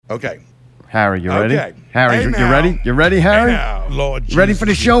Okay. Harry, you ready? Okay. Harry, Hey, you now. ready? You ready, Harry? Hey, now. Lord Jesus. Ready for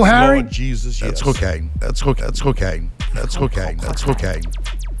the show, Harry? Lord Jesus, yes. That's okay. That's okay. That's okay. That's okay. That's okay.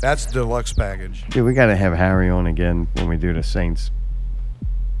 That's deluxe package. Dude, we got to have Harry on again when we do the Saints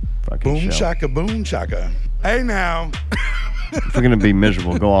fucking Boom show. shaka, boom shaka. Hey now. If we're going to be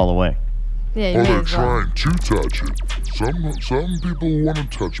miserable, go all the way. Yeah, you Well, may they're as well. trying to touch it. Some people want to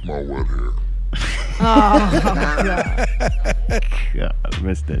touch my wet hair. God, I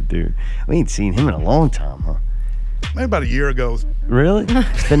missed that dude. We ain't seen him in a long time, huh? Maybe about a year ago. Really?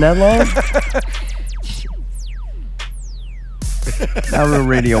 It's been that long? Now Real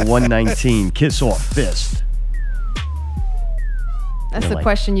Radio 119, Kiss or Fist? That's You're the like-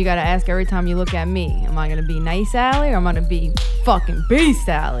 question you gotta ask every time you look at me. Am I gonna be nice Sally or am I gonna be fucking beast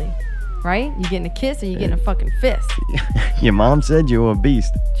Sally? Right? You getting a kiss or you getting a fucking fist? Your mom said you were a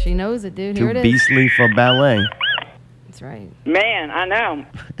beast. She knows it, dude. Too Here it is. beastly for ballet. That's right. Man, I know.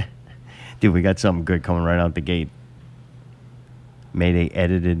 Dude, we got something good coming right out the gate. Mayday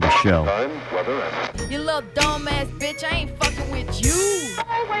edited the show. You little dumbass bitch, I ain't fucking with you.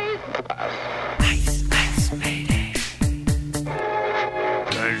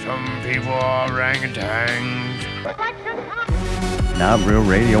 Some people are orangutans. Not Real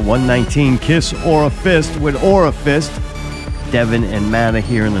Radio 119, Kiss or a Fist with Aura Fist. Devin and Matt are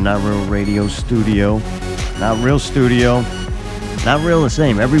here in the Not Real Radio studio. Not Real studio. Not real the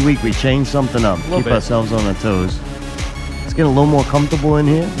same. Every week we change something up. Keep bit. ourselves on our toes. Let's get a little more comfortable in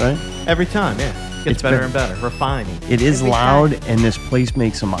here, right? Every time, yeah. Gets It's better been- and better. Refining. It is Every loud, time. and this place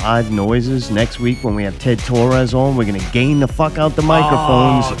makes some odd noises. Next week, when we have Ted Torres on, we're going to gain the fuck out the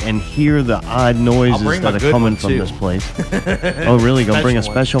microphones and hear the odd noises bring my that are good coming one, from too. this place. Oh, really? Going to bring a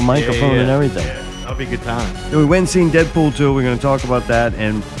special microphone and everything. Yeah. That'll be good times. So we went and seen Deadpool 2. We're going to talk about that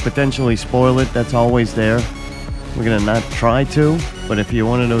and potentially spoil it. That's always there. We're going to not try to, but if you're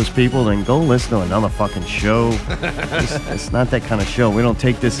one of those people, then go listen to another fucking show. It's not that kind of show. We don't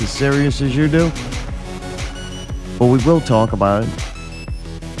take this as serious as you do. But we will talk about it.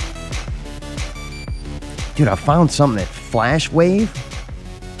 Dude, I found something at Flash Wave.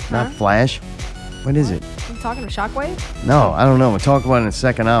 Not Flash. What is it? You talking to Shockwave? No, I don't know. We'll talk about it in the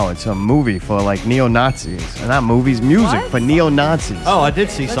second hour. It's a movie for like neo-Nazis. Not movies, music What? for neo-Nazis. Oh, I did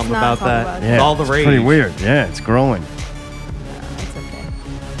see Let's something not about talk that. about it. yeah, All the it's rage. pretty weird. Yeah, it's growing. That's okay.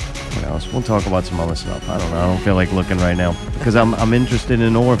 What else? We'll talk about some other stuff. I don't know. I don't feel like looking right now because I'm interested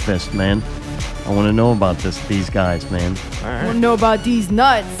in Orfist, man. I want to know about these guys, man. All I right. wanna know about these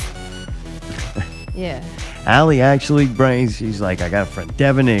nuts. Yeah. Allie actually brings, she's like, I got a friend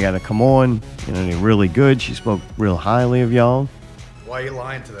Devin, they got to come on. You know, they're really good. She spoke real highly of y'all. Why are you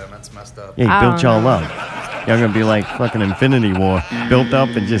lying to them? That's messed up. Yeah, he I built don't y'all up. Y'all gonna be like fucking Infinity War, built up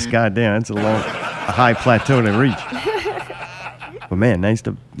and just goddamn, it's a high plateau to reach. But man, nice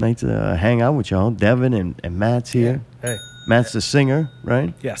to hang out with y'all. Devin and Matt's here. Hey. Matt's the singer,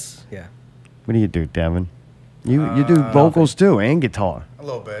 right? Yes. Yeah. What do you do, Devin? You do vocals too and guitar. A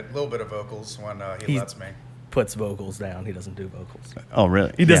little bit of vocals when he He's- lets me. Puts vocals down. He doesn't do vocals. Oh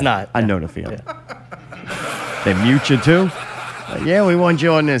really? He does Yeah, not. I Yeah. know the feeling. They mute you too. Like, yeah, we want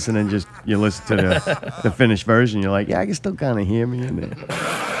you on this, and then just you listen to the finished version. You're like, yeah, I can still kind of hear me in there.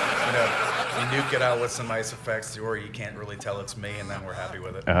 You nuke it out with some nice effects, or you can't really tell it's me, and then we're happy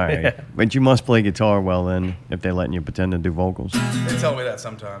with it. All right, but you must play guitar well then, if they're letting you pretend to do vocals. They tell me that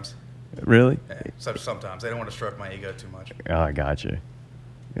sometimes. Really? Yeah, sometimes they don't want to stroke my ego too much. Oh, I got you.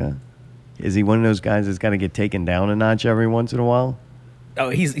 Yeah. Is he one of those guys that's got to get taken down a notch every once in a while? Oh,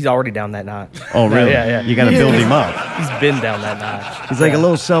 he's already down that notch. Oh, really? Yeah. You got to build him up. He's been down that notch. He's like a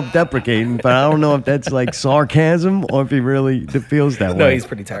little self-deprecating, but I don't know if that's like sarcasm or if he really feels that No, way. he's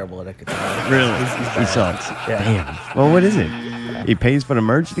pretty terrible at it. guitar. Really? He's He bad. sucks. Yeah. Damn. Well, what is it? He pays for the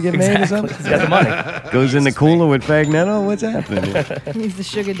merch to get made or Exactly. something? He's got the money. Goes in the cooler with Fagnetto? What's happening here? He's the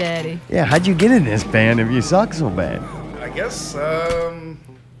sugar daddy. Yeah, how'd you get in this band if you suck so bad? I guess.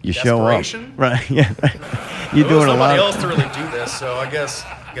 You show up. Desperation? Right, yeah. You're There was doing a nobody lot. else to really do this, so I guess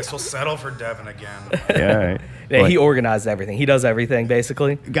we'll settle for Devin again. Yeah, all right. Yeah, But- he organizes everything. He does everything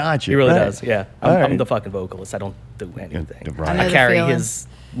basically. Gotcha. He really Right. does. Yeah, All I'm right. the fucking vocalist. I don't do anything. right. I know I the carry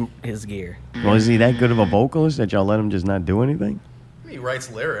feeling. his gear. Well, is he that good of a vocalist that y'all let him just not do anything? He writes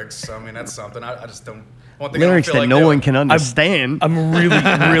lyrics. I mean, that's something. I just don't. One thing Lyrics I that don't feel like no doing. one can understand. I'm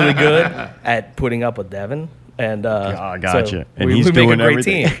really good at putting up with Devin. And I gotcha. so and we he's make doing a great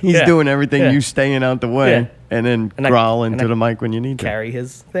everything. team. He's Yeah. doing everything. Yeah. You staying out the way, Yeah. and then And I- growl and into I the mic when you need to. Carry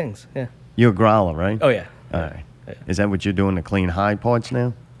his things. Yeah. You're a growler, right? Oh yeah. All right. Yeah. Is that what you're doing? The clean high parts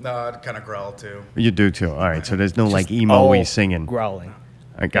now? No, I'd kind of growl too. You do too. All right. So there's no like Just emo-y all singing. growling.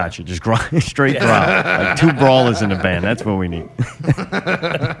 I got you. Just straight growl. Like 2 brawlers in a band. That's what we need.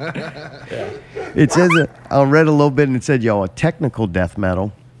 It says, I read a little bit and it said, a technical death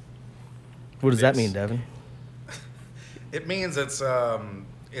metal. What does that mean, Devin? It means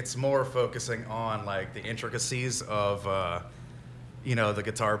it's more focusing on like the intricacies of the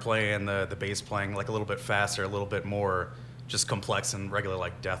guitar playing, the bass playing, like a little bit faster, a little bit more just complex and regular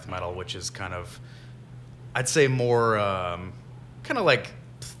like death metal, which is kind of, I'd say more kind of like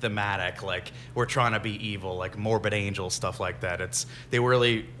thematic, like we're trying to be evil, like Morbid Angel, stuff like that. They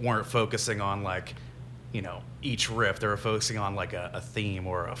really weren't focusing on like, each riff. They were focusing on like a theme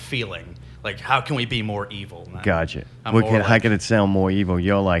or a feeling. Like, how can we be more evil? Gotcha. How can it sound more evil?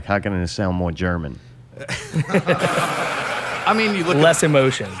 You're like, how can it sound more German? I mean, you look less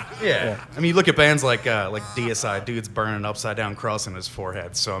emotion. Yeah. I mean, you look at bands like DSI, dude's burning an upside down cross in his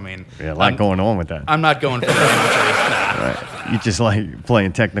forehead. So I mean, a lot going on with that. I'm not going for that imagery. Nah. Right. You just like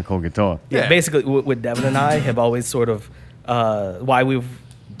playing technical guitar. Yeah. Basically, with Devin and I have always sort of why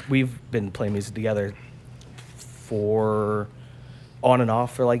we've been playing music together for on and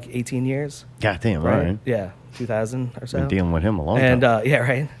off for like 18 years. Goddamn, right? Yeah, 2000 or so. Been dealing with him a long and, time. yeah,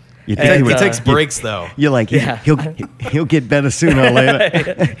 right. You think he takes breaks though. You're like, he'll get better sooner or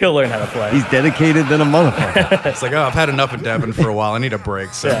later. He'll learn how to play. He's dedicated than a motherfucker. It's like, I've had enough of Devin for a while. I need a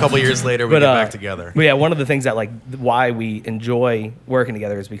break. So a couple years later, we get back together. But yeah, one of the things that like why we enjoy working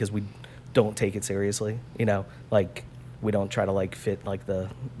together is because we don't take it seriously. Like we don't try to like fit like the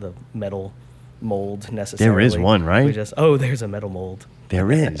metal mold necessarily. There is one, right? We just there's a metal mold.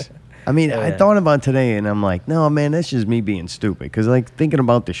 There is. I mean, I thought about today, and I'm like, no, man, that's just me being stupid. Because, like, thinking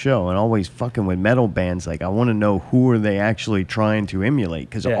about the show and always fucking with metal bands, like, I want to know who are they actually trying to emulate.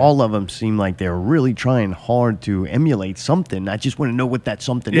 Because all of them seem like they're really trying hard to emulate something. I just want to know what that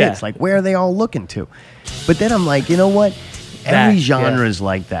something is. Like, where are they all looking to? But then I'm like, you know what? Every genre is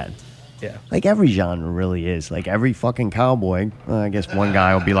like that. Yeah. Like, every genre really is. Like, every fucking cowboy, I guess one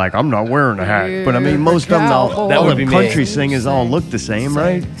guy will be like, I'm not wearing a hat. But, I mean, most of them, all the country singers all look the same,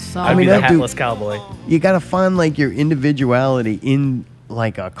 right? I mean, the hatless cowboy. You got to find, like, your individuality in,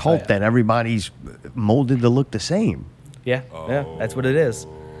 like, a cult that everybody's molded to look the same. Yeah, yeah, that's what it is.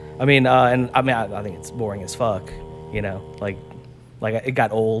 I mean, I think it's boring as fuck, Like it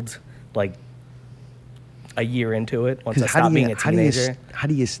got old, like, a year into it once I stopped being a teenager. How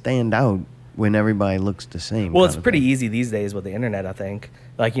do you stand out when everybody looks the same? Well, it's pretty easy these days with the internet, I think.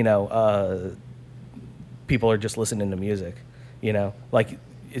 Like, people are just listening to music, Like,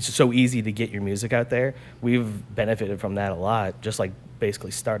 it's just so easy to get your music out there. We've benefited from that a lot, just like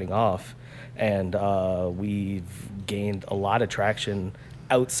basically starting off. And we've gained a lot of traction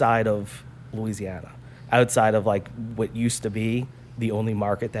outside of Louisiana, outside of, like, what used to be the only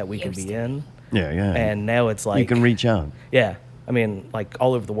market that we could be in. Yeah. And now it's like... You can reach out. Yeah. I mean, like,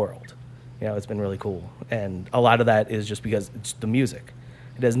 all over the world. It's been really cool. And a lot of that is just because it's the music.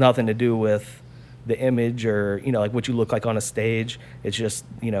 It has nothing to do with the image or, like, what you look like on a stage. It's just,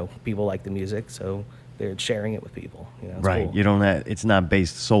 people like the music, so they're sharing it with people. It's right. cool. You don't have... It's not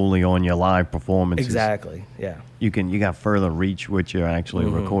based solely on your live performances. Exactly, yeah. You got further reach with your actually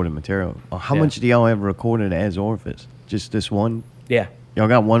recorded material. How much do y'all have recorded as Orifice? Just this one? Yeah. Y'all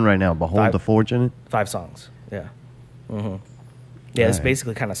got one right now, Behold the Fortunate? 5 songs, yeah. Yeah, it's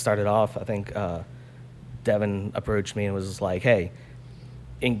basically kind of started off, I think Devin approached me and was just like, hey,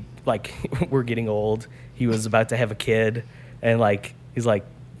 we're getting old. He was about to have a kid, and, like, he's like,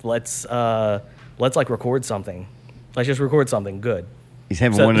 let's like, record something. Let's just record something good. He's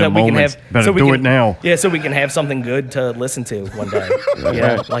having one of the moments. Better do it now. Yeah, so we can have something good to listen to one day.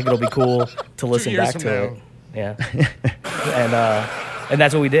 Like, it'll be cool to listen back to it. Yeah. And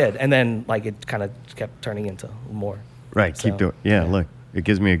that's what we did. And then, like, it kind of kept turning into more. Right, keep doing it. Yeah, look, it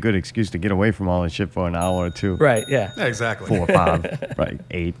gives me a good excuse to get away from all this shit for an hour or two. Right, yeah. Yeah, exactly. 4 or 5, right,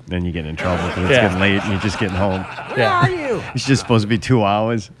 8. Then you get in trouble because it's getting late and you're just getting home. Where are you? It's just supposed to be 2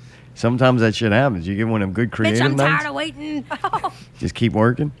 hours. Sometimes that shit happens. You get one of them good creative nights. Bitch, I'm tired of waiting. Just keep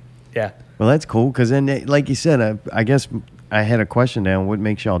working. Yeah. Well, that's cool because then, like you said, I guess I had a question down. What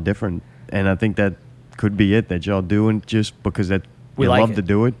makes y'all different? And I think that could be it, that y'all doing just because that you like love to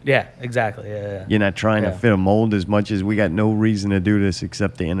do it. Yeah, exactly. Yeah. You're not trying to fit a mold as much as we got no reason to do this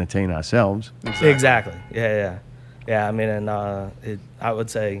except to entertain ourselves. Exactly. Yeah. I mean, and I would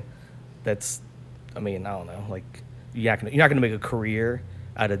say that's, I mean, I don't know, like, you're not gonna make a career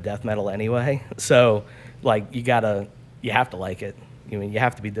out of death metal anyway. So, like, you have to like it. I mean, you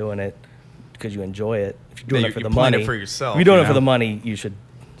have to be doing it because you enjoy it. If you're doing it for the money, it for yourself. If you're doing it for the money, you should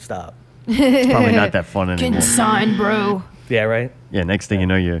stop. It's probably not that fun anymore. Getting signed, bro. Yeah, right. Yeah, next thing you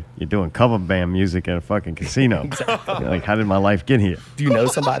know, you're doing cover band music at a fucking casino. You're like, how did my life get here? Do you know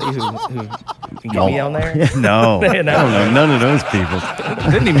somebody who can get me on there? Yeah, no, No. I don't know none of those people.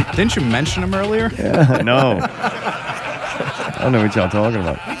 Didn't you mention him earlier? No, I don't know what y'all talking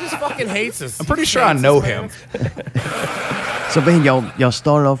about. He just fucking hates us. I'm pretty sure I know him. So, man, y'all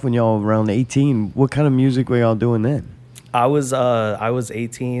started off when y'all were around 18. What kind of music were y'all doing then? I was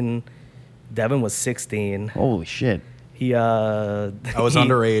 18. Devin was 16. Holy shit! He I was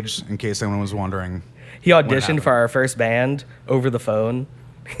underage, in case anyone was wondering. He What auditioned happened? for our first band over the phone.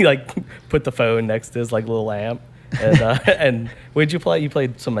 He like put the phone next to his like little lamp. And and what did you play? You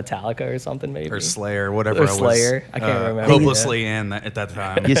played some Metallica or something, maybe? Or Slayer, whatever Or I was. Slayer. I can't remember. Hopelessly in at that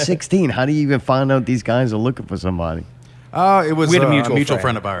time. You're 16. How do you even find out these guys are looking for somebody? It was We had a a mutual friend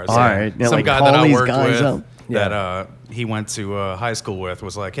friend. of ours. All right. Now, Some like, guy call that I these worked guys with up. that he went to high school with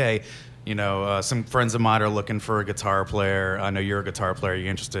was like, hey, you know, some friends of mine are looking for a guitar player. I know you're a guitar player. Are you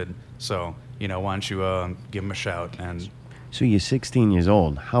interested? So, you know, why don't you give him a shout? And So you're 16 years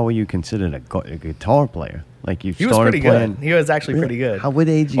old. How are you considered a guitar player? Like you He was started pretty playing? good. He was actually Really? pretty good. What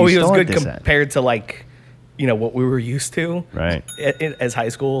age did Oh, you he was start good this at? compared to like, you know, what we were used to. Right. As high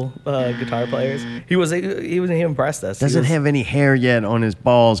school guitar players, he impressed us. He Doesn't was- have any hair yet on his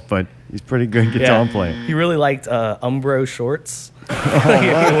balls, but he's a pretty good guitar player. He really liked Umbro shorts. He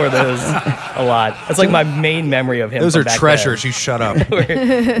wore those a lot. That's like my main memory of him. those from are back treasures. then. You shut up.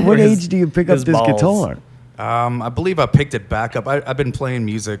 What age do you pick up his this balls. guitar? I believe I picked it back up. I've been playing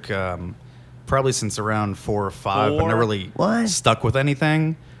music probably since around 4 or 5, but never really What? stuck with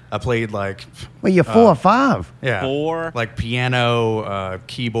anything. I played like Well, you're 4 or 5. yeah, 4. like piano,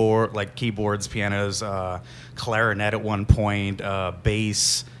 keyboards, pianos, clarinet at one point,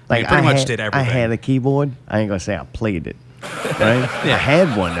 bass. I mean, pretty much did everything. I had a keyboard. I ain't gonna say I played it. Right? I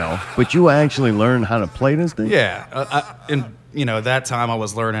had one though. But you actually learned how to play this thing? Yeah, and you know that time I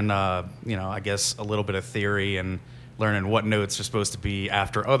was learning, you know, I guess a little bit of theory and learning what notes are supposed to be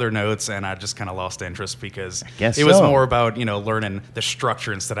after other notes, and I just kind of lost interest because guess it was so. more about learning the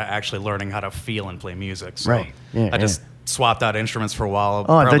structure instead of actually learning how to feel and play music. So Right. Yeah, I just swapped out instruments for a while.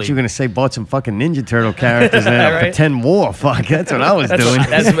 Oh, I thought you were gonna say bought some fucking Ninja Turtle characters and Right. pretend war. Fuck, that's what I was doing.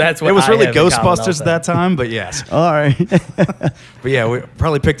 That's what It was I really have in common Ghostbusters also. at that time, but yes. All right. But yeah, we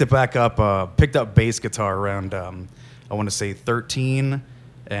probably picked it back up. Picked up bass guitar around I want to say 13,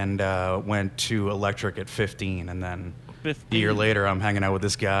 and went to electric at 15, and then a year later I'm hanging out with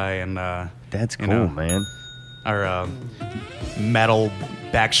this guy, and That's you cool, know, man. our metal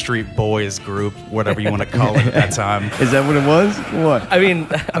Backstreet Boys group, whatever you want to call it at that time. Is that what it was? What? I mean,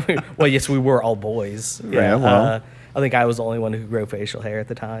 well, yes, we were all boys. Yeah, well. I think I was the only one who could grow facial hair at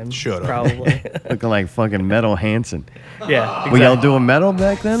the time. Shut up. Probably. Looking like fucking Metal Hansen. Yeah. Were y'all exactly. doing metal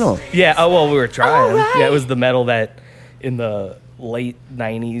back then, or? Yeah. Oh well, we were trying. right. Yeah, it was the metal that in the late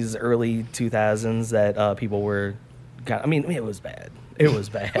 '90s, early 2000s that people were. I mean, it was bad. It was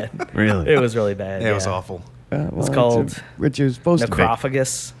bad. Really? It was really bad. It was awful. Well, called Richard's supposed to be.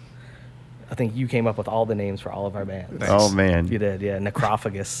 Necrophagus. I think you came up with all the names for all of our bands. Thanks. Oh man. You did, yeah.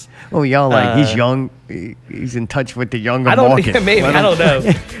 Necrophagus. Oh, y'all like he's Uh, young. He's in touch with the younger I don't. market. Maybe Let I him- don't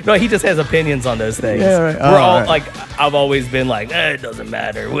know. No, he just has opinions on those things. Yeah, right. We're Oh, all right. like, I've always been like, it doesn't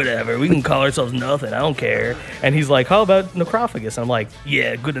matter, whatever. We can call ourselves nothing. I don't care. And he's like, how about Necrophagus? And I'm like,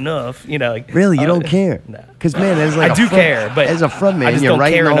 yeah, good enough. You know. Like, Really, you don't care? No. Because man, as like I a do front- care, but as a front man, I just you're don't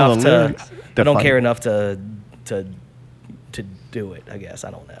writing care all enough the to. lyrics. I don't fight. care enough to do it. I guess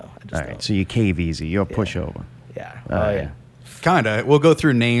I don't know. I just All don't. right, so you cave easy. You're a pushover. Yeah. All Oh right. yeah. Kinda. We'll go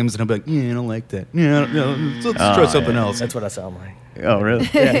through names, and I'll be like, yeah, I don't like that. Yeah, no, let's try something else. That's what I sound like. Oh, really?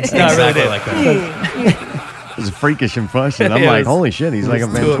 No, I really Exactly did. like that. It was a freakish impression. I'm Yeah, it like, was- holy shit, he's like a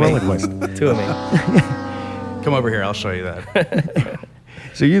Two of me. ventriloquist. Two of me. Come over here. I'll show you that.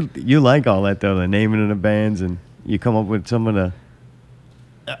 So you like all that though, the naming of the bands, and you come up with some of the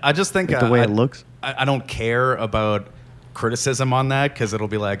I just think the way it looks. I don't care about criticism on that because it'll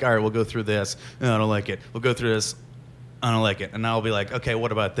be like, all right, we'll go through this. No, I don't like it. We'll go through this. I don't like it. And I'll be like, okay,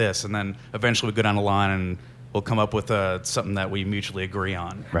 what about this? And then eventually we go down the line and we'll come up with something that we mutually agree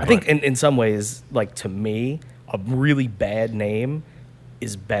on. Right. I think in some ways, like to me, a really bad name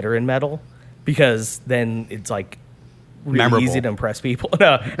is better in metal because then it's like really Memorable. easy to impress people.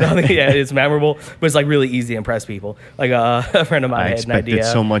 No, yeah, it's memorable, but it's like really easy to impress people. Like a friend of mine I had an expected idea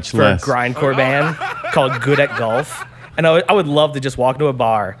so much for less. a grindcore band called Good at Golf, and I would love to just walk into a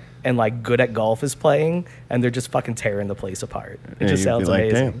bar and like Good at Golf is playing, and they're just fucking tearing the place apart. It Yeah, just you'd sounds be like,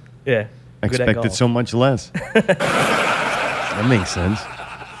 amazing. Yeah, I Good at expected Golf. so much less. That makes sense.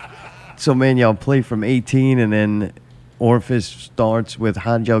 So man, y'all play from 18, and then Orifice starts with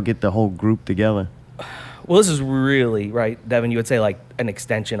how'd y'all get the whole group together? Well, this is really, right, Devin, you would say like an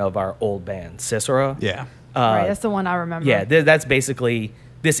extension of our old band, Cicero. Yeah. Right, that's the one I remember. Yeah, that's basically,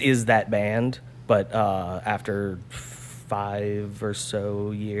 this is that band, but after 5 or so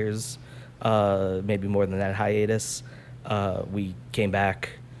years, maybe more than that hiatus, we came back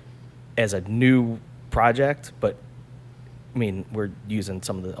as a new project, but I mean, we're using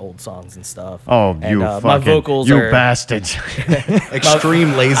some of the old songs and stuff. Oh, and, you my fucking, vocals you are, bastards.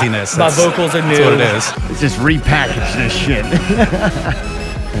 Extreme laziness. my vocals are new. That's what it is. Just repackage this shit.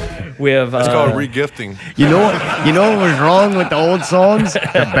 We have It's called regifting. You know what was wrong with the old songs?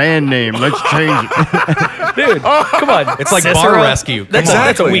 The band name. Let's change it. dude, come on. It's like Cicero? Bar Rescue. Come That's, on.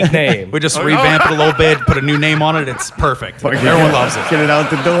 that's a weak name. We just revamp it a little bit, put a new name on it. It's perfect. Everyone loves it. Get it out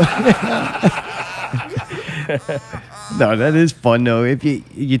the door. No, that is fun though. If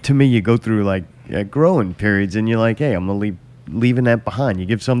you to me, you go through like growing periods, and you're like, hey, I'm gonna leaving that behind. You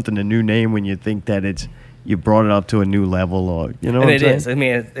give something a new name when you think that you brought it up to a new level, or you know. And what it I'm is. saying? I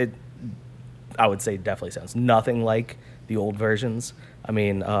mean, it I would say definitely sounds nothing like the old versions. I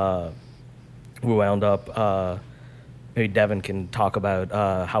mean, we wound up. Maybe Devin can talk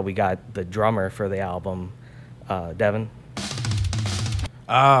about how we got the drummer for the album. Devin.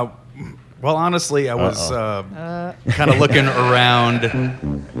 Well, honestly, I was kind of looking around,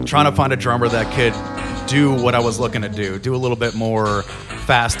 trying to find a drummer that could do what I was looking to do a little bit more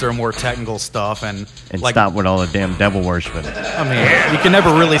faster, more technical stuff, and like, stop with all the damn devil worshiping. I mean, you can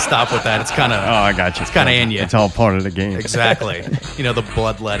never really stop with that. It's kind of I got you. It's kind of in you. It's all part of the game. Exactly. You know, the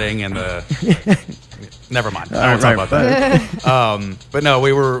bloodletting and the. Never mind. I don't talk about that. But no,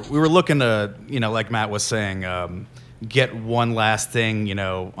 we were looking to, you know, like Matt was saying, get one last thing, you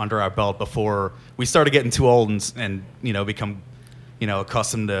know, under our belt before we started getting too old and you know, become, you know,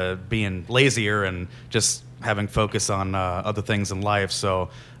 accustomed to being lazier and just having focus on other things in life. So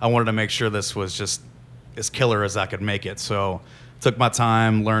I wanted to make sure this was just as killer as I could make it. So took my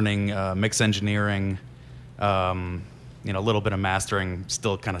time learning mix engineering, you know, a little bit of mastering.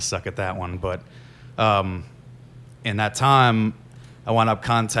 Still kind of suck at that one, but in that time, I wound up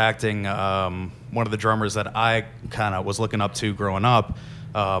contacting one of the drummers that I kind of was looking up to growing up,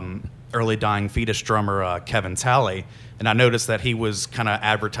 early Dying Fetus drummer Kevin Talley, and I noticed that he was kind of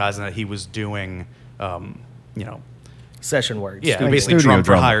advertising that he was doing, you know, Session work. yeah, studio basically studio drum for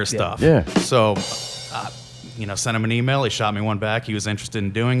drummer. hire stuff. Yeah. So, you know, sent him an email. He shot me one back. He was interested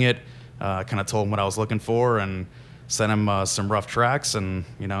in doing it. Kind of told him what I was looking for and sent him some rough tracks. And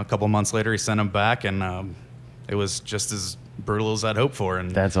you know, a couple of months later, he sent them back, and it was just as brutal as I'd hoped for,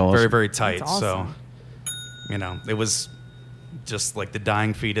 and That's awesome. very, very tight. That's awesome. So, you know, it was just like the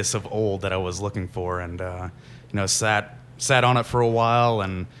Dying Fetus of old that I was looking for, and you know, sat on it for a while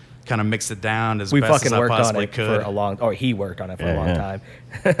and kind of mixed it down as We best fucking as I worked on possibly it could. for a long. Or he worked on it for a long Yeah. time.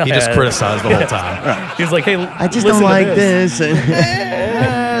 He just criticized the whole time. He was like, "Hey, I just listen don't to like this.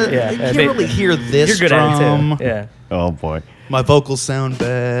 Yeah, You can't really hear this You're good drum. at it too. Yeah. Oh boy, My vocals sound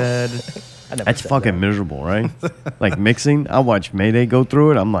bad. I never that's said fucking that. miserable, right? Like mixing. I watch Mayday go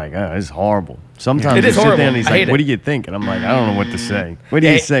through it. I'm like, oh, it's horrible. Sometimes It you is sit there horrible. and he's I like, hate what do it. you think? And I'm like, I don't know what to say. What do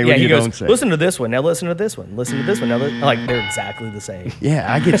you say? Yeah, What do he you goes, don't say? listen to this one. Now listen to this one. Listen to this one. Now like they're exactly the same.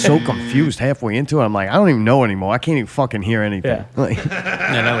 Yeah, I get so confused halfway into it. I'm like, I don't even know anymore. I can't even fucking hear anything. Yeah. Like,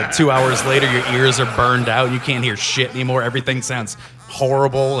 And then like 2 hours later, your ears are burned out. You can't hear shit anymore. Everything sounds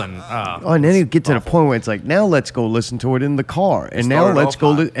horrible. And oh, and then you get to the point where it's like, now let's go listen to it in the car, and now start it let's off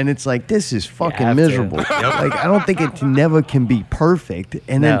go. hot. And it's like, this is fucking have to. miserable. Like, I don't think it never can be perfect,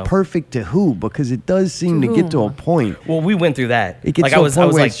 and No. then perfect to who? Because it does seem to get to a whom? point. Well, we went through that. It gets like to I a was, point I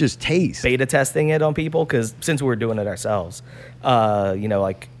was where like it's just taste. beta testing it on people because since we were doing it ourselves, you know,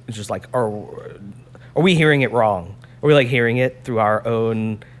 like it's just like, are we hearing it wrong? Are we like hearing it through our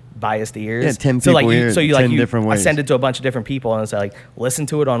own biased ears? Yeah, 10 so like people you, hear it so you 10 like you, different I ways. send it to a bunch of different people and say like, listen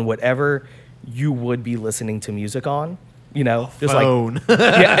to it on whatever you would be listening to music on. You know, just Phone. like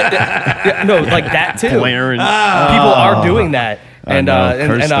yeah, no, like that too. Blaring. People are doing that, I and know.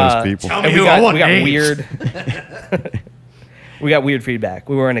 Curse those people. Tell and me we who I got, want we got names. weird. We got weird feedback.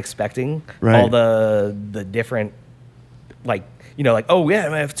 We weren't expecting Right. all the different, like, you know, like, oh yeah,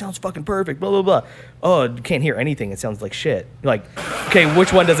 man, it sounds fucking perfect. Blah blah blah. Oh, you can't hear anything. It sounds like shit. Like, okay,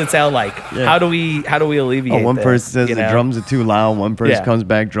 which one does it sound like? Yeah. How do we alleviate? Oh, one this, person says you the know? drums are too loud. One person Yeah. comes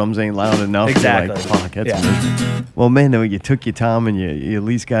back, drums ain't loud enough. You're Exactly. like, fuck, that's Yeah. miserable. Well, man, though, you took your time and you at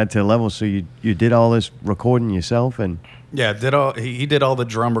least got to a level. So you did all this recording yourself, and yeah, he did all the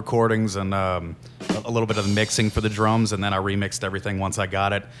drum recordings and a little bit of the mixing for the drums, and then I remixed everything once I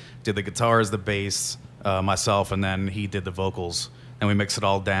got it. Did the guitars, the bass, myself, and then he did the vocals. And we mixed it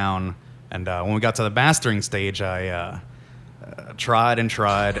all down. And when we got to the mastering stage, I tried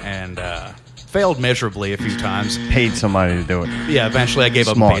and failed miserably a few times. Paid somebody to do it. Yeah, eventually I gave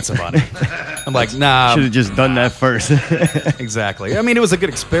up Smart. and paid somebody. I'm like, nah. Should have just done that first. Exactly. I mean, it was a good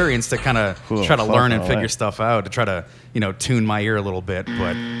experience to kind of Cool. try to Fuck learn and all figure that. stuff out, to try to, tune my ear a little bit.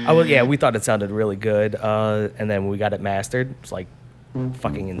 But Yeah, we thought it sounded really good, and then when we got it mastered, it's like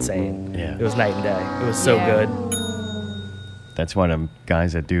fucking insane. Yeah. It was night and day. It was so Yeah. good. That's why them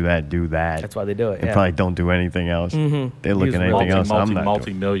guys that do that. That's why they do it. They Yeah. probably don't do anything else. They look He's at anything else. I'm not doing.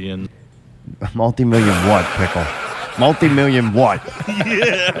 multi-million. Multi-million what, Pickle? Multi-million what?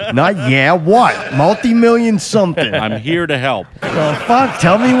 Not what? Multi-million something. I'm here to help. Well, fuck,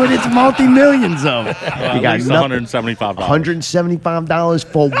 tell me what it's multi-millions of. You got At least nothing. $175. $175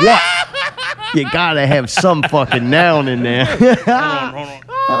 for what? You gotta have some fucking noun in there.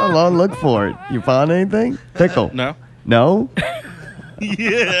 Hold on, look for it. You found anything? Pickle. No. No?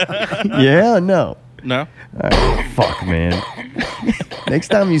 Yeah. Yeah or no? No. All right, fuck, man. Next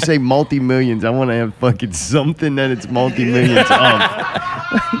time you say multi-millions, I want to have fucking something that it's multi-millions of.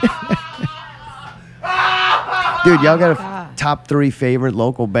 Dude, y'all got a top 3 favorite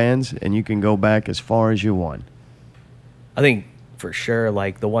local bands, and you can go back as far as you want. I think for sure,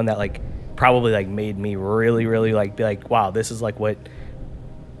 like the one that like probably like made me really, really like be like, wow, this is like what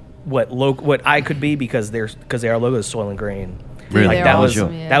I could be because their logo is Soil and Grain. Really? Like They're that was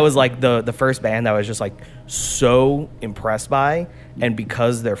awesome, yeah. that was like the first band that I was just like so impressed by, and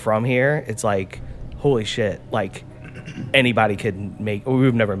because they're from here, it's like holy shit, like anybody could make.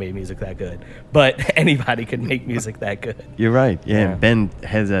 We've never made music that good, but anybody could make music that good. You're right. Yeah, Yeah. Ben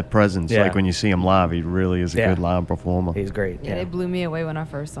has that presence. Yeah. Like when you see him live, he really is a Yeah. good live performer. He's great. Yeah, they blew me away when I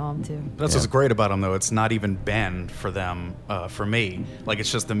first saw him too. that's what's great about them, though. It's not even Ben for them, for me. Like,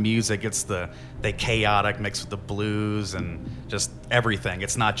 it's just the music. It's the chaotic mixed with the blues and just everything.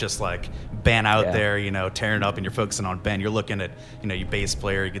 It's not just like Ben out Yeah. there, tearing it up, and you're focusing on Ben. You're looking at, your bass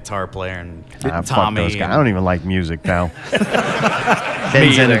player, your guitar player, and Fuck Tommy. those guys. and- I don't even like music, pal.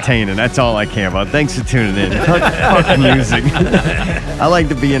 Ben's either. entertaining. That's all I care about. Thanks for tuning in. Fuck music. I like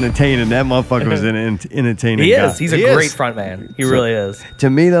to be entertaining. That motherfucker was an entertaining He guy. is. He's a He great is. front man. He really is. To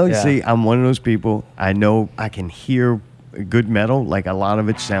me, though, Yeah. see, I'm one of those people. I know I can hear good metal. Like a lot of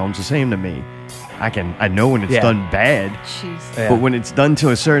it sounds the same to me. I know when it's Yeah. done bad, Jeez. Yeah. but when it's done to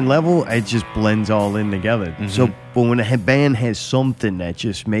a certain level, it just blends all in together. So, but when a band has something that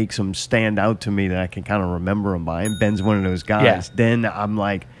just makes them stand out to me that I can kind of remember them by, and Ben's one of those guys, Yeah. then I'm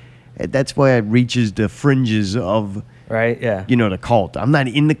like, that's why it reaches the fringes of, Right? Yeah. the cult. I'm not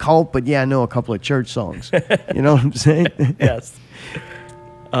in the cult, but yeah, I know a couple of church songs. You know what I'm saying? Yes.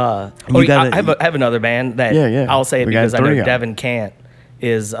 And you gotta- I have another band that Yeah. I'll say it We got because I 3 know of 'em. Devin can't.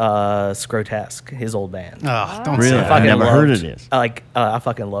 Is Scrotesque, his old band. Don't Really? say I've that. never heard of this. I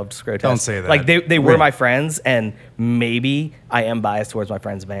fucking loved Scrotesque. Don't say that. Like they were Really? my friends, and maybe I am biased towards my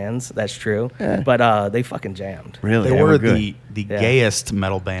friends' bands. That's true. But they fucking jammed. Really? They were good. the Yeah. gayest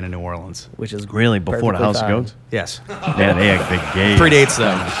metal band in New Orleans. Which is Really? Before the perfectly House of fine. Goats? Yes. Yeah, they are the gays. Predates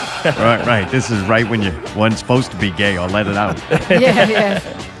them. Right. This is right when you wasn't supposed to be gay or let it out. Yeah.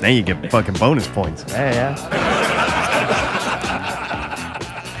 Now you get fucking bonus points. Yeah.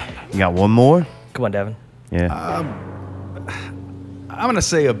 You got one more? Come on, Devin. Yeah. I'm gonna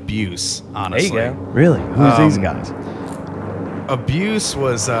say Abuse. Honestly, There you go. Really? Who's these guys? Abuse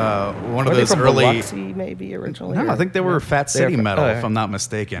was one of Were they those from early. Biloxi, maybe originally? No, I think they were Fat City from- metal, oh, if yeah. I'm not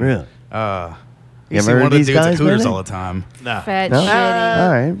mistaken. Really? You ever see heard one of of the these dudes at guys, Hooters Benny? all the time. Fat No? shitty. All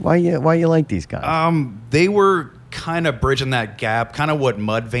right. Why you like these guys? They were kind of bridging that gap, kind of what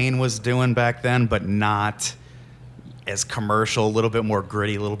Mudvayne was doing back then, but not as commercial. A little bit more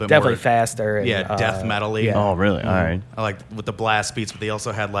gritty, a little bit Definitely more faster. And, Yeah, death metal-y. yeah. Oh, really? All right. I like with the blast beats, but they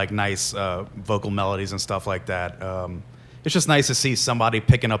also had like nice vocal melodies and stuff like that. It's just nice to see somebody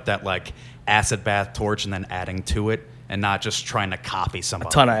picking up that like acid bath torch and then adding to it, and not just trying to copy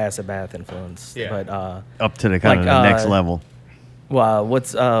somebody. Ton of acid bath influence. Yeah. But Up to the kind of Like, the next level. well,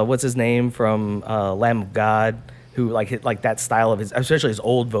 what's his name from Lamb of God, who like that style of his, especially his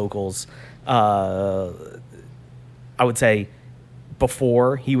old vocals. I would say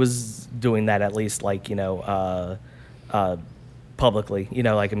before he was doing that, at least like publicly.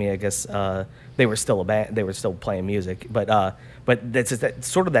 Like I mean, I guess they were still a band, they were still playing music, but that's just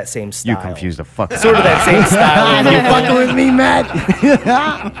sort of that same style. You confused the fuck. Sort of that same style. You fucking with me, Matt?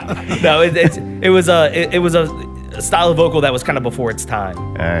 No, it was a style of vocal that was kind of before its time.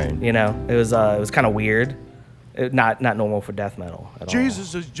 All right. It was kind of weird, not normal for death metal at all.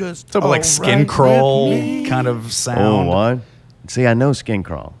 Jesus is just It's like skin crawl kind of Oh, sound. what? See, I know Skin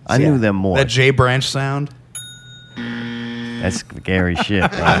Crawl. I knew them more. That J Branch sound. That's scary shit,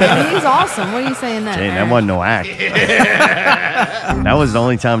 bro. Yeah, he's awesome. What are you saying that? Jay, that Aaron? wasn't no act. That was the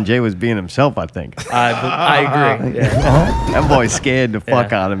only time Jay was being himself, I think. I agree. Yeah. That boy scared the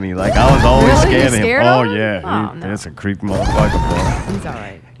fuck out of me. Like, I was always Really? scared You of him. scared Oh, of him? yeah. Oh, no. That's a creep motherfucker, bro. He's all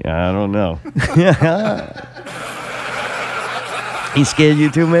right. Yeah, I don't know. He scared you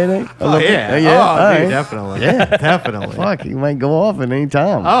too, Mayday? Oh, yeah. Yeah. Oh, All dude, right. definitely. Yeah. Definitely. Fuck, you might go off at any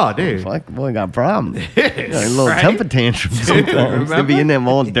time. Oh, dude. Fuck, boy got problems. Like a little Right? temper tantrum sometimes. They be in them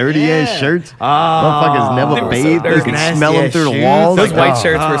all dirty ass shirts. Oh, Motherfuckers they never were so bathed. You dirty. can smell them through the Nasty-ass walls. Those shoes. white Oh.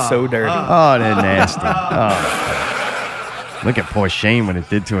 shirts were so dirty. Oh, they're nasty. Oh. Look at poor Shane, what it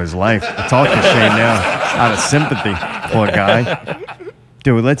did to his life. I talk to Shane now out of sympathy. Poor guy.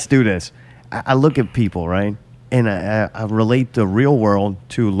 Dude, let's do this. I look at people, right? And I relate the real world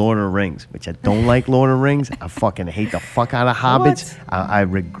to Lord of the Rings, which I don't like Lord of the Rings. I fucking hate the fuck out of Hobbits.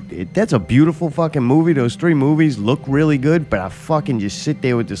 That's a beautiful fucking movie. Those 3 movies look really good, but I fucking just sit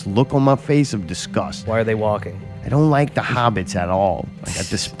there with this look on my face of disgust. Why are they walking? I don't like the Hobbits at all. Like, I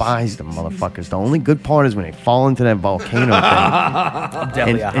despise them motherfuckers. The only good part is when they fall into that volcano thing.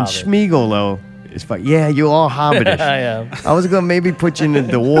 Definitely a And hobbit. Schmeagol, though, is fuck. Yeah, you are hobbitish. I am. I was gonna maybe put you in the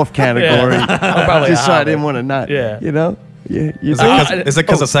dwarf category, probably just a so I hobbit. didn't want to not. Yeah. You know. Yeah. You Is do? it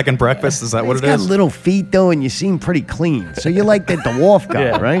because of second breakfast? Is that what He's it got is? little feet though, and you seem pretty clean. So you're like the dwarf guy,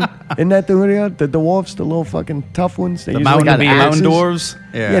 Yeah. right? Isn't that who they are? The dwarfs, the little fucking tough ones. They The usually mountain, got mountain axes. dwarves?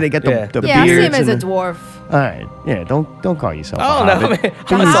 Yeah, they got the, Yeah. the Yeah, I see beards. him as and a the- dwarf. All right. Yeah. Don't call yourself. Oh, a no, hobbit. man.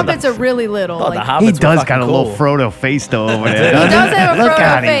 The hobbits are really little. thought the Like, hobbits He were does fucking got a cool. little Frodo face though over there. he doesn't does have a Look Frodo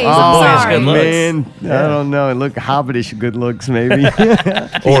at him. face. Oh, boyish good looks. man. I don't know. Look, hobbitish good looks maybe.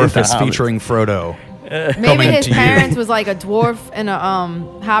 Or if it's Hobbits. featuring Frodo. maybe coming his to you. parents was like a dwarf and a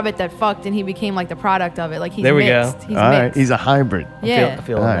hobbit that fucked, and he became like the product of it. Like he's There we go. mixed. He's All right. mixed. He's a hybrid. yeah. I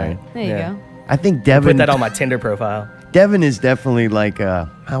feel All that. right. There you Yeah. go. I think Put Devin. that on my Tinder profile. Devin is definitely like I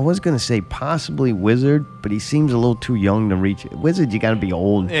was gonna say possibly wizard, but he seems a little too young to reach it. Wizard, you gotta be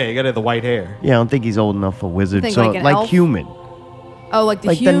old. Yeah, you got to have the white hair. Yeah, I don't think he's old enough for wizard. Think So like an elf? human, Oh, like the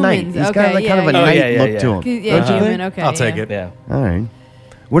like humans. the knight. He's okay, got like kind of a yeah, Oh, knight yeah, yeah, look yeah. to him. yeah, Don't you human. think? Okay, I'll take yeah. it. Yeah. All right.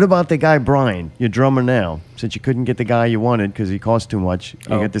 What about the guy Brian, your drummer now? Since you couldn't get the guy you wanted because he cost too much,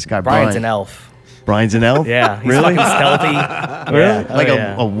 you get this guy Brian's Brian. an elf. Brian's an elf. Yeah, he's really? fucking stealthy. Really? Yeah. Like oh, a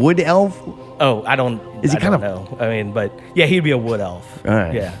yeah. wood elf? Oh, I don't. Is he I kind don't of- know. I mean, but yeah, he'd be a wood elf. All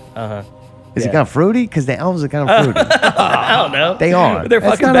right. Yeah. Uh huh. Is he Yeah. kind of fruity? Because the elves are kind of fruity. I don't know. They are. They're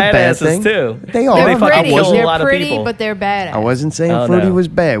That's fucking not a bad thing. badasses too. They are. They're They fucking pretty. kill a They're lot of pretty, people. but they're badass. I wasn't saying Oh, fruity no. was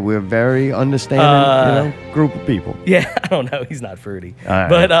bad. We're a very understanding, group of people. Yeah, I don't know. He's not fruity. All right.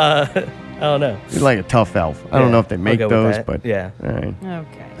 But I don't know. He's like a tough elf. I don't Yeah, know if they I'll make go with those, that. but yeah. All right.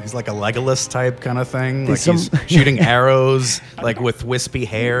 Okay. He's like a Legolas type kind of thing. Like There's he's some- shooting arrows, like with wispy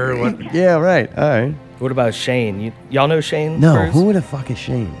hair. What? Yeah, right. All right. What about Shane? Y'all know Shane? No, Cruz? who the fuck is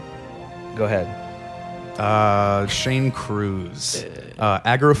Shane? Go ahead. Shane Cruz.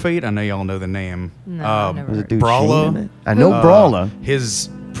 Agrofate, I know y'all know the name. No, I've never Was it heard. dude Brawler? Shane in it? I know Brawler. His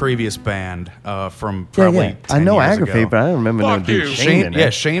previous band from Yeah, probably yeah. 10 I know years Agrafate, ago. but I don't remember no Fuck dude you. Shane in Shane, yeah,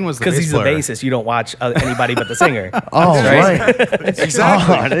 it. Shane was the Because bass he's the player. bassist. You don't watch anybody but the singer. Oh, right.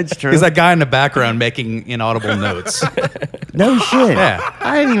 Exactly. Oh, that's true. He's that guy in the background making inaudible notes. No shit. Yeah.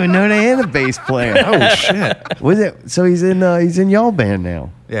 I didn't even know they had a bass player. Oh shit. Was it? So he's in y'all band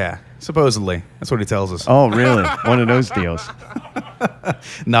now. Yeah, supposedly. That's what he tells us. Oh, really? One of those deals.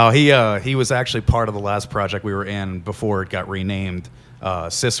 No, he was actually part of the last project we were in before it got renamed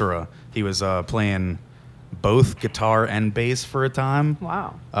Cicera. He was playing both guitar and bass for a time.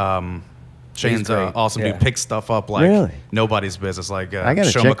 Wow. Shane's great. awesome Yeah. dude. Picks stuff up like Really? nobody's business. Like I gotta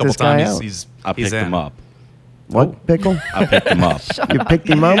show him a check couple this guy times. out. He's I he's picked in. him up. What, Pickle? I picked him up. You picked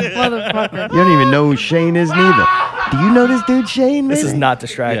him up? You Motherfucker. don't even know who Shane is neither. Do you know this dude Shane? This is maybe? not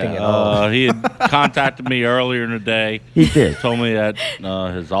distracting Yeah, at all. he had contacted me earlier in the day. He did. Told me that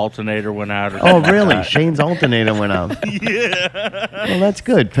his alternator went out. Or Oh, something like really? that. Shane's alternator went out. Yeah. Well, that's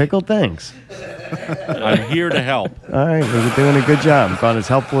good. Pickle, thanks. I'm here to help. All right, we're doing a good job. About as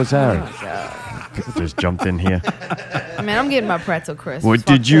helpful as Harry. Pickle just jumped in here. Man, I'm getting my pretzel crisp. What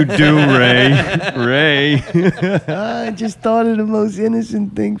did you do, Ray? Ray. I just thought of the most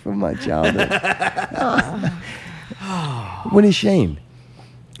innocent thing from my childhood. What is Shane?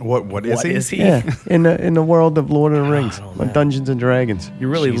 What is What he? is he? Yeah, in the world of Lord of the Rings, don't like know. Dungeons and Dragons. You're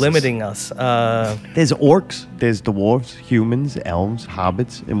really Jesus. limiting us. There's orcs, there's dwarves, humans, elves,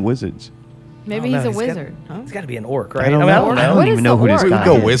 hobbits, and wizards. Maybe I he's don't a know. wizard. Huh? He's got to be an orc, right? I don't mean, know. I don't What even is know the who this orc? We guy can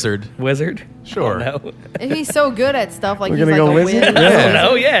go is. wizard. Wizard? Sure. No. If he's so good at stuff, like We're he's gonna like go a wizard? wizard. Yeah.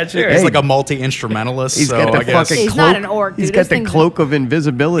 No, yeah, sure. He's Hey. like a multi-instrumentalist. He's so got the I guess. fucking He's cloak. not an orc, He's dude. got This the thing- cloak of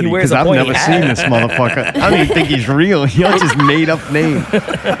invisibility He wears because a I've pointy never hat. seen this motherfucker. I don't even think he's real. He's just made up name.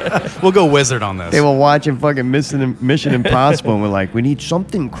 We'll go wizard on this. They were watching fucking Mission Impossible and we're like, we need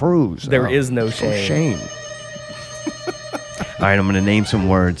something Cruise. There Oh, is no oh, shame. shame. All right, I'm going to name some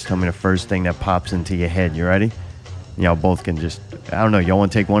words. Tell me the first thing that pops into your head. You ready? Y'all both can just, I don't know, y'all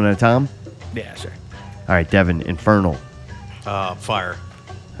want to take one at a time? Yeah, sure. All right, Devin, Infernal. Fire.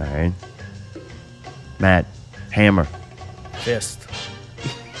 All right. Matt, Hammer. Fist.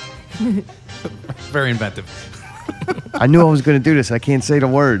 Very inventive. I knew I was going to do this. I can't say the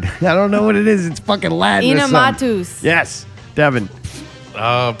word. I don't know what it is. It's fucking Latin or something. Inamatus. Yes, Devin.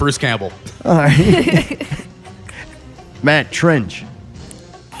 Bruce Campbell. All right. Matt, Trench.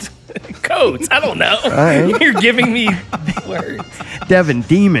 Coats. I don't know. right. You're giving me words. Devin,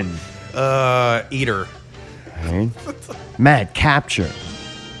 Demon. Eater. All right. Matt, Capture.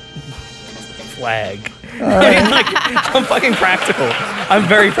 Flag. Like, I'm fucking practical. I'm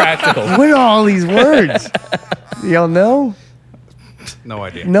very practical. What are all these words? Y'all know? No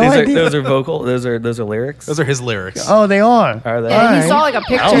idea. No idea. Those are vocal. Those are lyrics. Those are his lyrics. Oh, they are. Are they? Yeah, Alright. he saw like a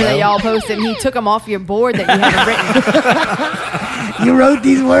picture that y'all posted, and he took them off your board that you had written. You wrote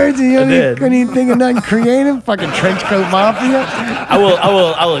these words and you did. couldn't even think of nothing creative? Fucking trench coat mafia? I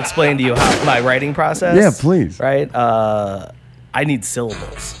will explain to you how my writing process. Yeah, please. Right. I need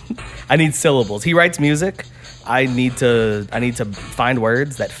syllables. I need syllables. He writes music. I need to find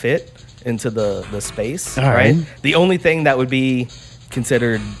words that fit into the space. All right. right. The only thing that would be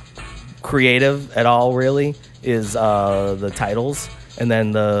considered creative at all really is the titles, and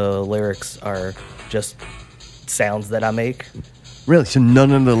then the lyrics are just sounds that I make. Really? So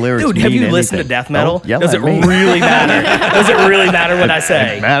none of the lyrics Dude, have mean you listened to anything? death metal? Don't yell Does at it me. really matter? Does it really matter what I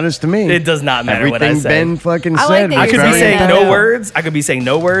say? It matters to me. It does not matter what I Everything say. Ben fucking I like said that was I could you're be very saying that no out. words. I could be saying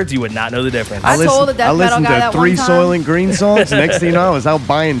no words. You would not know the difference. I told a death metal listened guy to that 3 one time. Soylent Green songs. Next thing you know, I was out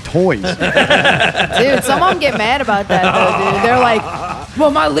buying toys. Dude, some of them get mad about that though, dude. They're like,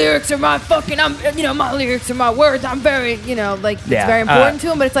 well, my lyrics are my fucking, my lyrics are my words. I'm very, like, Yeah, it's very important to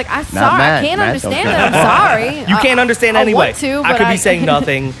them. But it's like, I'm sorry, Matt. I can't Matt understand don't that. care. I'm sorry. You can't understand I anyway. want to, I but could be saying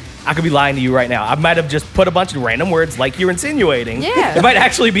nothing. I could be lying to you right now. I might have just put a bunch of random words like you're insinuating. Yeah. It might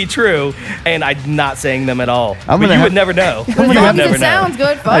actually be true, and I'm not saying them at all. I'm But gonna you have- would never know. But as You long would as never it sounds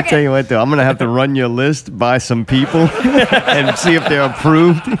good, I fuck tell it. you what, though, I'm gonna have to run your list by some people and see if they're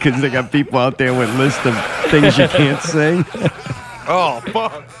approved because they got people out there with lists of things you can't say. Oh,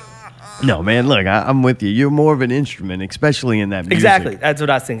 fuck. No, man, look, I'm with you. You're more of an instrument, especially in that music. Exactly. That's what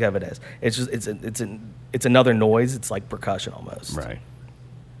I think of it as. It's just it's another noise. It's like percussion almost. Right.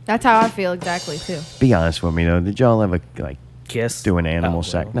 That's how I feel exactly too. Be honest with me though. Did y'all ever Kiss. do an animal Oh,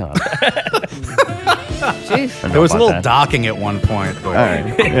 sex? well. No. Jeez. There was a about little that. docking at one point. But All right.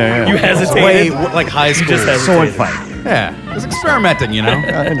 Yeah, You yeah. hesitated. way, like high school. just hesitated. Sword fight. Yeah. It was experimenting, you know?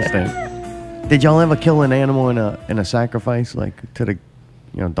 I understand. Did y'all ever kill an animal in a sacrifice, like to the,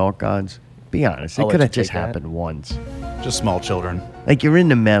 dark gods? Be honest. It I'll let could you have just take that. happened once. Just small children. Like you're in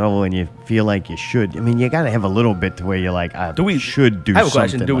the metal and you feel like you should. I mean, you got to have a little bit to where you're like, I should do something. I have a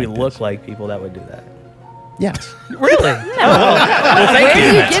question. Do we like look this. like people that would do that? Yes. Really? Well, thank Where do you.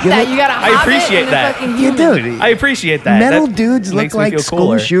 you get that? You got a I hobbit appreciate and a that. fucking You human. do. I appreciate that. Metal That dudes look makes me like feel school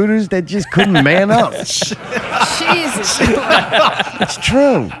cooler. shooters that just couldn't man up. Jesus. It's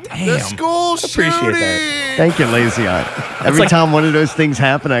true. The school Appreciate that. Thank you, Lazy Eye. Every like- time one of those things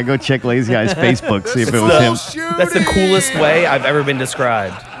happen, I go check Lazy Eye's Facebook, see if it was him. That's the coolest way I've ever been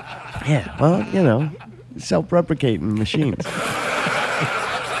described. Yeah, well, self-replicating machines.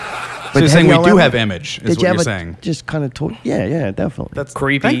 So you're have saying we y'all do ever- have image, is Did what you you're ever saying. just kind of talk? Yeah, definitely. That's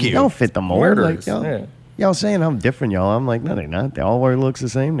Creepy. Thank you. Y'all fit the mold. Murderers, Like, y'all, yeah. y'all saying I'm different, y'all. I'm like, no, they're not. They all wear looks the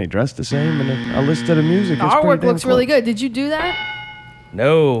same. They dress the same. And then I listen to the music. The it's pretty artwork damn looks really close. good. Did you do that?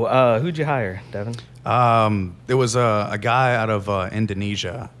 No. Who'd you hire, Devin? There was a guy out of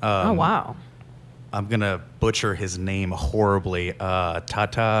Indonesia. Oh, wow. I'm going to butcher his name horribly.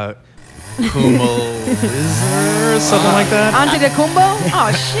 Tata Kumalizer, something like that. Antetokounmpo?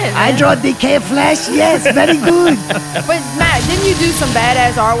 Oh, shit. Man. draw DK Flash. Yes, very good. But, Matt, didn't you do some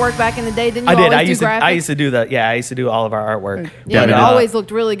badass artwork back in the day? Didn't you I did. always do graphics? I used to do that. Yeah, I used to do all of our artwork. Yeah, Devin, it uh, always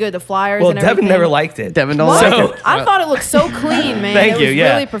looked really good. The flyers Well, and Devin everything. never liked it. Devin don't What? like it. I thought it looked so clean, man. Thank it you. was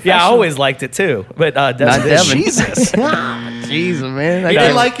Yeah. really professional. Yeah, I always liked it too. But Devin Not didn't. Devin. Jesus. Jesus, man. He Yeah.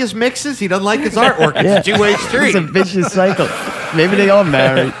 didn't like his mixes. He doesn't like his artwork. It's Yeah. a two-way It's street. a vicious cycle. Maybe they all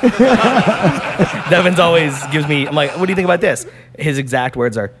married. Devin's always gives me. I'm like, what do you think about this? His exact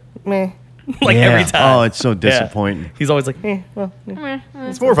words are, meh. like Yeah. every time. Oh, it's so Yeah. disappointing. He's always like, well,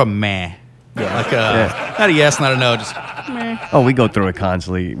 It's more of a meh. Like not a yes, not a no. Just Oh, we go through it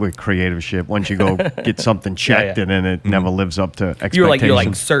constantly with creative shit. Once you go get something checked yeah. and then it never lives up to expectations. you're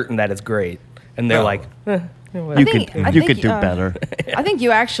like certain that it's great, and they're Oh. like, you could do better. I think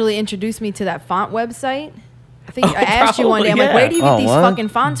you actually introduced me to that font website. I think I asked you one day. I'm like, probably, where do you get Oh, these what? fucking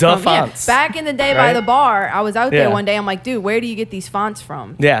fonts The from? fonts. Yeah. Back in the day by Right? the bar, I was out there Yeah. one day. I'm like, dude, where do you get these fonts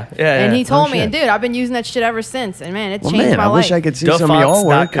from? yeah. And he told me, shit. and dude, I've been using that shit ever since. And man, it Well, changed man, my I life. wish I could see some of your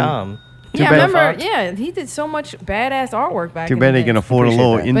work. and- Dufonts.com. Too Yeah, I bad- remember. Yeah, he did so much badass artwork back. Too in bad the they day. can afford a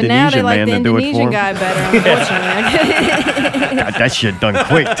little Appreciate But now they Indonesian like man the to do it for Indonesian him. guy better, unfortunately. God, that shit done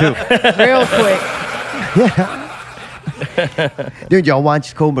quick too. Real quick. Dude, y'all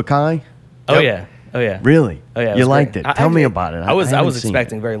watched Cobra Kai? Oh yeah. Really? Oh yeah. You was liked great. it? Tell me about it. I was haven't seen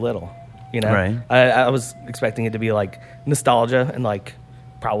expecting it. very little. You know, Right. I was expecting it to be like nostalgia and like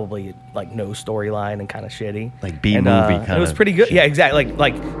probably like no storyline and kind of shitty. Like B-movie And, kinda It was pretty good. shit. Yeah, exactly.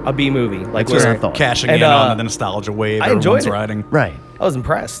 Like a B movie. Like That's what I where thought. cashing And, in uh, on the nostalgia wave I enjoyed everyone's it. riding. Right. I was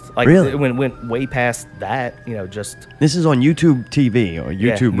impressed. Like Really? it went way past that. You know, just This is on YouTube TV or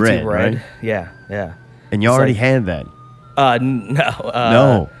yeah, YouTube Red, right? Yeah, yeah. And you It's already like- had that. No.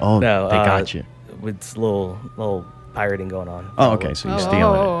 No. Oh, no. they got you. It's a little pirating going on. Oh, okay. So you're stealing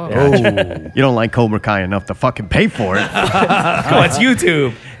Oh. it. You don't like Cobra Kai enough to fucking pay for it. Come on, it's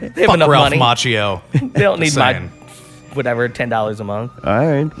YouTube. They have Fuck enough Ralph money. Macchio. They don't need my Saying. whatever $10 a month. All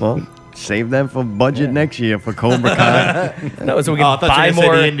right. Well, save that for budget next year for Cobra Kai. No, so we Oh, can I thought buy you were gonna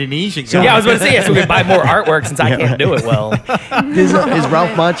more. say the Indonesian guy. Yeah, I was about to say so we can buy more artwork since I can't do it well. is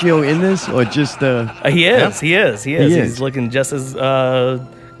Ralph Macchio in this or just He is. He is. He is. He's looking just as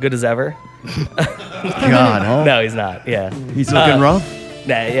good as ever. God, huh? No, he's not. Yeah. He's looking rough?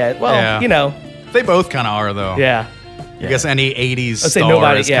 Nah, yeah. Well, Yeah. you know. They both kind of are though. Yeah. I guess any 80s I'd say star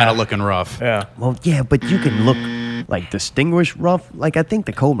nobody- is yeah. kind of looking rough. Yeah. Well, yeah, but you can look like distinguished rough. Like I think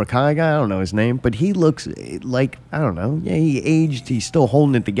the Cobra Kai guy, I don't know his name, but he looks like, I don't know. Yeah, he aged. He's still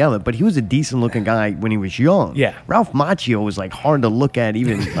holding it together, but he was a decent looking guy when he was young. Yeah. Ralph Macchio was like hard to look at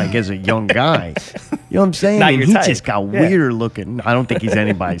even like as a young guy. You know what I'm saying? Not And your he type. just got Yeah. weirder looking. I don't think he's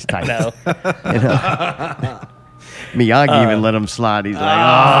anybody's type. No. You know? Miyagi even let him slide. He's like,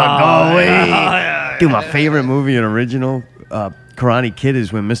 oh, go away. Dude, my favorite movie in original Karate Kid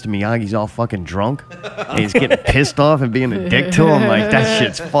is when Mr. Miyagi's all fucking drunk and he's getting pissed off and being a dick to him. Like, that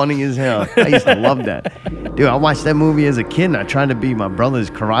shit's funny as hell. I used to love that. Dude, I watched that movie as a kid and I tried to be my brother's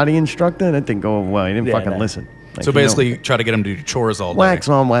karate instructor and it didn't go over well. He didn't Yeah, fucking no. listen. Like, So you know, basically, you try to get him to do chores all day. wax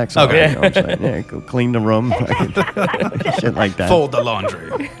on, wax off. Okay. You know what I'm saying? Yeah, go clean the room. Shit like that. Fold the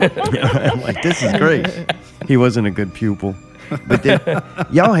laundry. I'm like, this is great. He wasn't a good pupil. But then,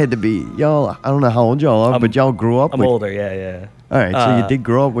 y'all had to be, I don't know how old y'all are, but y'all grew up I'm with. older. Yeah, yeah. All right, so you did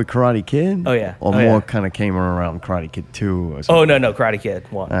grow up with Karate Kid? Oh, yeah. Or Oh, more yeah. kind of came around Karate Kid 2 or something? Oh no, Karate Kid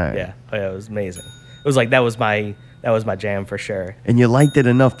 1. All right. Yeah. Oh yeah, it was amazing. It was like that was my jam for sure. And you liked it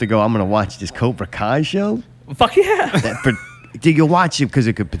enough to go, I'm going to watch this Cobra Kai show? Fuck yeah. Did you watch it because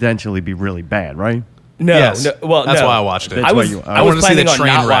it could potentially be really bad, right? No, Yes. no. Well, That's no. why I watched it. That's I why was, you- I wanted was to see the planning on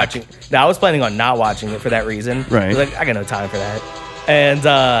train not wreck. watching. No, I was planning on not watching it for that reason. Right. I was like, I got no time for that. And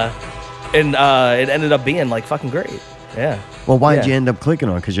it ended up being like fucking great. Yeah. Well, why'd Yeah. you end up clicking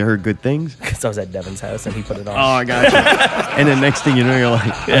on it? Because you heard good things? Because I was at Devin's house and he put it on. Oh, I got you. And then next thing you know, you're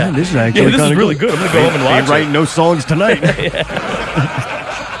like, yeah, this is actually this is kinda really good. I'm gonna go home and watch Ain't it. writing no songs tonight.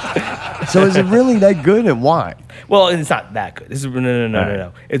 So is it really that good and why? Well, it's not that good. It's, no.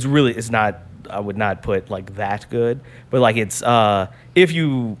 Alright. It's not. I would not put like that good, but like it's if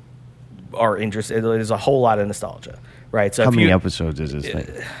you are interested, there's a whole lot of nostalgia, right? So How if many you, episodes is this thing?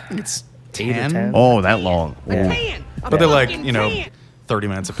 It's 8 or 10. 10. Oh, that long. Ooh. But they're like, 30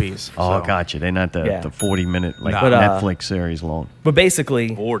 minutes apiece. Oh, so. gotcha. They're not the, Yeah. the 40-minute like Nah. But, Netflix series long. But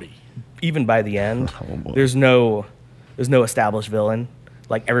basically, 40. even by the end, Oh, boy. there's no established villain.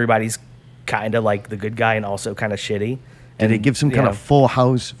 Like everybody's kind of like the good guy and also kind of shitty. Did they give some kind yeah. of Full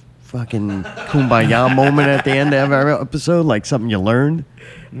House fucking kumbaya moment at the end of every episode? Like something you learned?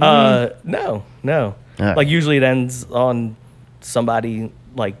 No. Alright. Like usually it ends on somebody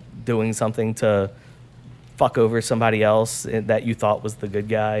like doing something to fuck over somebody else that you thought was the good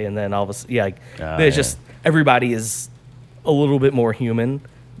guy, and then all of a sudden, yeah, like it's just everybody is a little bit more human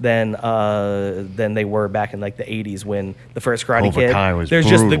than they were back in like the 80s when the first Karate Cobra Kid. Kai was There's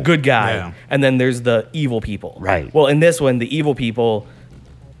just the brutal. good guy, Yeah. and then there's the evil people. Right. Well, in this one, the evil people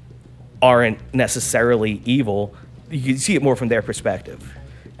aren't necessarily evil. You can see it more from their perspective,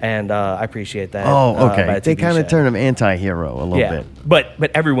 and I appreciate that. Oh, by okay. a They TV kind of show. turn him anti-hero a little bit. But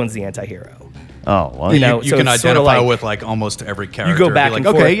everyone's the anti-hero. Oh, well, You know, you so can it's sorta identify like- with, like, almost every character. know, you so can it's sorta identify like- with, like, almost every character. go Be back like, and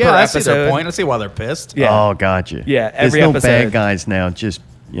okay, forth yeah, per I see their episode. point. I see why they're pissed. Yeah. Oh, gotcha. Yeah, There's every no episode- bad guys now. Just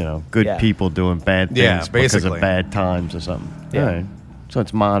good Yeah. people doing bad things Yeah, because basically. of bad times or something. Yeah. All right. So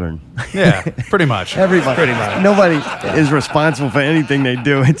it's modern. Yeah, pretty much. Everybody, Pretty much. nobody is responsible for anything they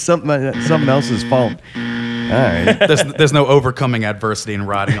do. It's something else's fault. All right. There's no overcoming adversity and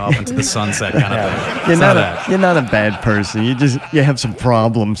riding off into the sunset kind of thing. You're It's not, that. you're not a bad person. You have some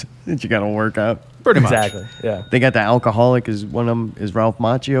problems that you got to work out. Pretty much. Exactly. Yeah. They got the alcoholic. Is one of them? Is Ralph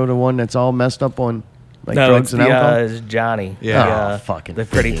Macchio the one that's all messed up on like No, drugs it's and the alcohol? it's Johnny. Yeah. The, Oh, fucking the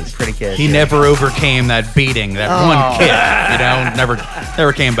pretty idiot. kid. He never overcame that beating, that one kid. You know,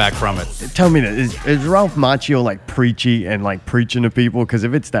 never came back from it. Tell me that is Ralph Macchio like preachy and like preaching to people? Because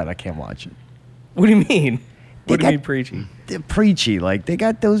if it's that, I can't watch it. What do you mean? What do you got- mean preachy? They're preachy, like they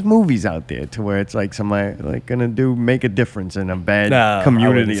got those movies out there to where it's like somebody like gonna make a difference in a bad No, I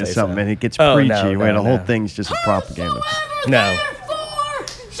community wouldn't or say something, so. and it gets Oh, preachy no, where no, the whole no. thing's just a propaganda. No. Therefore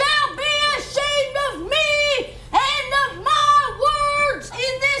shall be ashamed of me and of my words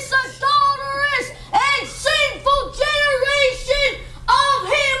in this adulterous and sinful generation. Of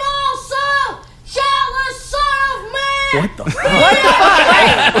him also shall the Son of Man. What the fuck? What the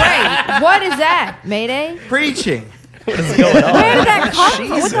fuck? Wait. What is that? Mayday? Preaching. What is going on? Where did that come from?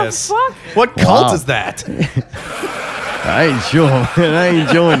 What the Jesus. fuck? What cult Wow. is that? I ain't sure, and I ain't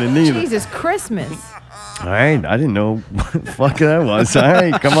enjoying it neither. Jesus Christmas. All right, I didn't know what the fuck that was. All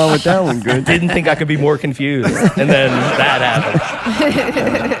right, come on with that one, good. Didn't think I could be more confused, and then that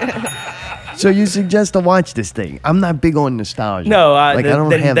happened. So you suggest to watch this thing? I'm not big on nostalgia. No, like I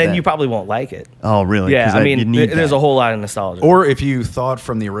don't have then that. you probably won't like it. Oh, really? Yeah, 'Cause I mean, you need there's that. a whole lot of nostalgia. Or if you thought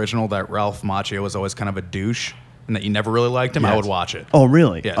from the original that Ralph Macchio was always kind of a douche and that you never really liked him, I Yes. would watch it. Oh,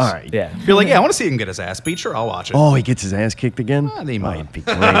 really? Yes. All right. Yeah. If you're like, yeah, I want to see him get his ass beat, sure, I'll watch it. Oh, he gets his ass kicked again? Ah, they might. Might be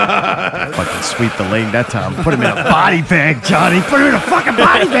great. Fucking sweep the leg that time. Put him in a body bag, Johnny. Put him in a fucking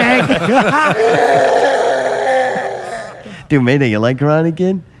body bag. Dude, Mayday, you like Karate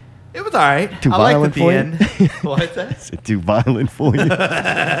Kid? It was all right. Too I liked violent at the for you? end. What's that? Is it too violent for you?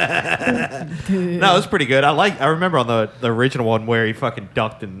 No, it was pretty good. I remember on the original one where he fucking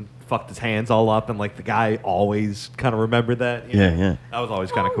ducked and fucked his hands all up, and like the guy always kind of remembered that. you Yeah, know? yeah. That was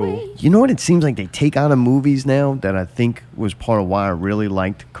always kind of cool. You know what it seems like they take out of movies now that I think was part of why I really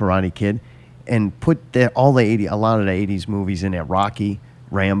liked Karate Kid, and put a lot of the 80s movies in there. Rocky,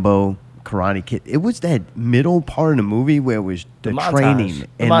 Rambo, Karate Kid. It was that middle part of the movie where it was the montage. training. The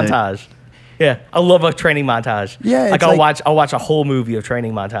and montage. Yeah, I love a training montage. Yeah, like it's I'll like- watch a whole movie of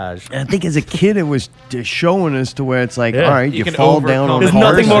training montage. And I think as a kid it was just showing us to where it's like, Yeah. all right, You you can fall down on There's overcome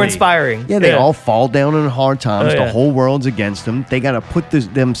hard nothing more times. inspiring. Yeah, they all fall down on hard times. Oh, yeah. The whole world's against them. They got to put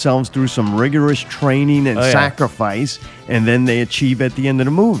themselves through some rigorous training and Oh, yeah. sacrifice, and then they achieve at the end of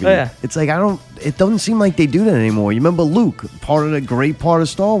the movie. Oh, yeah. It's like it doesn't seem like they do that anymore. You remember Luke? Great part of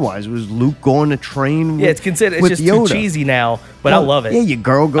Star Wars was Luke going to train. Yeah, it's considered. It's with just Yoda. too cheesy now, but I love it. Yeah, your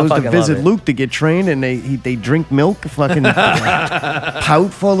girl goes to fucking love visit it. Luke to get trained, and they drink milk, fucking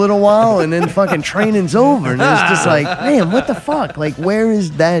pout for a little while, and then fucking training's over, and it's just like, man, what the fuck? Like, where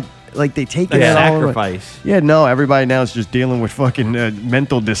is that? Like, they take it The all away. sacrifice. Yeah, no, everybody now is just dealing with fucking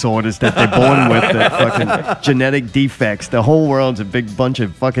mental disorders that they're born with, the fucking genetic defects. The whole world's a big bunch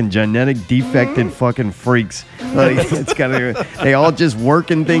of fucking genetic defected fucking freaks. Like, they all just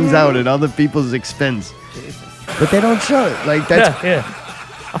working things out at other people's expense. But they don't show it. Like, that's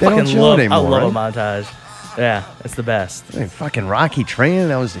yeah. they don't show it I anymore. love right? a montage. Yeah, it's the best. I mean, fucking Rocky training,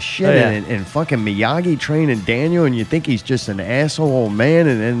 that was the shit. Oh, yeah. And fucking Miyagi training Daniel, and you think he's just an asshole old man,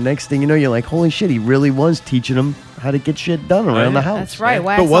 and then next thing you know, you're like, holy shit, he really was teaching him how to get shit done around the house. That's right.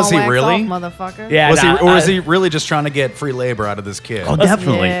 Wax But was on, he wax really? off, motherfucker. Yeah, Was nah, he, or is he really just trying to get free labor out of this kid? Oh,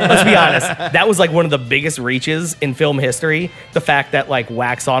 definitely. Yeah. Let's be honest. That was like one of the biggest reaches in film history. The fact that like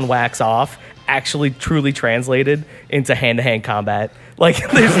wax on, wax off actually truly translated into hand-to-hand combat. Like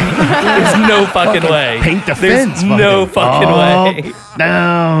there's no fucking way. Paint the There's fence. no fucking way.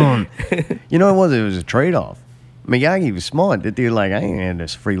 Down. You know what it was? It was a trade-off. Miyagi was smart. The dude like, I ain't had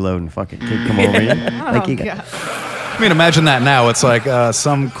this freeloading fucking kid come over here. Like, he got, I mean, imagine that now. It's like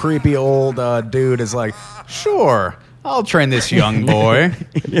some creepy old dude is like, sure, I'll train this young boy,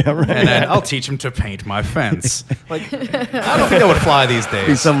 yeah, right. and then I'll teach him to paint my fence. Like, I don't think that would fly these Be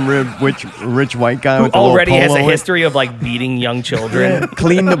days. some rich white guy Who with a already little has a polo on. history of like beating young children.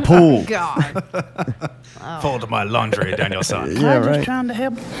 Clean the pool. God. Fold my laundry, Daniel-san. Yeah, I'm just right. trying to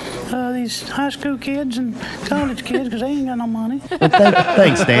help these high school kids and college kids because they ain't got no money. Well,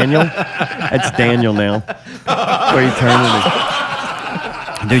 thanks, Daniel. That's Daniel now. Where you turning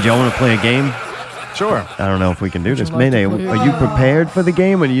it? Dude, y'all want to play a game? Sure. I don't know if we can do this. love to Mayday, play? are you prepared for the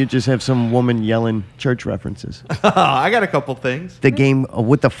game, or do you just have some woman yelling church references? I got a couple things. The game,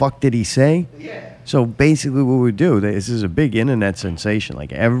 what the fuck did he say? Yeah. So basically what we do, this is a big internet sensation.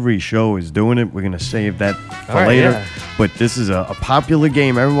 Like every show is doing it. We're going to save that for All right, later. yeah. But this is a popular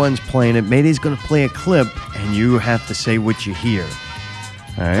game. Everyone's playing it. Mayday's going to play a clip, and you have to say what you hear.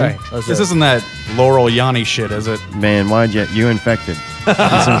 All right? All right, let's do This it. isn't that Laurel Yanni shit, is it? Man, why'd you infected?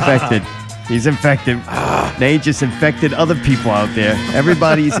 He's infected. He's infected. Nate just infected other people out there.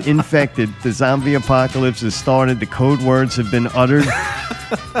 Everybody's infected. The zombie apocalypse has started. The code words have been uttered.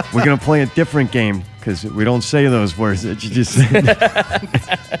 We're going to play a different game because we don't say those words that you just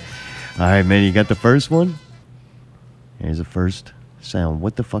said. All right, man, you got the first one? Here's the first sound.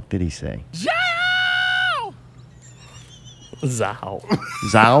 What the fuck did he say? Zow. Zow?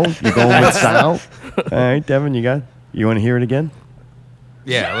 You going with Zow? All right, Devin, you want to hear it again?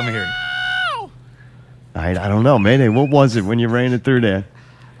 Yeah, let me hear it. All right, I don't know. Mayday, what was it when you ran it through there?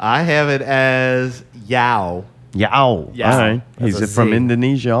 I have it as Yao. Yao. Yao. All right. That's He's a from Z.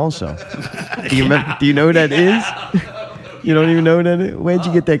 Indonesia also. Do you know who that is? You don't even know who that is? Where'd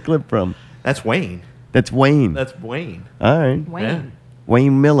you get that clip from? That's Wayne. That's Wayne. That's Wayne. All right. Wayne. Yeah.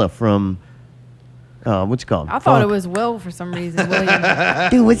 Wayne Miller from, what's it called? I thought it was Will for some reason. William.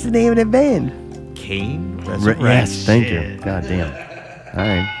 Dude, what's the name of the band? Kane. Yes, thank you. God damn. All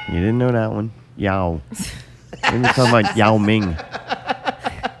right. You didn't know that one. Yao. Maybe talking about Yao Ming.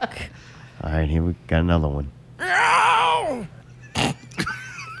 All right, here we got another one.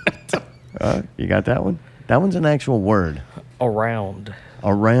 You got that one? That one's an actual word. Around.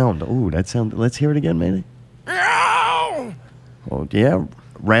 Around. Ooh, that sounds. Let's hear it again, maybe. Oh yeah,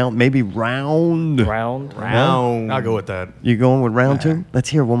 round. Maybe round. Round. Round. I'll go with that. You going with round two? Let's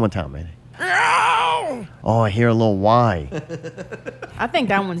hear it one more time, maybe. Oh, I hear a little Y. I think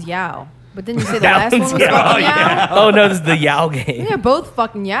that one's Yao. But didn't you say the That last one one's was Yao, fucking Yao? Oh, no, this is the Yao game. They're both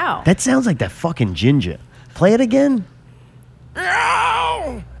fucking Yao. That sounds like that fucking ginger. Play it again.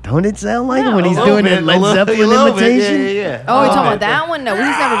 Don't it sound like it when he's doing that Led Zeppelin imitation? Yeah. Oh, you're talking about that one? No, he's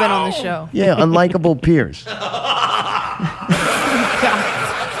never been on the show. Yeah, unlikable peers.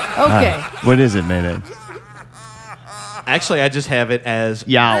 Okay. What is it, Mayday? Actually, I just have it as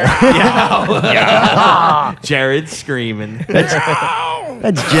Yow. Jared screaming. That's Jared?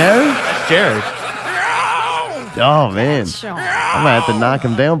 That's Jared. Oh, man. Sure. I'm going to have to knock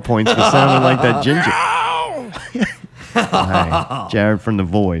him down points for sounding like that ginger. All right. Jared from the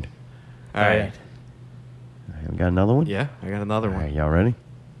Void. All right. All right, we got another one? Yeah, I got another All right, one. y'all ready?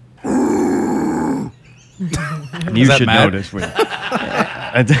 You that should know Matt? this one.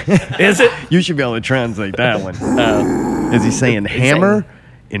 Is it? You should be able to translate that one. Oh. Is he saying hammer?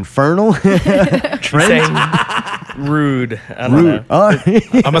 Infernal? Trent? Saying rude. I don't Rude. know. Oh,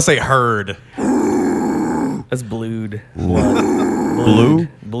 I'm gonna say herd. That's blued. Blood. Blue?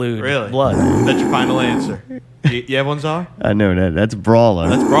 Blued. Really? Blood. That's your final answer. You have one, Czar? I know that. That's Brawler.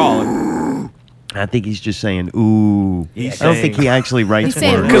 That's brawling. I think he's just saying, ooh. He's I don't think saying- he actually writes He's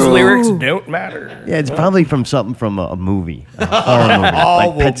saying words. Because Ooh. lyrics don't matter. Yeah, it's probably from something from a movie, a horror movie,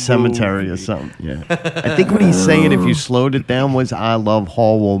 like Pet Cemetery or something. Yeah, I think what he's saying, if you slowed it down, was "I love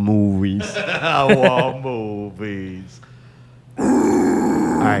horror movies." War movies. All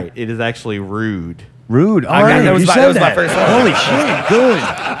right, it is actually rude. Rude. All got- right, that was you my- said that was my that. first one. Holy shit, good.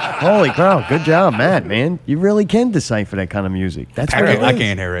 Holy crap, good job, Matt. Man, you really can decipher that kind of music. That's what it I is.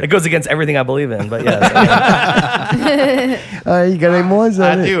 can't hear It it. goes against everything I believe in, but yeah. All right, you got any more? Is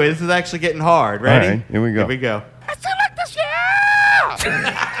that I it? do. This is actually getting hard. Ready? All right, here we go. Here we go.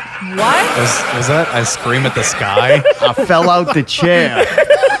 What? Was that I scream at the sky? I fell out the chair.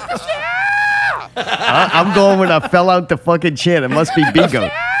 I'm going with I fell out the fucking chair. It must be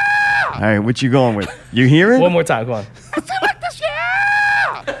Bigo. All right, what you going with? You hear it? One more time, come on.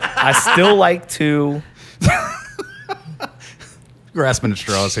 I still like to Grasping at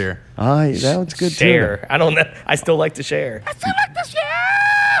straws here. All right, that was good share. I don't know. I still like to share. too.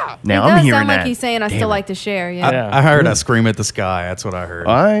 Now It I'm does hearing sound that. like he's saying I Damn still it. like to share. Yeah. I heard I scream at the sky. That's what I heard.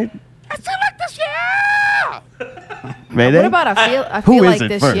 All right. Mayday? What about I feel Who like is it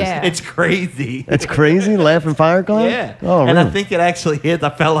this? first? Yeah. It's crazy. That's crazy. Laughing fire clown. Yeah. Oh, and really? I think it actually is. I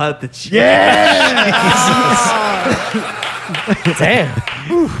fell out the chair. Yeah. Damn.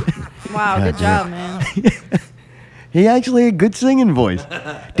 Wow. Good job, man. He actually had good singing voice,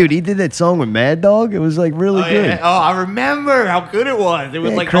 dude. He did that song with Mad Dog. It was like really Oh, good. yeah. Oh, I remember how good it was. It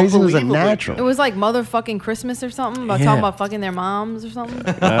was Yeah, like Crazy was a unbelievable. natural. It was like motherfucking Christmas or something about Yeah. talking about fucking their moms or something.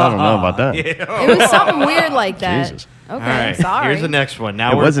 I don't know about that. It was something weird like that. Jesus. Okay, All right, sorry. here's the next one.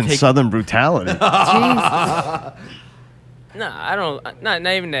 Now It we're wasn't taking- Southern brutality. Jesus. No, I don't. Not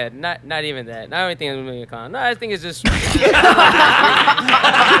even that. Not even that. I don't think it's a million con. No, I think it's just. I'm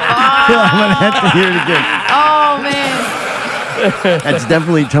gonna have to hear it again. Oh man. That's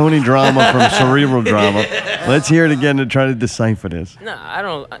definitely Tony Drama from Cerebral Drama. Let's hear it again to try to decipher this. No, I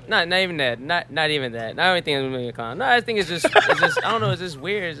don't. Not even that. Not even that. I don't think it's a million con. No, I think it's just. I don't know. It's just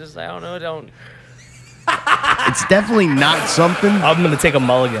weird. It's just like I don't know. Don't. It's definitely not something. I'm gonna take a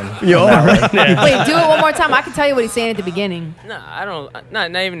mulligan. Yo, all right. Wait, do it one more time. I can tell you what he's saying at the beginning. No, I don't.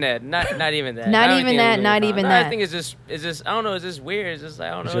 Not even that. Not even that. Not I don't even think that, it's a not million even con. that. I think it's just. I don't know. It's just weird. It's just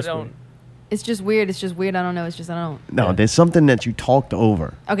like I don't know. just Don't. weird. It's just weird. It's just weird. I don't know. It's just I don't. No, there's something that you talked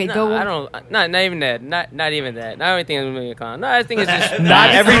over. Okay, No, go. I don't. Not even that. Not even that. I don't think it's a million con. No, I think it's just. Not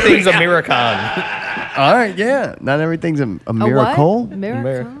everything's a Miracon. All right, yeah. Not everything's a A miracle. what?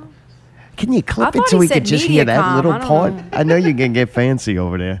 Miracle. Can you I clip it thought so he we said could just hear that Mediacom. little I don't part? know. I know you can get fancy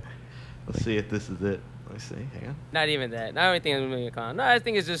over there. Let's see if this is it. Let me see. Hang on. Not even that. I don't think it's a million con. No, I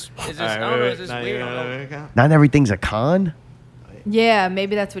think it's just. I don't know. It's just weird. I don't Not everything's a con. Yeah,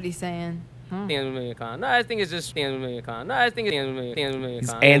 maybe that's what he's saying. think it's a million con. No, I think it's just. No, I think it's a million He's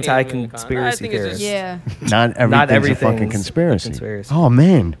con. anti-conspiracy theorist. Yeah. Not everything's a fucking everything's conspiracy. conspiracy. Oh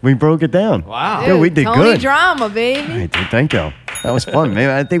man, we broke it down. Wow. Yeah, we did Tony good. Drama, All baby. right, dude, thank you. That was fun,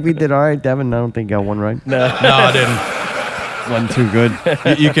 man. I think we did all right, Devin. I don't think I got one right. No, I didn't. Wasn't too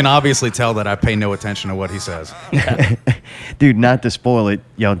good. You can obviously tell that I pay no attention to what he says. Dude, not to spoil it,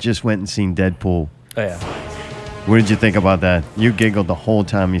 y'all just went and seen Deadpool. Oh yeah, What did you think about that? You giggled the whole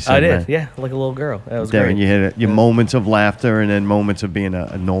time you said I that. did. Yeah, like a little girl. That was Devin, great. you hit it. Your moments of laughter and then moments of being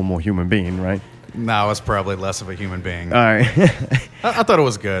a normal human being, right? No, I was probably less of a human being. All right. I thought it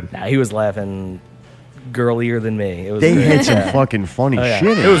was good. Nah, he was laughing girlier than me. It was They great. had some Yeah. fucking funny Oh, yeah.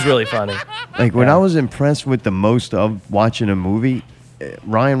 shit. in It was really funny. Like when Yeah. I was impressed with the most of watching a movie,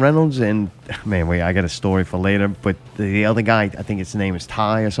 Ryan Reynolds and man, wait, I got a story for later. But the other guy, I think his name is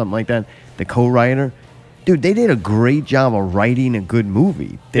Ty or something like that, the co-writer. Dude, they did a great job of writing a good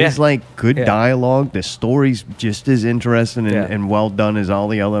movie. There's Yeah. like good Yeah. dialogue. The story's just as interesting and, Yeah. and well done as all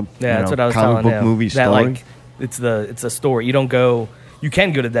the other Yeah, that's what I was comic telling book him. movie that, story. like, it's a story. You don't go. You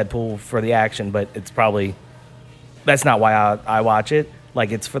can go to Deadpool for the action, but it's probably that's not why I watch it.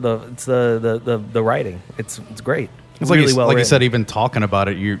 Like it's for the writing. It's great. It's really like, well like you written. said, even talking about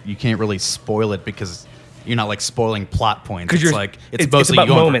it, you can't really spoil it because you're not like spoiling plot points. It's you're like it's mostly about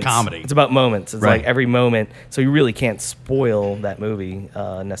going moments. for comedy. It's about moments. It's Right. like every moment. So you really can't spoil that movie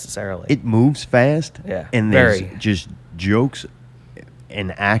necessarily. It moves fast. Yeah, And there's very. just jokes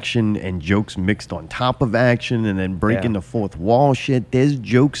and action and jokes mixed on top of action and then breaking Yeah. the fourth wall shit. There's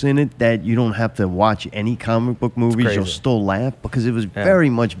jokes in it that you don't have to watch any comic book movies. You'll crazy. still laugh because it was very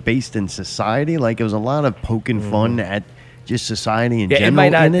much based in society. Like it was a lot of poking fun at just society in Yeah,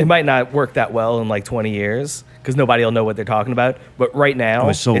 general. it might not work that well in like 20 years because nobody will know what they're talking about. But right now, It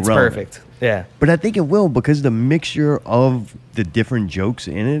was so it's relevant. perfect. Yeah. But I think it will because the mixture of the different jokes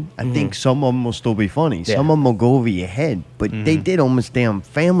in it, I think some of them will still be funny. Yeah. Some of them will go over your head. But they did almost damn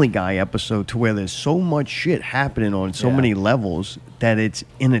Family Guy episode to where there's so much shit happening on so Yeah. many levels that it's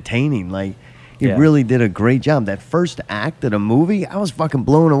entertaining. Like, it Yeah. really did a great job. That first act of the movie, I was fucking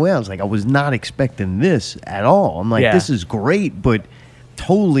blown away. I was like, I was not expecting this at all. I'm like, Yeah. this is great, but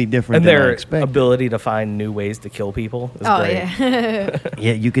totally different And than I their expected. ability to find new ways to kill people is Oh great. yeah.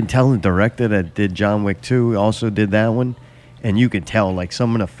 Yeah, you can tell the director that did John Wick 2 also did that one. And you could tell, like,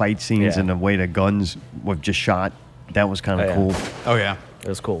 some of the fight scenes Yeah. and the way the guns were just shot, that was kind of Oh, yeah. cool. Oh yeah. It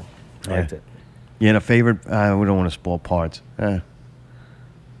was cool. I Yeah. liked it. You had a favorite? We don't want to spoil parts.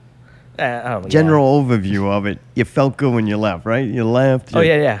 I don't know. General overview of it. You felt good when you left, right? You left. Oh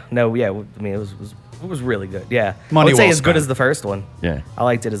you- yeah. No, yeah. I mean, it was really good. Yeah. Money I would say well as good spent. as the first one. Yeah. I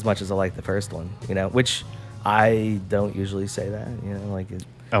liked it as much as I liked the first one. You know, which I don't usually say that. You know, like it.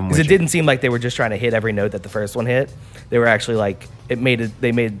 I'm Because with it you. didn't seem like they were just trying to hit every note that the first one hit. They were actually like they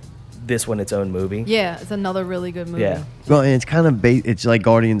made this one its own movie. Yeah, it's another really good movie. Yeah. Well, it's kind of it's like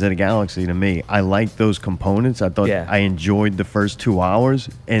Guardians of the Galaxy to me. I like those components. I thought Yeah. I enjoyed the first 2 hours,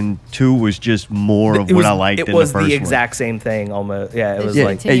 and 2 was just more of It what was- I liked It in was the first the one. exact same thing almost. Yeah. It was Yeah,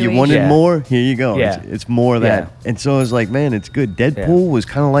 like hey, you wanted Yeah. more? Here you go. Yeah. It's more of that. Yeah. And so I was like, man, it's good. Deadpool Yeah. was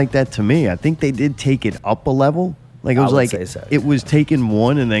kind of like that to me. I think they did take it up a level. Like it I was would like say so, it was taking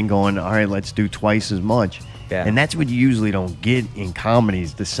one and then going, all right, let's do twice as much. Yeah. And that's what you usually don't get in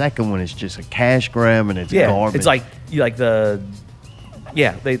comedies. The second one is just a cash grab and it's Yeah. garbage. It's like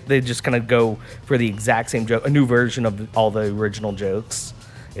they just kind of go for the exact same joke, a new version of all the original jokes.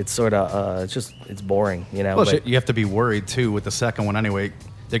 It's sort of it's boring, you know. Well, but- shit, you have to be worried too with the second one anyway.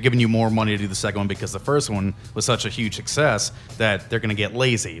 They're giving you more money to do the second one because the first one was such a huge success that they're going to get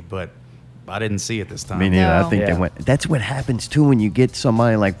lazy. But I didn't see it this time. Me neither. I No. think Yeah. they went. That's what happens too when you get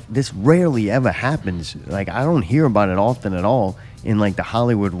somebody like this. Rarely ever happens. Like I don't hear about it often at all in like the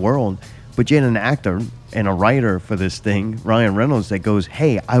Hollywood world. But you had an actor and a writer for this thing, Ryan Reynolds, that goes,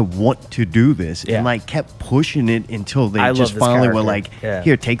 "Hey, I want to do this," Yeah. and like kept pushing it until they I love just this finally were character. like, Yeah.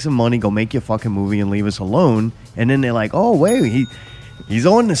 "Here, take some money, go make your fucking movie, and leave us alone." And then they're like, "Oh wait, he's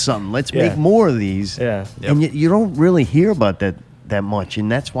on to something. Let's Yeah. make more of these." Yeah. And you don't really hear about that much, and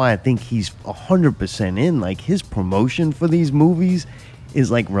that's why I think he's 100% in. Like his promotion for these movies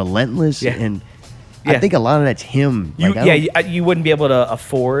is like relentless, Yeah. and Yeah. I think a lot of that's him. You, Like, I don't- you wouldn't be able to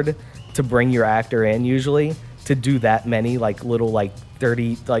afford to bring your actor in usually to do that many like little like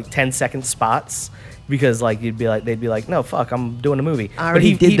 30 like 10-second spots because like they'd be like no fuck I'm doing a movie. I But already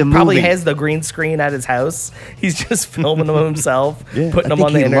he did the probably movie. has the green screen at his house. He's just filming them himself, Yeah, putting I them think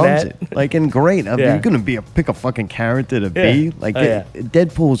on the he internet. Loves it. Like, and great. I mean, Yeah. you're gonna pick a fucking character to Yeah. be. Like, Oh, yeah.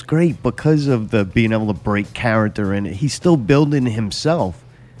 Deadpool's great because of the being able to break character in it. He's still building himself.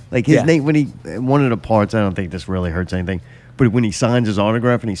 Like his Yeah. name when he one of the parts. I don't think this really hurts anything. But when he signs his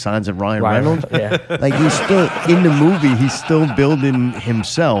autograph and he signs it Ryan Reynolds, Yeah. like he's still in the movie. He's still building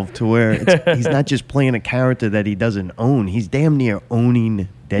himself to where he's not just playing a character that he doesn't own. He's damn near owning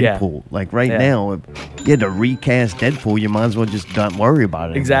Deadpool. Like right Yeah. now, if you had to recast Deadpool, you might as well just not worry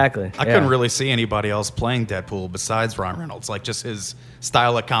about it. Exactly. I Yeah. couldn't really see anybody else playing Deadpool besides Ryan Reynolds. Like just his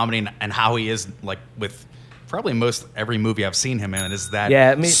style of comedy and how he is like with probably most every movie I've seen him in is that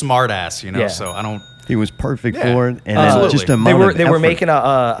Yeah, I mean- smart ass, you know. Yeah. So I don't. He was perfect Yeah. for it, and Absolutely. just a They amount of were effort. making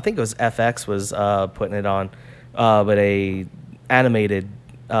a I think it was FX was putting it on, but a animated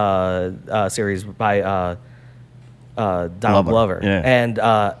series by Donald Glover. yeah. And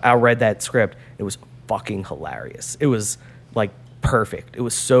I read that script. It was fucking hilarious. It was like perfect. It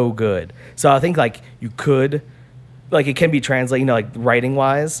was so good. So I think like you could, like it can be translated, you know, like writing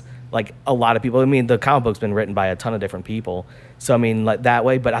wise. Like a lot of people, I mean, the comic book's been written by a ton of different people. So I mean, like that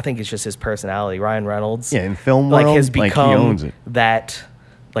way. But I think it's just his personality. Ryan Reynolds, Yeah, in film like world, has like, he become owns it. that.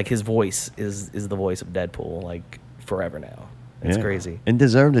 Like his voice is the voice of Deadpool, like forever now. It's Yeah. crazy. And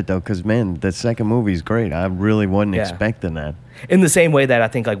deserved it though, because man, the second movie's great. I really wasn't Yeah. expecting that. In the same way that I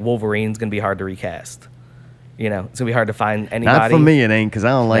think like Wolverine's gonna be hard to recast. You know, it's gonna be hard to find anybody. Not for me, it ain't, because I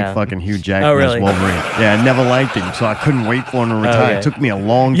don't like No. fucking Hugh Jackman Oh, really? as Wolverine. Yeah, I never liked him, so I couldn't wait for him to retire. yeah. It took me a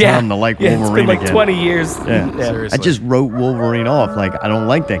long Yeah. time to like Yeah, Wolverine it's been like again. 20 years. Yeah. Yeah. Seriously. I just wrote Wolverine off. Like I don't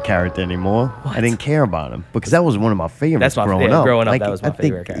like that character anymore. I didn't care about him because that was one of my favorites That's my- growing yeah, up. growing up, Like, that was my I think,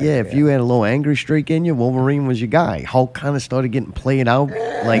 favorite character, Yeah, if yeah. you had a little angry streak in you, Wolverine was your guy. Hulk kind of started getting played out.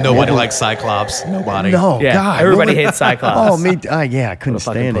 Like Nobody Wolverine- likes Cyclops. Nobody. No, Yeah, God, everybody Wolverine- hates Cyclops. Oh, me. Yeah, I couldn't What a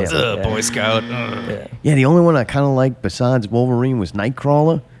fucking stand pussy. him. Ugh, Boy Scout. Ugh. Yeah, the only one I kind of liked besides Wolverine was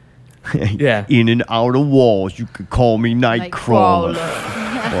Nightcrawler. Yeah. In and out of walls, you could call me Nightcrawler.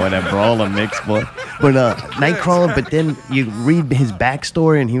 Boy, that brawler mix, boy. But Nightcrawler, but then you read his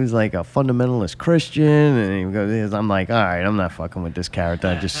backstory, and he was like a fundamentalist Christian, and he goes, I'm like, all right, I'm not fucking with this character.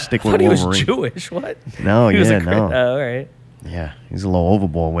 I just stick I with thought he was Wolverine. Jewish. What? No, He was yeah, a Chri- no. Oh, all right. Yeah, he's a little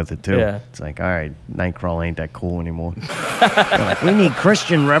overboard with it too. Yeah. It's like, all right, Nightcrawler ain't that cool anymore. Like, we need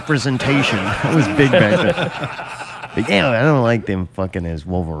Christian representation. That was big back then. But yeah, I don't like them fucking as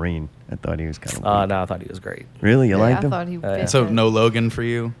Wolverine. I thought he was kind of. No, I thought he was great. Really, you liked I him? thought he yeah. fit So that. no Logan for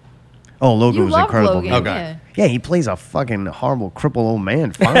you. Oh, Logan You was love incredible. Logan, man. Okay. yeah. Yeah, he plays a fucking horrible, crippled old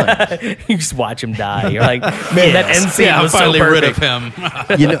man. Fine. You just watch him die. You're like, man, that end scene Yeah, I'm was so finally rid of perfect.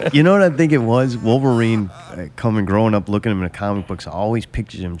 him. you know what I think it was? Wolverine, growing up, looking at him in the comic books, I always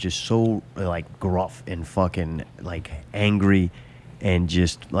pictured him just so like gruff and fucking like angry, and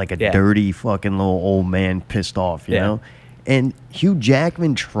just like a Yeah. dirty fucking little old man, pissed off. You Yeah. know. And Hugh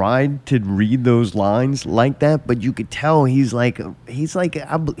Jackman tried to read those lines like that, but you could tell he's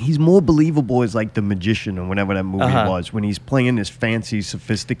more believable as like the magician or whatever that movie was when he's playing this fancy,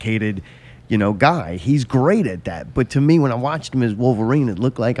 sophisticated, guy. He's great at that. But to me, when I watched him as Wolverine, it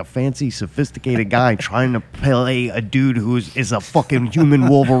looked like a fancy, sophisticated guy trying to play a dude who is a fucking human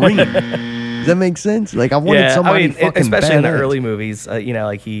Wolverine. Does that make sense? Like I wanted somebody fucking especially in the badass. early movies,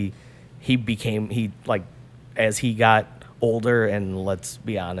 like he as he got older and let's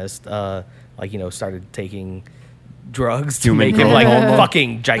be honest, started taking drugs to Human make him growth like hormone.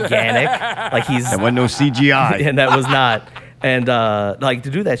 fucking gigantic. Like he's There wasn't no CGI. and that was not. And like to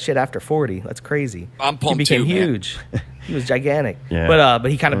do that shit after 40, that's crazy. I'm He pumped became too, man. huge. He was gigantic. Yeah.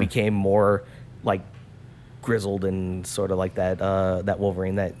 But he kind of became more like grizzled and sort of like that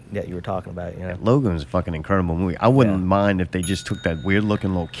Wolverine that you were talking about. You know, Logan was a fucking incredible movie. I wouldn't mind if they just took that weird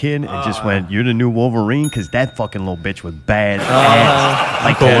looking little kid and just went, "You're the new Wolverine," because that fucking little bitch was bad ass.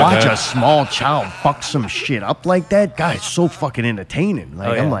 Like to watch a small child fuck some shit up like that, God, it's so fucking entertaining.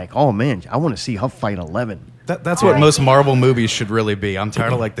 Like I'm like, oh man, I want to see her fight 11. That's what most Marvel movies should really be. I'm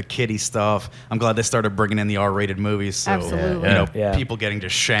tired of like the kiddie stuff. I'm glad they started bringing in the R-rated movies. So, Absolutely. you know, people getting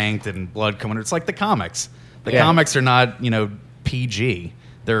just shanked and blood coming. It's like the comics. The comics are not, PG.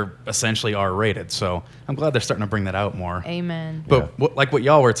 They're essentially R-rated. So I'm glad they're starting to bring that out more. Amen. But like what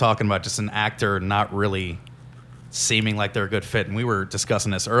y'all were talking about, just an actor not really seeming like they're a good fit. And we were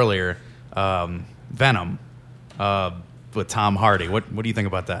discussing this earlier. Venom with Tom Hardy. What do you think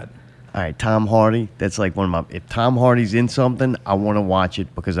about that? All right, Tom Hardy. That's like one of my. If Tom Hardy's in something, I want to watch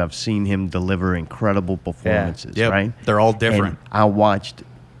it because I've seen him deliver incredible performances. Yep. Right? They're all different. And I watched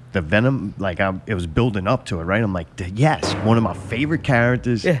the Venom. Like it was building up to it. Right? I'm like, yes, one of my favorite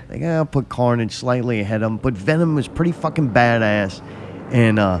characters. Yeah. Like I'll put Carnage slightly ahead of him, but Venom was pretty fucking badass,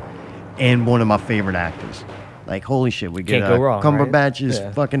 and one of my favorite actors. Like, holy shit, we get Can't go wrong, Cumberbatch right?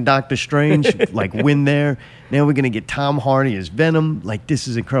 as fucking Doctor Strange, like, win there. Now we're going to get Tom Hardy as Venom. Like, this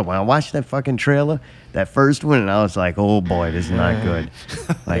is incredible. I watched that fucking trailer, that first one, and I was like, oh, boy, this is not good.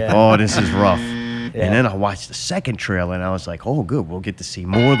 Like, oh, this is rough. And then I watched the second trailer, and I was like, oh, good, we'll get to see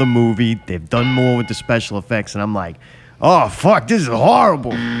more of the movie. They've done more with the special effects, and I'm like, oh, fuck, this is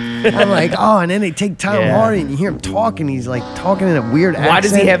horrible. I'm like, oh, and then they take Tom Hardy, and you hear him talking. He's like talking in a weird accent. Why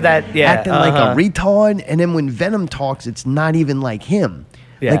does he have that? Yeah, acting like a retard. And then when Venom talks, it's not even like him.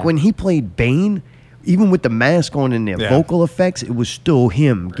 Yeah. Like when he played Bane, even with the mask on and their vocal effects, it was still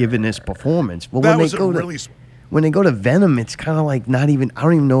him giving this performance. But That when was they go really to when they go to Venom, it's kind of like not even. I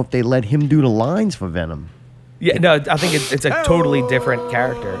don't even know if they let him do the lines for Venom. Yeah, no, I think it's a totally different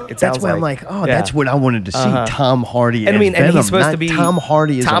character. It That's sounds why I'm like, oh, that's what I wanted to see. Tom Hardy as Venom. And he's supposed not to be Tom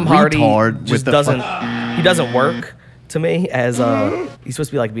Hardy as Tom a Hardy retard. just he doesn't work to me as he's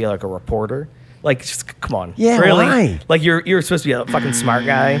supposed to be like a reporter. Like, just come on, Yeah, really? why? Like you're supposed to be a fucking smart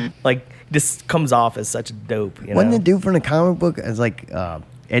guy. Like, this comes off as such a dope. You Wasn't know? the dude from the comic book as like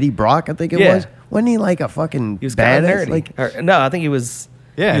Eddie Brock? I think it Yeah. was. Wasn't he like a fucking He was kind badass? of nerdy. Like No, I think he was.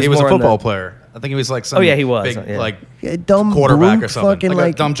 Yeah, he was a more in football the- player. I think he was like some Oh, yeah, he was, big, yeah. like a dumb quarterback brute or something. fucking Like a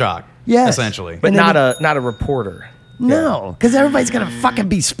like dumb jock, Yes. essentially. But And then not a reporter. no, because everybody's gonna fucking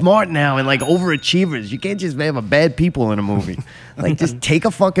be smart now and like overachievers. You can't just have a bad people in a movie. Like just take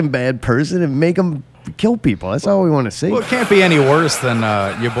a fucking bad person and make them kill people. That's all we want to see. Well, it can't be any worse than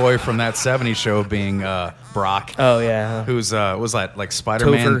your boy from that '70s show being Brock. Oh yeah. Who's was that like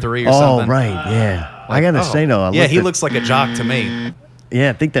Spider-Man Topher. 3 or Oh something? right, yeah. I gotta say though, yeah, he looks like a jock to me. Yeah,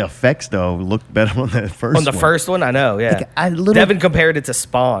 I think the effects though looked better on the first. On the first one, I know. Yeah. Like, Devin compared it to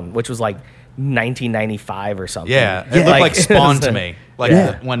Spawn, which was like 1995 or something. Yeah, it looked like Spawn to me. Like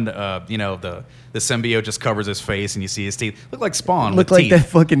Yeah. when the symbiote just covers his face and you see his teeth. Looked like Spawn. Looked with like teeth. that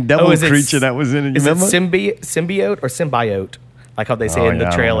fucking devil is it creature that was in it. You Is remember? it symbiote or symbiote? Like how they say Oh, in the yeah,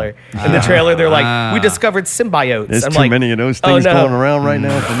 I don't trailer. know. In the trailer, they're like, "We discovered symbiotes." There's I'm too like, many of those "Oh, things no." going around right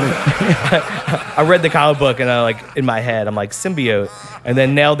now for me. I read the comic book and I like in my head, I'm like symbiote, and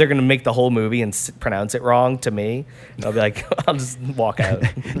then now they're gonna make the whole movie and pronounce it wrong to me. And I'll be like, I'll just walk out.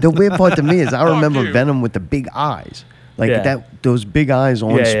 The weird part to me is I remember Venom with the big eyes. Like Yeah. those big eyes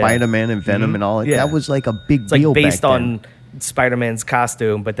on Yeah, yeah. Spider-Man and Venom and all that. Yeah. That was like a big It's like deal based back on then. Spider-Man's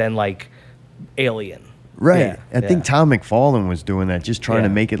costume, but then like Alien. Right. Yeah, I think Tom McFarlane was doing that, just trying to Yeah.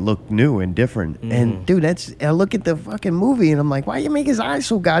 Mm-hmm. make it look new and different. And dude, I look at the fucking movie and I'm like, why you make his eyes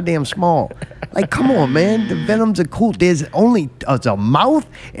so goddamn small? Like, come on, man. The Venoms are cool. There's only it's a mouth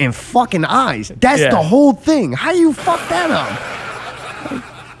and fucking eyes. That's Yeah. the whole thing. How you fuck that up?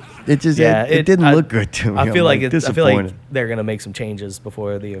 It just it didn't look good to me. I I'm, feel like like, I feel like disappointed. they're gonna make some changes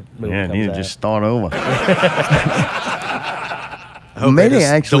before the movie Yeah, comes need to out. just start over. I hope Maybe they I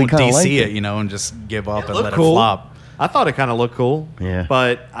just actually don't kinda DC liked it, it. and just give up and looked let cool. it flop. I thought it kind of looked cool. Yeah.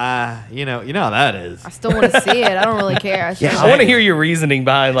 But you know how that is. I still want to see it. I don't really care. I want to hear your reasoning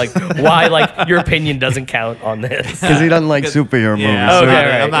behind like why like your opinion doesn't count on this. Because he doesn't like superhero Yeah, movies. I'm, Okay, not,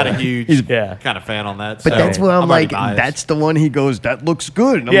 right. I'm not a huge Yeah. kind of fan on that. But so that's where I'm already like, biased. that's the one he goes, that looks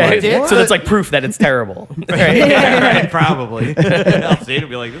good. And I'm Yeah, like, so what? that's like proof that it's terrible. Right? right, probably. I'll see it and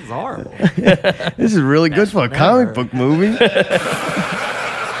be like, this is horrible. This is really good for a comic book movie.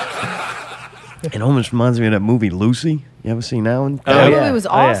 It almost reminds me of that movie Lucy. You ever seen that one? That movie was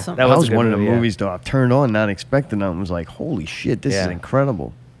awesome. That That was was a good one of the movie, yeah. movies though I've turned on not expecting that and was like, holy shit, this is Yeah.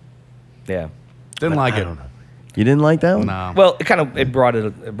 incredible. Yeah. Didn't like I it. don't know. You didn't like that one? No. Well, it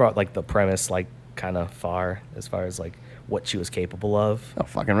brought like the premise like kind of far as like what she was capable of. Oh,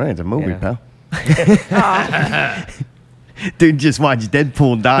 fucking right. It's a movie, Yeah. pal. Dude, just watch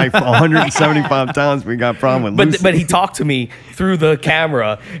Deadpool die for 175 times. We got a problem with Lucy. But he talked to me through the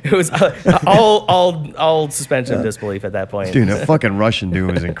camera. It was all suspension of disbelief at that point. Dude, that fucking Russian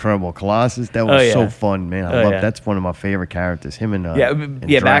dude was incredible. Colossus, that was Oh, yeah. so fun, man. I Oh, love yeah. That's one of my favorite characters. Him and Yeah, and back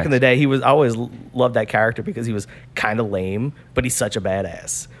Drax. in the day, I always loved that character because he was kind of lame, but he's such a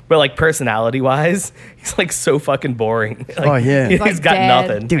badass. But like personality-wise, he's like so fucking boring. Like, Oh, yeah. he's Like got dad.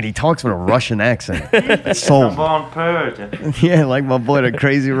 nothing. Dude, he talks with a Russian accent. So yeah, like my boy, the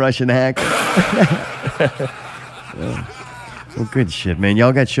crazy Russian hack. Yeah. Well, good shit, man.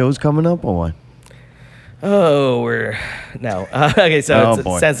 Y'all got shows coming up or what? Oh, no. Okay, so Oh, it's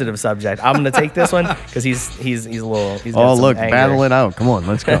boy. a sensitive subject. I'm gonna take this one because he's a little. He's got Oh, some look, anger. battle it out. Come on,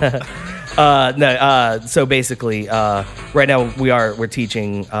 let's go. No. So basically, right now we're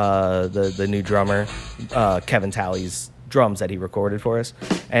teaching the new drummer, Kevin Talley's drums that he recorded for us,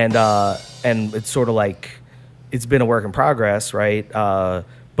 and it's sort of like it's been a work in progress, right?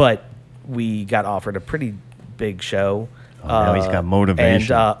 But we got offered a pretty big show. Oh, now he's got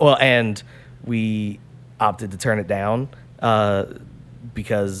motivation. And we opted to turn it down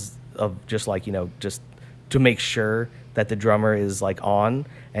because of just like just to make sure that the drummer is like on,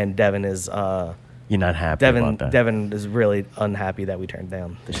 and Devin is. You're not happy about that. Devin is really unhappy that we turned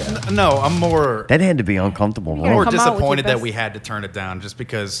down the show. No, I'm more That had to be uncomfortable, gotta more come out with your disappointed that best- we had to turn it down just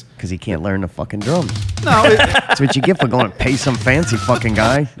because. because he can't learn the fucking drums. No, That's what you get for going to pay some fancy fucking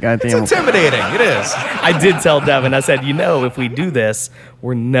guy. it's Goddamn. intimidating. It is. I did tell Devin. I said, if we do this,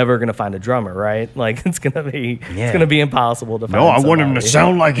 we're never gonna find a drummer, right? Like it's gonna be impossible to find. No, I want him to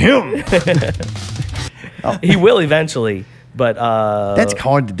sound like him. He will eventually, but That's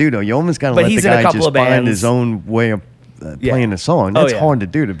hard to do, though. You almost got to but let the he's in a guy couple just of find bands. his own way of Yeah. playing the song. Oh, That's yeah. hard to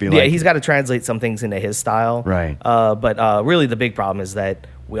do, to be yeah, like, he's got to translate some things into his style, Right. But really, the big problem is that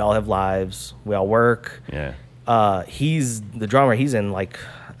we all have lives. We all work. yeah. He's the drummer. He's in like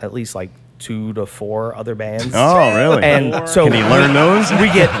at least like 2 to 4 other bands. Oh, really? And so Can he learn those?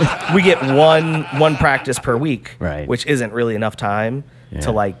 We get one practice per week, Right. Which isn't really enough time Yeah.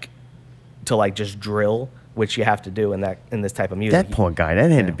 to like just drill, which you have to do in this type of music. That poor guy, that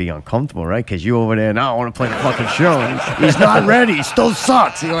had to be uncomfortable, right? Because you over there, now I want to play the fucking show. And he's not ready. He still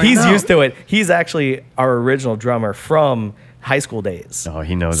sucks. You're like, He's no. used to it. He's actually our original drummer from high school days. Oh,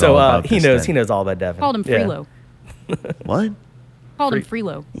 he knows So all about he this knows then. he knows all about Devin. Called him Yeah. Freelo. What? Called him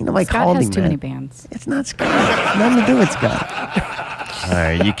Freelo. You know, like Scott called has him too that. many bands. It's not Scott. Nothing to do with Scott. All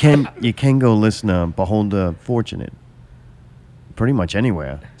right, you can go listen to Behold the Fortunate. Pretty much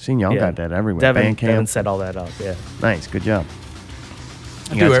anywhere. Seen y'all got that everywhere. Devin Bandcamp. set all that up. Yeah. Nice, good job.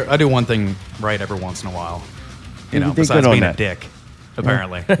 I do one thing right every once in a while. You You know, did besides good on being a that. dick,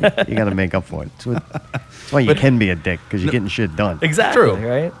 apparently. You got to make up for it. That's why you can be a dick, because you're getting shit done. Exactly. True.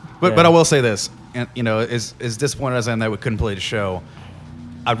 Right. But I will say this, and as disappointed as I am that we couldn't play the show,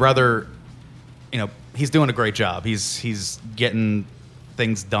 I'd rather, he's doing a great job. He's getting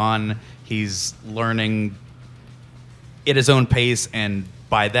things done. He's learning at his own pace, and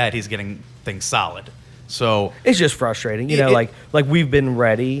by that he's getting things solid. So It's just frustrating, It- like we've been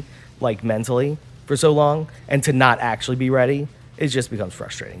ready, like mentally for so long, and to not actually be ready, it just becomes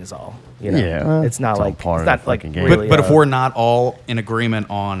frustrating. Is all. Yeah, it's not it's all like part it's of the not like fucking game. really. but if we're not all in agreement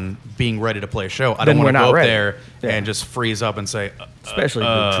on being ready to play a show, I Then don't want we're to not go up ready. there Yeah. and just freeze up and say, especially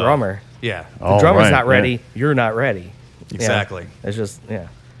the drummer. Yeah, The drummer's not ready. You're not ready. Yeah. Exactly. It's just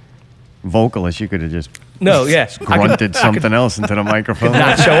Vocalist, you could have just No, yeah. grunted something else into the microphone.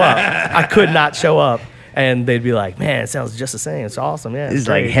 not show up. I could not show up, and they'd be like, "Man, it sounds just the same. It's awesome. Yeah, It's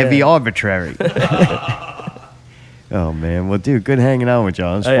like great, heavy yeah." arbitrary. Oh man, well, dude, good hanging out with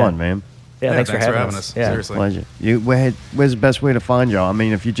y'all. It's Oh, yeah. fun, man. Yeah, thanks for having us. Yeah. Seriously. Pleasure. Where's the best way to find y'all? I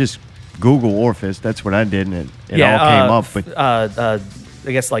mean, if you just Google Orpheus, that's what I did, and it all came up. But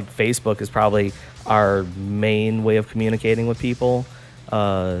I guess like Facebook is probably our main way of communicating with people.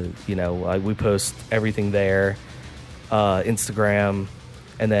 We post everything there, Instagram,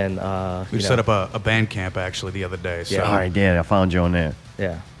 and then We set up a band camp actually the other day. So. all right, yeah, I found you on there.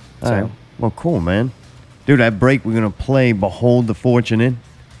 Yeah. All right. Well, cool, man. Dude, at break, we're going to play Behold the Fortunate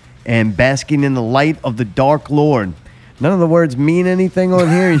and Basking in the Light of the Dark Lord. None of the words mean anything on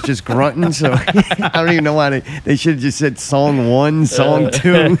here. He's just grunting, so I don't even know why they should have just said song 1, song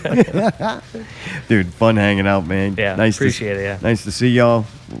 2. Dude, fun hanging out, man. Yeah, appreciate it, yeah. Nice to see y'all.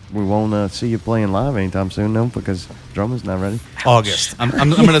 We won't see you playing live anytime soon, no, because drummer's not ready. August. I'm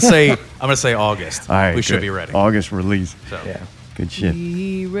gonna say August. All right, we should good. be ready. August release. So. Yeah. Good shit.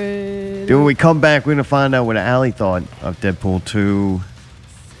 Dude, when we come back, we're gonna find out what Allie thought of Deadpool 2.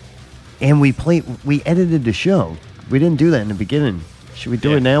 And we edited the show. We didn't do that in the beginning. Should we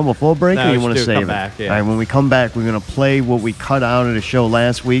do it now before break, No, or you we want to should do it, save come it? back, yeah. All right, when we come back, we're going to play what we cut out of the show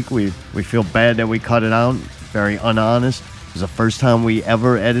last week. We feel bad that we cut it out. Very unhonest. It was the first time we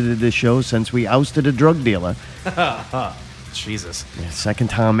ever edited this show since we ousted a drug dealer. Jesus. Yeah, second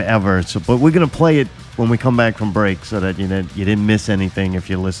time ever. So, but we're going to play it when we come back from break so that you didn't miss anything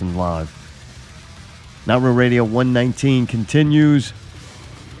if you listened live. Not Real Radio 119 continues.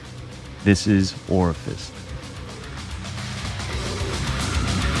 This is Orifice.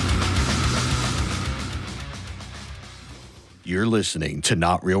 You're listening to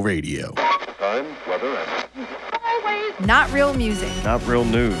Not Real Radio. Time, weather, and Not Real Music. Not real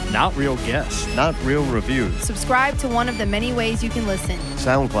news. Not real guests. Not real reviews. Subscribe to one of the many ways you can listen.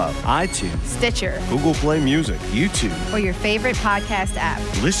 SoundCloud. iTunes. Stitcher. Google Play Music. YouTube. Or your favorite podcast app.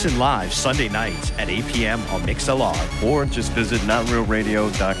 Listen live Sunday nights at 8 p.m. on MixLR. Or just visit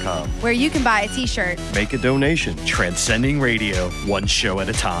NotRealRadio.com. Where you can buy a t-shirt. Make a donation. Transcending radio, one show at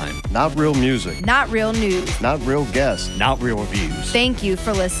a time. Not real music. Not real news. Not real guests. Not real reviews. Thank you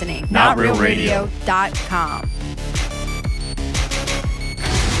for listening. NotRealRadio.com.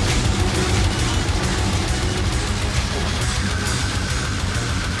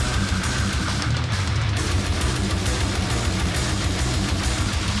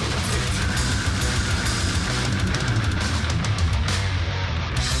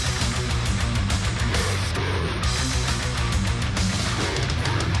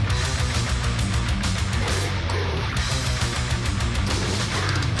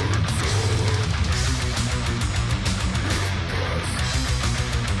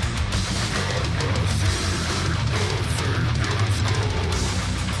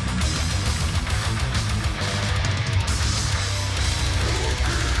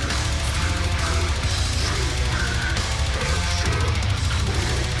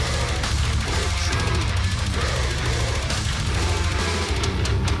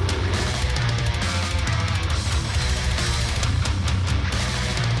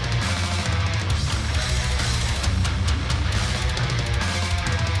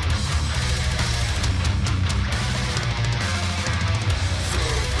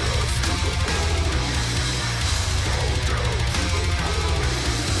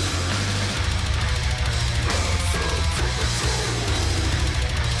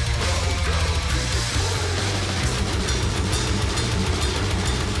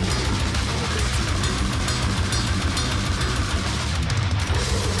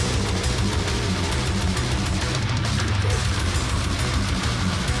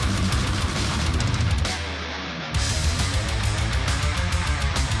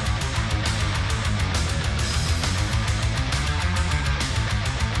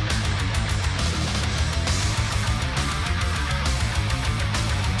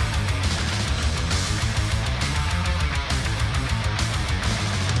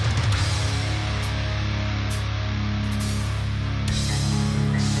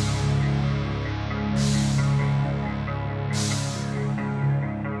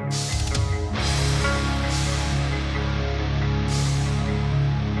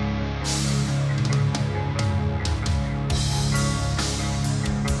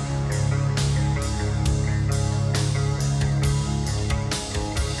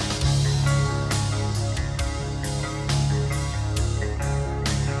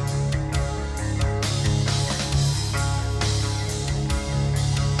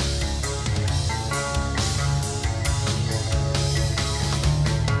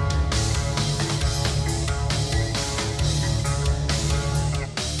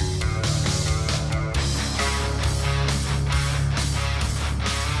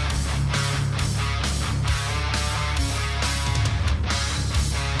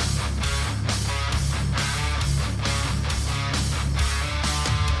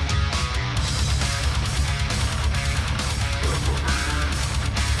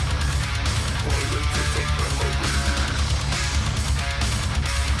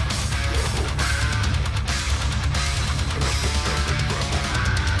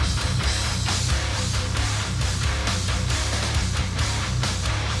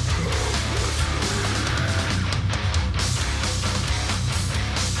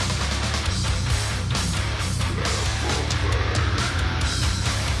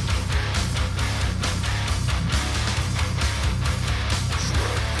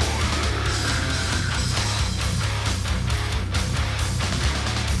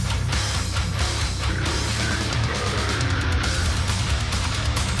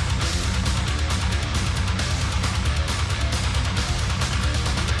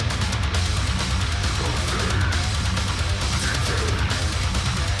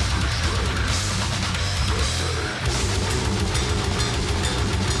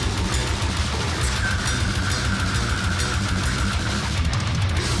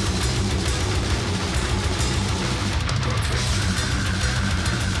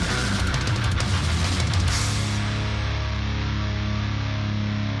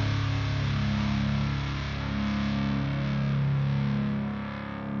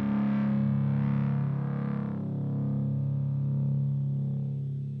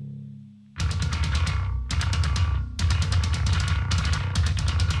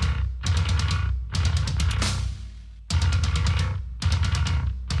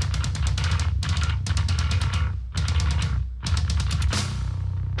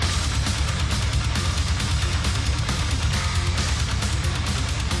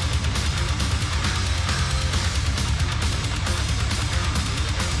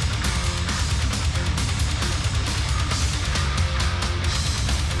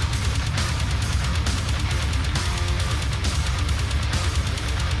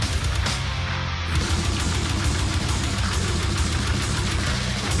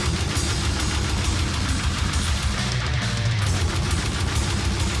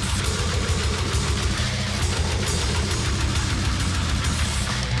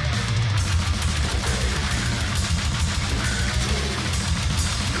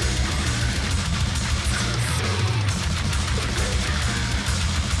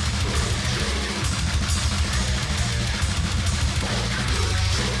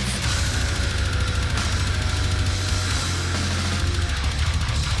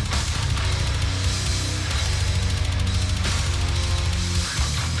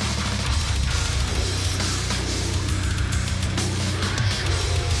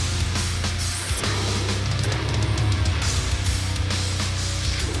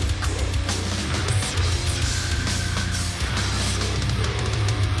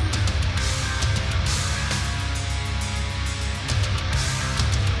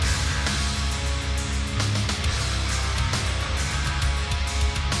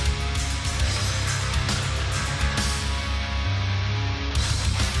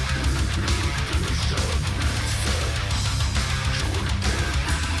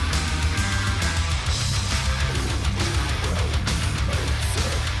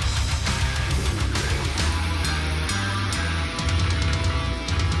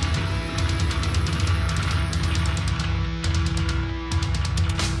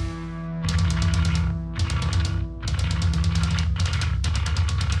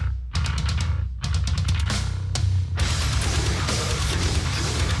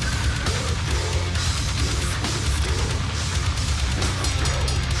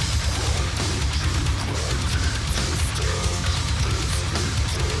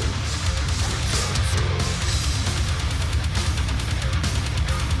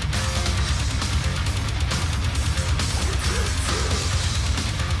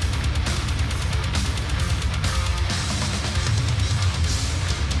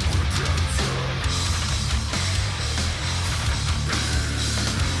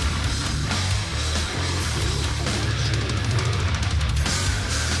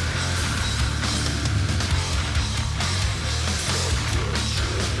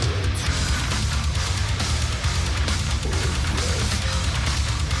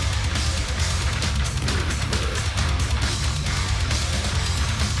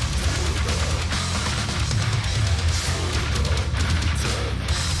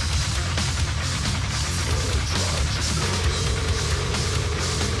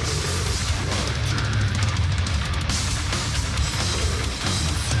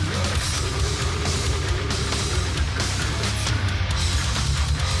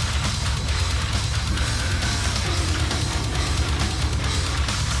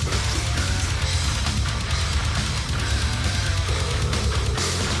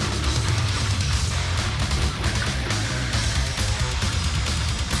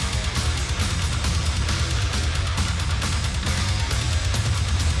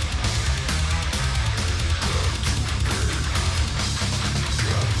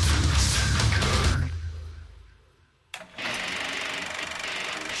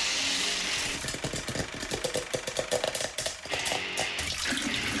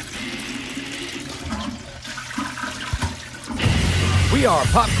 We are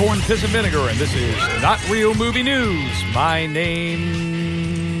Popcorn, Piss, and Vinegar, and this is Not Real Movie News. My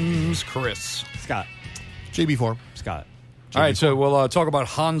name's Chris. Scott. JB4. Scott. All right, so we'll talk about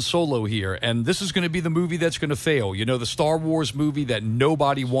Han Solo here, and this is going to be the movie that's going to fail. You know, the Star Wars movie that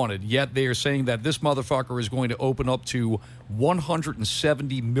nobody wanted, yet they are saying that this motherfucker is going to open up to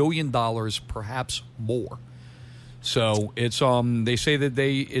 $170 million, perhaps more. So it's they say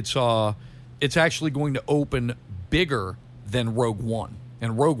that it's actually going to open bigger than Rogue One,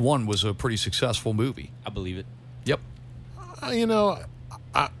 and Rogue One was a pretty successful movie. I believe it. Yep. You know,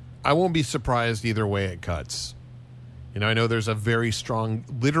 I won't be surprised either way it cuts. You know, I know there's a very strong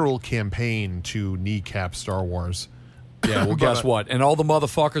literal campaign to kneecap Star Wars. Yeah, well, guess what? And all the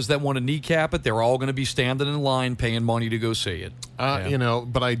motherfuckers that want to kneecap it, they're all going to be standing in line paying money to go see it. Yeah. You know,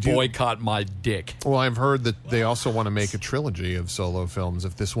 but I do boycott my dick. Well, I've heard that they also want to make a trilogy of Solo films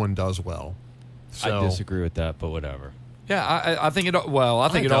if this one does well. So, I disagree with that, but whatever. Yeah, I think it. Well, I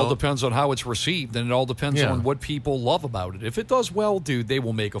think it all depends on how it's received, and it all depends Yeah. on what people love about it. If it does well, dude, they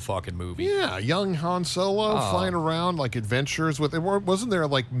will make a fucking movie. Yeah, young Han Solo flying around like adventures with. Wasn't there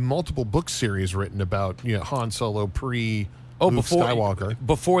like multiple book series written about Han Solo pre Luke Skywalker?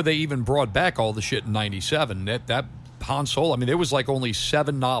 Before they even brought back all the shit in '97, that Han Solo. I mean, there was like only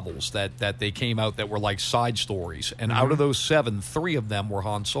 7 novels that they came out that were like side stories, and out of those 7, 3 of them were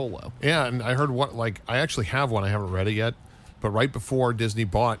Han Solo. Yeah, and I heard I actually have one. I haven't read it yet, but right before Disney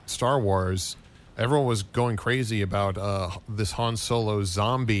bought Star Wars, everyone was going crazy about this Han Solo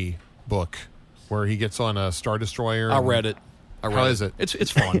zombie book where he gets on a Star Destroyer. I read it. How is it? It's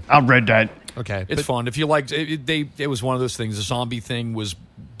fun. I read that. Okay, it's fun. If you liked it, it was one of those things. The zombie thing was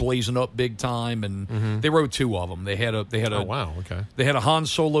blazing up big time, and they wrote 2 of them. They had a oh wow, okay. They had a Han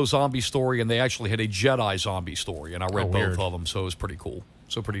Solo zombie story, and they actually had a Jedi zombie story, and I read both weird. of them, so it was pretty cool.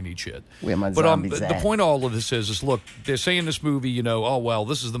 So pretty neat shit. Where my But zombies the at? point of all of this is look, they're saying this movie, you know, oh well,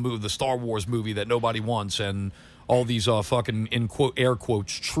 this is the Star Wars movie that nobody wants, and all these fucking in air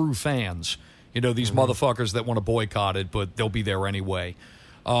quotes true fans, you know, these motherfuckers that want to boycott it, but they'll be there anyway.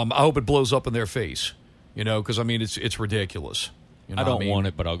 I hope it blows up in their face, you know, because I mean it's ridiculous. You know I don't what I mean? want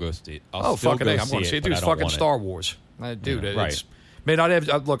it, but I'll go see it. I'll still fucking go A, I'm see going to see it. but Dude, I it's don't fucking want it. Star Wars. Dude, Yeah, right. it's may not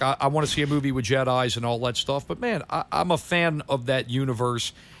have. Look, I want to see a movie with Jedis and all that stuff, but man, I'm a fan of that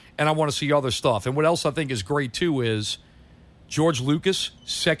universe, and I want to see other stuff. And what else I think is great too is George Lucas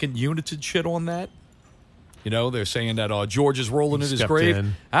second united shit on that. You know, they're saying that George is rolling in his stepped grave.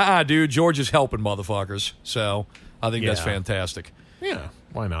 in. Dude, George is helping motherfuckers. So I think that's Yeah. fantastic. Yeah,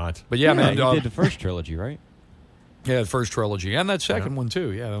 why not? But yeah, man, he did the first trilogy, right? Yeah, the first trilogy and that second one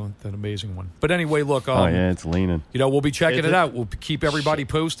too. Yeah, that amazing one. But anyway, look. Oh yeah, it's leaning. You know, we'll be checking Is it it? out. We'll keep everybody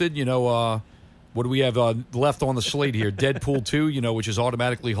posted. You know, what do we have left on the slate here? Deadpool 2, you know, which is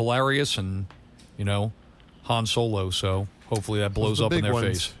automatically hilarious, and, you know, Han Solo. So hopefully that blows Those are up the in big their ones.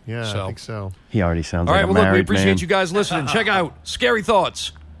 face. Yeah, So. I think so. He already sounds All like right, a well, look, married we appreciate man. you guys listening. Check out Scary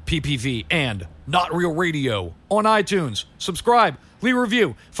Thoughts, PPV, and Not Real Radio on iTunes. Subscribe, leave a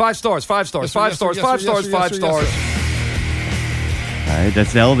review. 5 stars, 5 stars, Yes, sir, 5 yes, stars, sir, 5 yes, sir, stars, yes, 5 sir, yes, stars. sir. All right,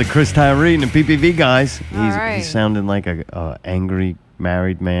 that's the elder Chris Tyree and the PPV guys. All right. He's sounding like a angry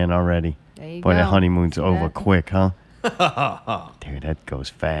married man already. There you Boy, the go. honeymoon's over Exactly. quick, huh? Dude, that goes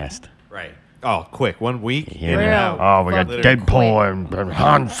fast. Right. Oh, quick. 1 week. Yeah. In and out. Oh, we got Literally. Deadpool and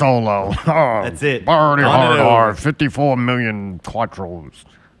Han Solo. Oh, That's it. Barney On and Hardar, over. 54 million quattros.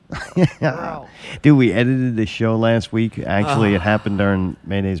 Dude, we edited the show last week. Actually, it happened during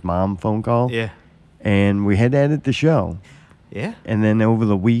Mayday's mom phone call. Yeah. And we had to edit the show. Yeah. And then over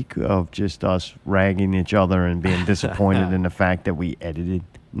the week of just us ragging each other and being disappointed in the fact that we edited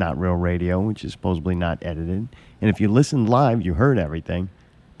Not Real Radio, which is supposedly not edited. And if you listened live, you heard everything.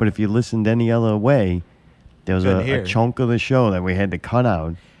 But if you listened any other way, there was Couldn't a hear. chunk of the show that we had to cut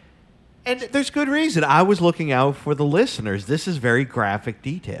out. And there's good reason. I was looking out for the listeners. This is very graphic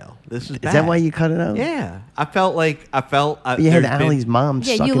detail. This is bad. Is that why you cut it out? Yeah. I felt. You had there's been- Allie's mom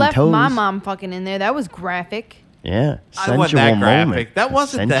Yeah, sucking you left toes. my mom fucking in there. That was graphic. Yeah, I sensual wasn't that graphic. moment. That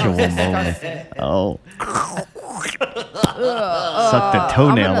wasn't that- sensual moment. Oh, suck the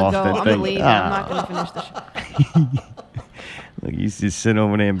toenail I'm off gonna that go. thing. I'm gonna leave. I'm not gonna finish the show. Look, you used to sit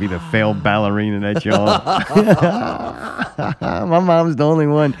over there and be the failed ballerina that you are. My mom's the only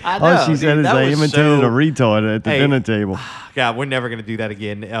one. I All know, she said dude, is that I was imitated so- a retard at the Hey, dinner table. God, we're never gonna do that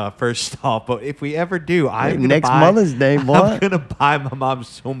again. First off, but if we ever do, I'm gonna next buy, Mother's Day, boy. I'm gonna buy my mom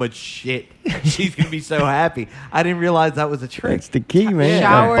so much shit. She's gonna be so happy. I didn't realize that was a trick. That's the key, man.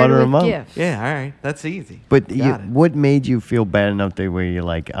 Showered Butter with 'em up. gifts. Yeah, all right, that's easy. But Got it. what made you feel bad enough that where you're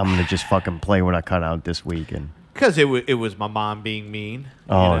like, I'm gonna just fucking play what I cut out this week? And Because it was my mom being mean.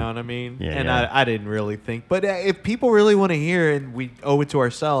 Oh, you know what I mean? yeah, and yeah. I didn't really think. But if people really want to hear it and we owe it to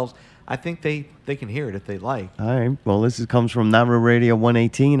ourselves, I think they can hear it if they like. All right. Well, comes from Not Real Radio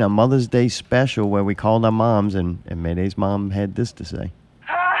 118, a Mother's Day special where we called our moms, and Mayday's mom had this to say.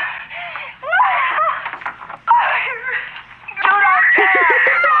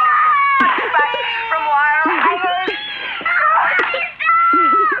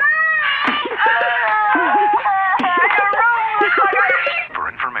 For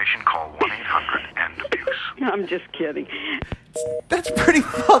information, call 1-800-END-ABUSE. I'm just kidding. That's pretty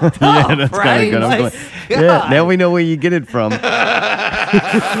fucked up, Yeah, that's kind right? of good. I'm Like, glad. Yeah, now we know where you get it from.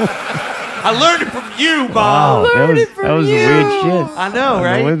 I learned it from you, Wow, Bob. that was weird shit. I know,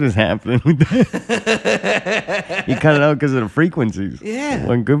 right? What is happening with that? You cut it out because of the frequencies. Yeah. It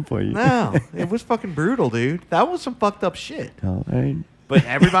wasn't good for you. No, it was fucking brutal, dude. That was some fucked up shit. All right. But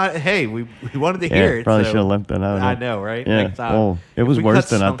everybody, hey, we wanted to hear it. Probably so- should have left that out. I know, right? Yeah. Next time. Oh, it If was we worse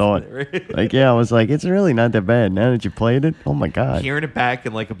cut than I thought. something, right? Like, yeah, I was like, it's really not that bad. Now that you played it, oh my god. Hearing it back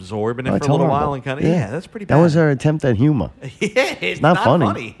and like absorbing it Oh, for it's a little horrible. while and kind of that's pretty bad. That was her attempt at humor. Yeah, It's not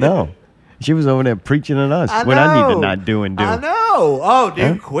funny. No. She was over there preaching at us. I What I need to know. not do and do. I know. Oh, dude,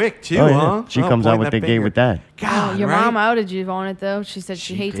 Huh? quick too, Oh, yeah. huh? She Oh, comes out pointing with the gay finger. with that. God, Your right? mom outed you on it though. She said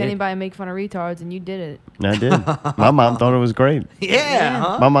she hates did. anybody make fun of retards, and you did it. I did. My mom thought it was great. Yeah,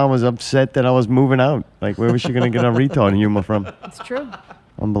 huh? My mom was upset that I was moving out. Like, where was she going to get her retard humor from? It's true.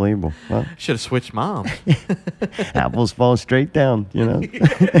 Unbelievable. Well, Should have switched mom. apples fall straight down, you know?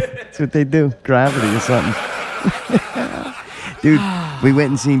 That's what they do. Gravity or something. Dude, we went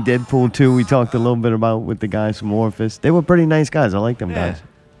and seen Deadpool 2. We talked a little bit about with the guys from Orpheus. They were pretty nice guys. I like them Yeah. guys.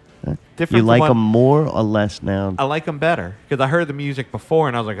 Huh? Different You from like what- them more or less now? I like them better because I heard the music before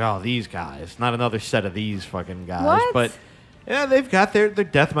and I was like, oh, these guys, not another set of these fucking guys. What? But yeah, they've got their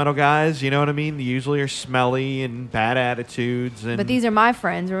death metal guys. You know what I mean? They usually are smelly and bad attitudes. And But these are my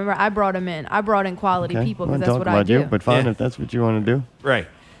friends. Remember, I brought them in. I brought in quality Okay. people I'm because not that's what talking I about do. you, but fine Yeah. if that's what you want to do. right.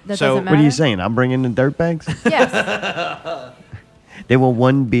 That so doesn't What are you matter? saying? I'm bringing the dirtbags? Yes. They were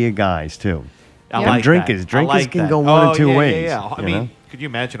one beer guys, too. I Yeah. Them like drinkers. that. I Drinkers like can that. go one Oh, of two yeah, ways. Yeah, yeah. I you mean, know? could you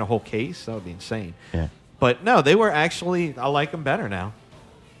imagine a whole case? That would be insane. Yeah. But no, they were actually. I like them better now.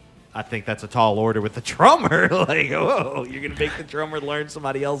 I think that's a tall order with the drummer. Like, oh, you're gonna make the drummer learn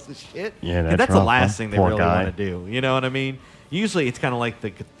somebody else's shit. Yeah, 'Cause that's the rough, last huh? thing they Poor really guy. want to do. You know what I mean? Usually, it's kind of like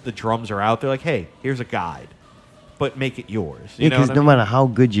the drums are out. They're like, hey, here's a guide, but make it yours. You Yeah, know because what I no mean? matter how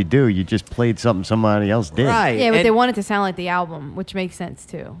good you do, you just played something somebody else did. Right. Yeah, but and- they want it to sound like the album, which makes sense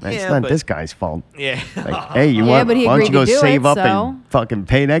too. That's Yeah, not but- this guy's fault. Yeah. Like, hey, you Yeah, want? but he Why don't you agreed go to do save it, up so- and fucking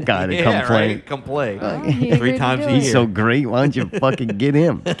pay that guy to yeah, come play? right. Come play. he agreed 3 to times do a it. year. He's so great. Why don't you fucking get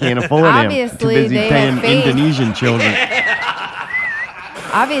him? Can't afford him. Too Obviously, busy they paying had faith. Indonesian children.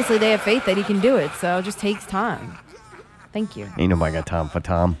 Obviously, they have faith that he can do it, so it just takes time. Thank you. Ain't nobody got time for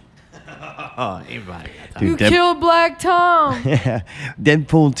Tom. Oh, anybody. You Dude, killed Black Tom. Yeah.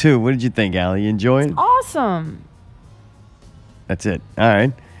 Deadpool 2. What did you think, Allie? You enjoy it? Awesome. That's it. All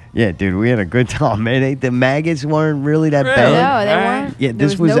right. Yeah, dude, we had a good time, man. The maggots weren't really that Really? bad. No, they Alright. weren't. Yeah, There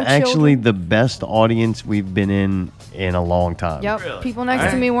this was no actually children. the best audience we've been in a long time. Yep. Really? People next to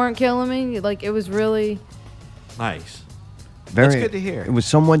Alright. me weren't killing me. Like, it was really. Nice. Very, That's good to hear. It was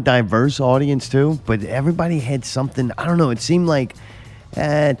somewhat diverse audience too, but everybody had something. I don't know. It seemed like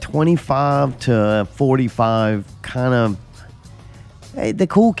 25 to 45, kind of the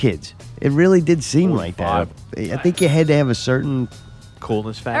cool kids. It really did seem like that. I think you had to have a certain.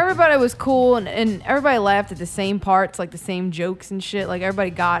 Coolness factor. Everybody was cool, and everybody laughed at the same parts, like the same jokes and shit. Like, everybody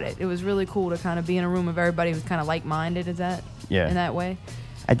got it. It was really cool to kind of be in a room of everybody who was kind of like-minded, in that way.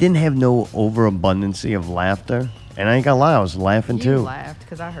 I didn't have no overabundance of laughter, and I ain't gonna lie, I was laughing You too. laughed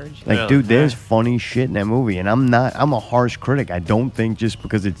because I heard you. Like, Really? dude, there's funny shit in that movie, and I'm a harsh critic. I don't think just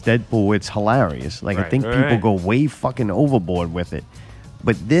because it's Deadpool, it's hilarious. Like, I Right, think right, people right. go way fucking overboard with it.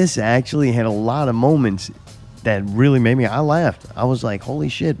 But this actually had a lot of moments that really made me, I laughed. I was like, holy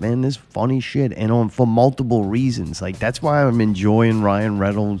shit, man, this funny shit. And for multiple reasons. Like, that's why I'm enjoying Ryan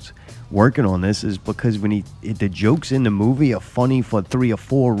Reynolds working on this, is because when the jokes in the movie are funny for 3 or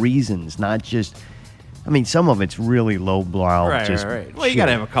 4 reasons, not just, I mean, some of it's really lowbrow. Right, just right. Well, you shit. got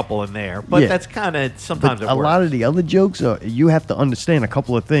to have a couple in there, but Yeah. that's kind of sometimes But it a works. lot of the other jokes are, you have to understand a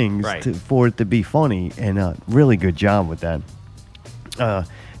couple of things Right. for it to be funny, and really good job with that.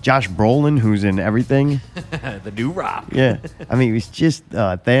 Josh Brolin, who's in everything. The new Rock. Yeah. I mean, it's just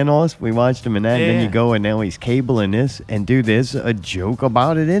Thanos. We watched him in that, and then Yeah. you go, and now he's Cable in this. And, dude, there's a joke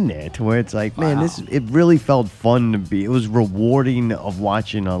about it in there to where it's like, man, it really felt fun to be. It was rewarding of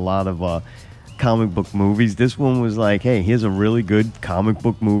watching a lot of comic book movies. This one was like, hey, here's a really good comic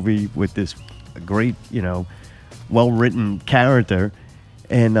book movie with this great, well-written character,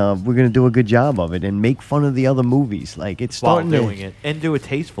 and we're gonna do a good job of it and make fun of the other movies. Like it's While starting doing to, it. And do it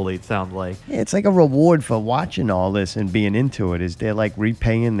tastefully, it sounds like. Yeah, it's like a reward for watching all this and being into it. Is they're like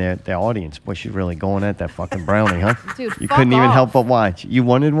repaying their audience. Boy, she's really going at that fucking brownie, huh? Dude, you fuck couldn't even off. help but watch. You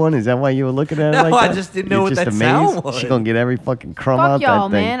wanted one? Is that why you were looking at it No, like I that? just didn't know You're what just that amazed? sound was. She's gonna get every fucking crumb out Fuck y'all,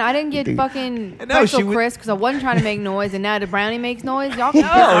 that thing. man. I didn't get Dude. fucking No, pretzel she was- crisp because I wasn't trying to make noise, and now the brownie makes noise. Y'all can piss No,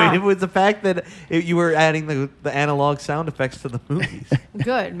 off. it was the fact that you were adding the analog sound effects to the movies.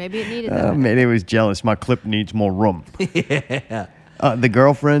 Good. Maybe it needed that. Man, it was jealous. My clip needs more room. Yeah. The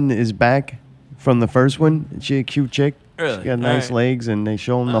girlfriend is back from the first one. She a cute chick. Really? She got nice Alright. legs, and they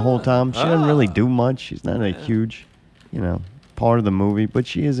show them the whole time. She doesn't really do much. She's not a huge, part of the movie, but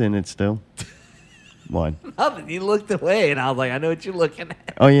she is in it still. What? Nothing. You looked away, and I was like, I know what you're looking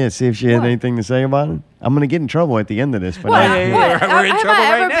at. Oh yeah, see if she had anything to say about it. I'm gonna get in trouble at the end of this. For What? not- What? We're in Have trouble I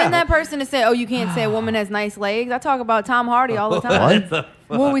ever right now. been that person to say, "Oh, you can't say a woman has nice legs"? I talk about Tom Hardy all the time.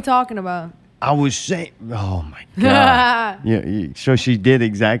 What are we talking about? I was saying, oh my god. Yeah, so she did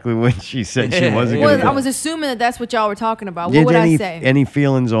exactly what she said she wasn't Well, gonna do. I was assuming that that's what y'all were talking about. Yeah, What would I any, say? Any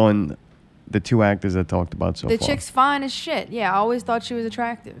feelings on the two actors I talked about so The far? chick's fine as shit. Yeah, I always thought she was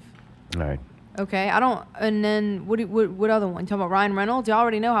attractive. All right. Okay, I don't. And then what other one? You talking about Ryan Reynolds? You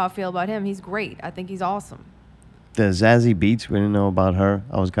already know how I feel about him. He's great. I think he's awesome. The Zazie Beetz, we didn't know about her.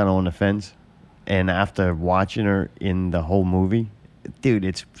 I was kind of on the fence. And after watching her in the whole movie,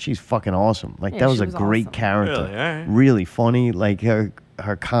 dude, she's fucking awesome. Like, Yeah, that was she a was great awesome. character. Really? All right. Really funny. Like, her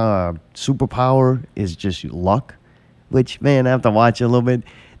kind of superpower is just luck, which, man, after watching a little bit,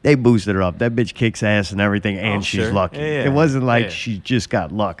 they boosted her up. That bitch kicks ass and everything, and Oh, she's sure. lucky. Yeah, It wasn't like yeah. she just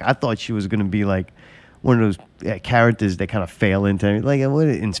got luck. I thought she was going to be like one of those characters that kind of fail into, like, what,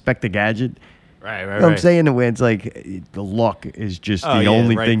 Inspector Gadget. Right, You know what I'm saying? The way it's like the luck is just Oh, the yeah,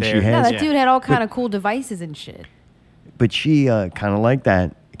 only right thing there. she Yeah, has. that dude had all kind of cool devices and shit. But she kind of like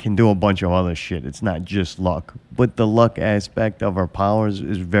that can do a bunch of other shit. It's not just luck, but the luck aspect of her powers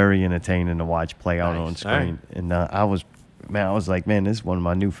is very entertaining to watch play out on Nice. All right. screen. And I was like, man, this is one of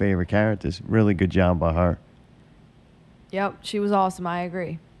my new favorite characters. Really good job by her. Yep, she was awesome. I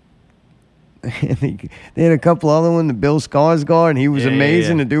agree. And they had a couple other ones. The Bill Skarsgård, he was Yeah, yeah,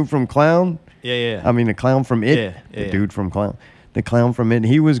 amazing. yeah. The dude from Clown. Yeah. I mean, the clown from It. Yeah, The yeah. dude from Clown. The clown from It.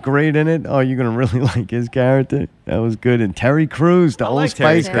 He was great in it. Oh, you're going to really like his character. That was good. And Terry Crews, the I old like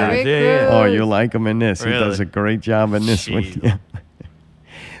Terry Spice Crews. guy. Yeah. Oh, you'll like him in this. Really? He does a great job in this one. Jeez. Yeah. I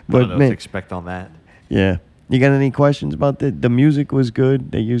But don't know what man, to expect on that. yeah. You got any questions about the music? Was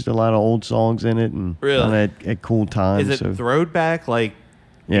good. They used a lot of old songs in it and Really? done it at cool times. Is it so- throwback like?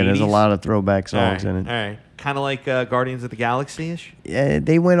 yeah, there's a 80s? lot of throwback All songs right, in it. All right, kind of like Guardians of the Galaxy ish. Yeah,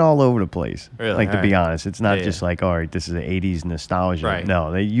 they went all over the place. Really? Like, to All be right. honest, it's not Yeah, just yeah. like, all right, this is an 80s nostalgia. Right.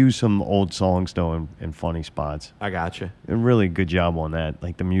 No, they use some old songs, though, in funny spots. I gotcha. A really good job on that.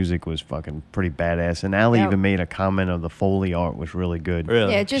 Like, the music was fucking pretty badass. And Allie Yeah. even made a comment of the Foley art was really good.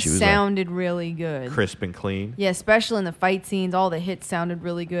 Really? Yeah, it just She was like- sounded really good. Crisp and clean. Yeah, especially in the fight scenes, all the hits sounded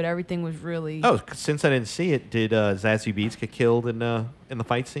really good. Everything was really. Oh, since I didn't see it, did Zazie Beetz get killed in the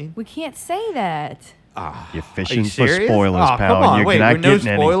fight scene? We can't say that. You're Are fishing you for serious? spoilers, Oh, pal. come on, You're wait, not no getting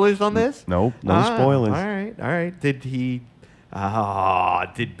any. spoilers on this? Nope, no spoilers. All right. Did he?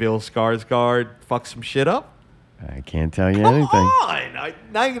 Did Bill Skarsgård fuck some shit up? I can't tell you Come anything. on!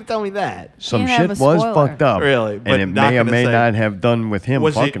 Now you can tell me that. Some Can't have shit a was spoiler. fucked up. Really? But And it not may or gonna may say- not have done with him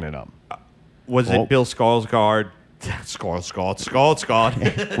Was fucking it up. Was Oh. it Bill Skarsgård?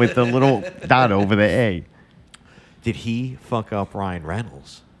 Skarsgård. With the little dot over the A. Did he fuck up Ryan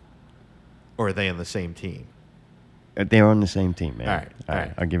Reynolds? Or are they on the same team? They're on the same team, man. All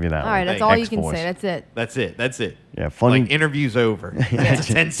right. I'll give you that All one. right, that's Thank all you. you can X-Force. say. That's it. That's it. Yeah, funny. Like, interview's over. That's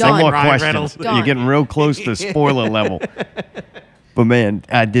it. 10 No seconds, more Ryan questions. Reynolds. You're getting real close to spoiler level. But man,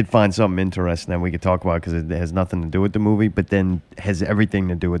 I did find something interesting that we could talk about because it has nothing to do with the movie, but then has everything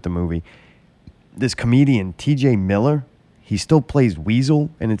to do with the movie. This comedian, T.J. Miller, he still plays Weasel,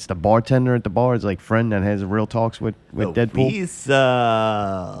 and it's the bartender at the bar. It's like friend that has real talks with Deadpool.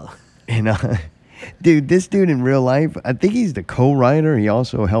 Weasel. And dude, this dude in real life, I think he's the co-writer. He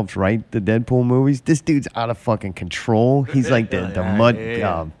also helps write the Deadpool movies. This dude's out of fucking control. He's like the mud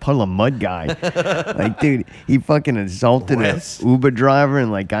puddle of mud guy. Like, dude, he fucking assaulted an Wes. Uber driver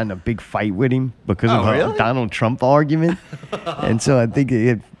and like got in a big fight with him because of a really? Donald Trump argument. And so I think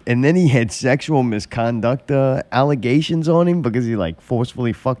and then he had sexual misconduct allegations on him because he like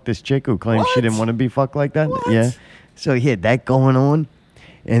forcefully fucked this chick who claimed she didn't want to be fucked like that. Yeah. So he had that going on.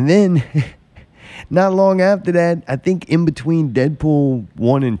 And then not long after that, I think in between Deadpool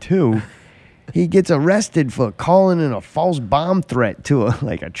 1 and 2, He gets arrested for calling in a false bomb threat to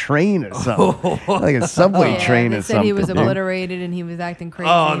a train or something, like a subway train they or said something. he was dude. obliterated and he was acting crazy.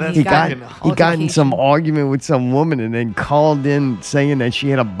 Oh, and that's He got in altercation. some argument with some woman and then called in saying that she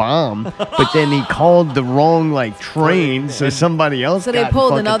had a bomb, but then he called the wrong train, so somebody else. So they got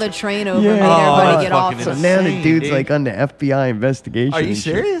pulled fucking- another train over Yeah. and made everybody get off. So now the insane, dude's dude. like under FBI investigation. Are you and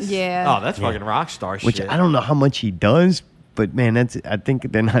shit. serious? Yeah. Oh, that's fucking rock star shit. Which I don't know how much he does, but man, I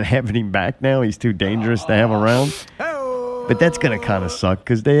think they're not having him back now. He's too dangerous to have around. But that's gonna kind of suck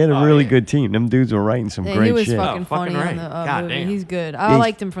because they had a really good team. Them dudes were writing some Yeah, great he was shit. fucking funny on the God movie. damn. He's good. Yeah, I he's-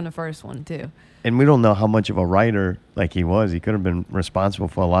 liked him from the first one too. And we don't know how much of a writer he was. He could have been responsible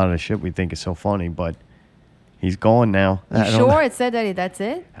for a lot of the shit we think is so funny, but he's gone now. You sure it said that that's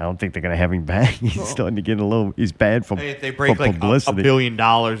it? I don't think they're gonna have him back. He's starting to get a little. He's bad for, Hey, if they for break like publicity. $1 billion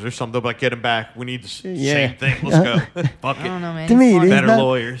or something, they'll be like, get him back. We need the Yeah. same thing. Let's go. Fuck it. I don't know, man. To me, he's better not,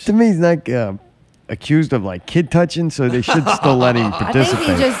 lawyers. To me, he's not accused of kid touching, so they should still let him I think participate.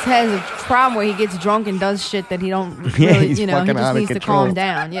 he just has a problem where he gets drunk and does shit that he don't Yeah, really, he's he fucking just out of needs to control. calm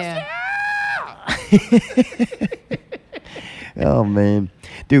down. Yeah. Oh man,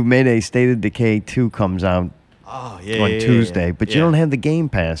 dude, Mayday State of Decay 2 comes out Oh, yeah, on yeah, Tuesday, yeah. but you Yeah. don't have the Game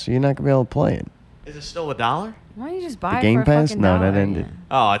Pass, so you're not gonna be able to play it. Is it still $1? Why don't you just buy The it Game for a Pass? fucking No, dollar? that ended.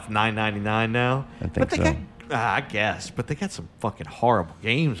 Oh, it's $9.99 now. I think but they so. got, I guess, but they got some fucking horrible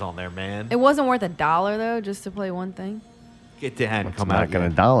games on there, man. It wasn't worth $1 though, just to play one thing. It hadn't It's come not out gonna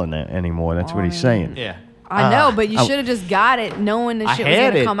yet. dollar that anymore. That's what he's saying. Yeah. I know, but you I- should have just got it knowing the I shit was had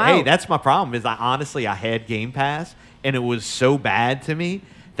gonna it. come Hey, out. that's my problem. Is I had Game Pass, and it was so bad to me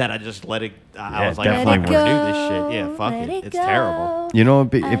that I just let it. I Yeah, was like, I definitely don't want to do was. this shit. Yeah, fuck Let it. it It's terrible. You know, I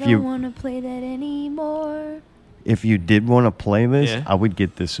if don't you want to play that anymore. if you did want to play this, Yeah. I would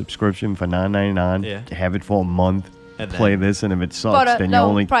get the subscription for $9.99. Yeah. Have it for a month. And Play then- this, and if it For sucks, the then you low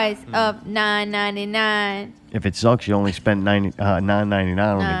only. price of $9.99. If it sucks, you only spend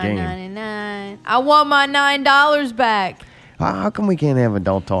 $9.99 on the game. $9.99. I want my $9 back. How come we can't have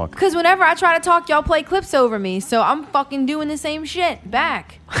adult talk? Cause whenever I try to talk, y'all play clips over me, so I'm fucking doing the same shit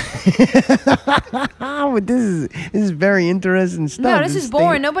back. But this is very interesting stuff. No, this is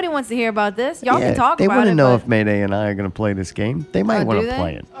boring. Nobody wants to hear about this. Y'all can talk They about want it. to know but- if Mayday and I are going to play this game. They might Oh, want do to they?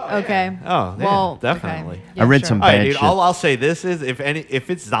 play it. Okay. Oh, yeah, well, definitely. okay. I read sure. some All right, bad dude. shit. All I'll say this is, if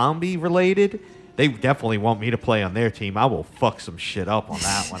it's zombie related, they definitely want me to play on their team. I will fuck some shit up on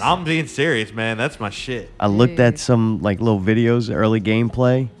that one. I'm being serious, man. That's my shit. I looked at some little videos, early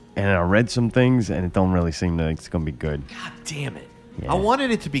gameplay, and I read some things, and it don't really seem like it's going to be good. God damn it. I wanted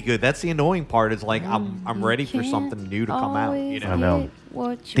it to be good. That's the annoying part. Is like I'm ready for something new to come out. You know. I know.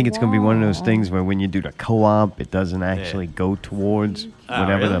 I think it's going to be one of those things where when you do the co-op, it doesn't actually go towards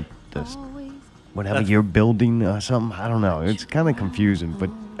whatever really? whatever That's- you're building or something. I don't know. It's kind of confusing,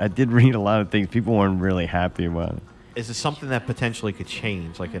 but I did read a lot of things. People weren't really happy about it. Is it something that potentially could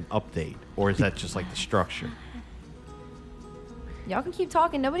change, like an update, or is that just like the structure? Y'all can keep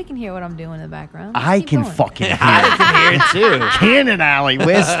talking. Nobody can hear what I'm doing in the background. Just I keep can going. fucking hear I can hear it too. Cannon Alley.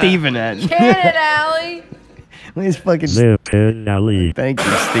 Where's Steven at? Cannon Alley. Where's fucking Cannon Alley. Thank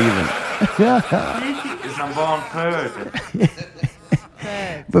you, Steven. It's a born person.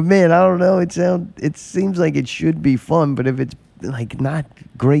 But man, I don't know. It seems like it should be fun, but if it's not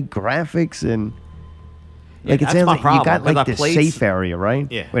great graphics and Yeah, it that's sounds my like you problem, got 'cause I the played safe area, right?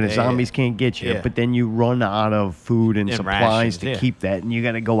 Yeah, Where the yeah, zombies yeah. can't get you, Yeah. but then you run out of food and And supplies rations, to yeah. keep that, and you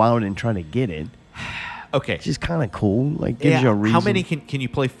got to go out and try to get it. Okay. It's just kind of cool. Like gives you a reason. How many can you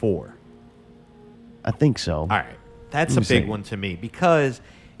play? 4? I think so. All right. That's Let a me big see. one to me because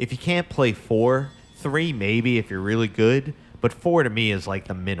if you can't play 4, 3 maybe if you're really good, but 4 to me is like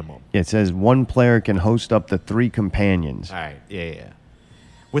the minimum. It says one player can host up to 3 companions. All right. Yeah.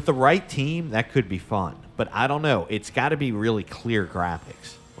 With the right team, that could be fun, but I don't know. It's got to be really clear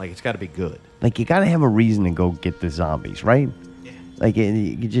graphics. Like it's got to be good. Like you got to have a reason to go get the zombies, right? Yeah. Like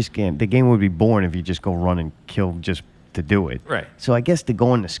you just can't. The game would be boring if you just go run and kill just to do it. Right. So I guess to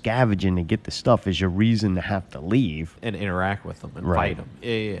go into scavenging and get the stuff is your reason to have to leave And interact with them and Right. fight them.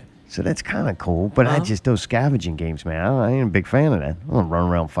 Yeah. So that's kind of cool. But I Uh-huh. just those scavenging games, man. I ain't a big fan of that. I don't run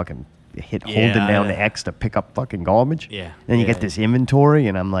around fucking holding Yeah, down I- the X to pick up fucking garbage. Yeah, Then you yeah. get this inventory,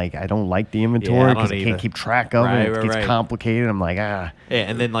 and I'm like, I don't like the inventory because I don't can't either. keep track of Right, it. It right, gets right. complicated. I'm like, ah. Yeah,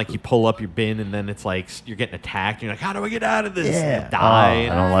 and then like you pull up your bin, and then it's like you're getting attacked. And you're like, how do I get out of this? Yeah. And die. Oh,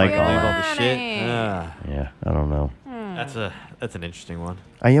 and I don't like fucking all leave that. the shit. Ah. Yeah, I don't know. That's an interesting one.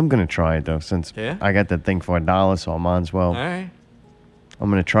 I am gonna try it though, since Yeah? I got that thing for $1, so I might as well. All right. I'm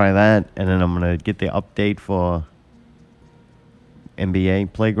gonna try that, and then I'm gonna get the update for NBA Oh,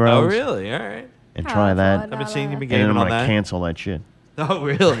 Playgrounds. really? All right. And try that. I've been seeing you been And then gaming I'm on gonna that. cancel that shit. Oh,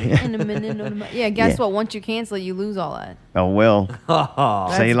 really? In a minute, on a yeah, guess Yeah. what? Once you cancel it, you lose all that. Oh, well.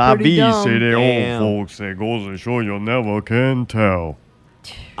 Say That's la pretty vie, dumb. say the Damn. old folks. It goes to show you never can tell.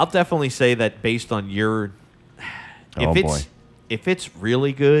 I'll definitely say that based on your, Oh, boy. if it's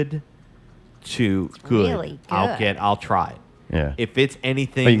really good to good, Really I'll try it. Yeah. If it's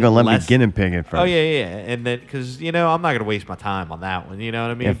anything, But you're going to let less, me guinea pig it first. Oh yeah, and then because I'm not gonna waste my time on that one. You know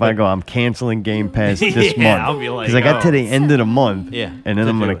what I mean? If I go, I'm canceling Game Pass this Yeah, month. I'll be like, Because I got to oh. the end of the month. Yeah, And then to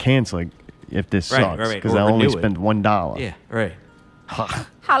I'm going do to it. cancel it if this Right, sucks. right, Because or I only renew it. spent $1. Yeah, right.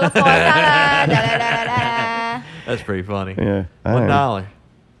 Holla for da, da, da, da, da. That's pretty funny. Yeah, all $1. right.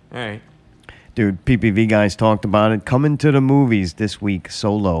 All right. Dude, PPV guys talked about it. Coming to the movies this week,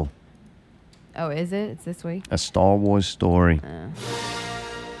 Solo. Oh, is it? It's this week? A Star Wars story.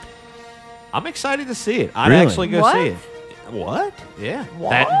 I'm excited to see it. I'd Really? actually go What? see it. What? Yeah.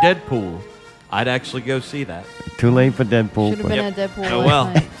 What? That and Deadpool. I'd actually go see that. Too late for Deadpool. Should have but- been at Deadpool Oh, last well.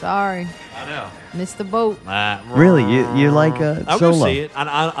 night. Sorry. I know. Missed the boat. Really? You like I'll Solo? go see it.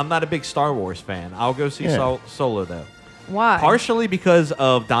 I'm not a big Star Wars fan. I'll go see Yeah. Solo though. Why? Partially because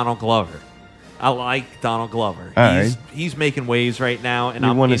of Donald Glover. I like Donald Glover. All He's making waves right now, and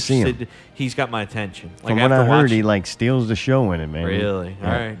You I'm wanna see him. interested. He's got my attention. From what I heard, he like steals the show in it, man. Really? Yeah.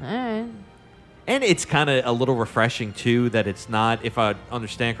 All right. All right. And it's kind of a little refreshing too that it's not, if I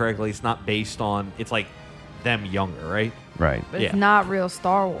understand correctly, it's not based on. It's like them younger, right? Right. But it's not real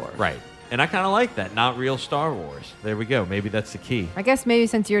Star Wars. Right. And I kind of like that. Not real Star Wars. There we go. Maybe that's the key. I guess maybe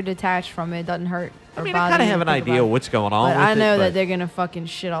since you're detached from it, it doesn't hurt. I mean, I kind of have an idea what's going on But with I know it, that but- they're gonna fucking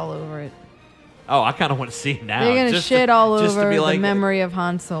shit all over it. Oh, I kind of want to see it now. They're gonna just shit to, all just to over be the like, memory of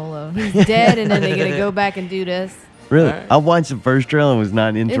Han Solo. He's dead, and then they're gonna go back and do this. Really? I watched the first trailer and was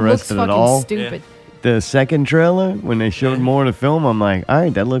not It looks interested fucking at all. stupid. The second trailer, when they showed more of the film, I'm like, all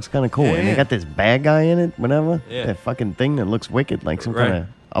right, that looks kind of cool. And they Yeah. got this bad guy in it, whatever. Yeah. That fucking thing that looks wicked, like some Right. kind of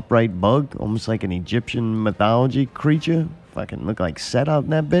upright bug, almost like an Egyptian mythology creature. Fucking look like set out in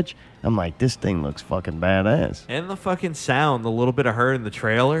that bitch. I'm like, this thing looks fucking badass. And the fucking sound, the little bit of her in the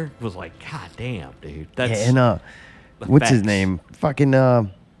trailer was like, God damn, dude. That's Yeah, and what's his effects. name? Fucking your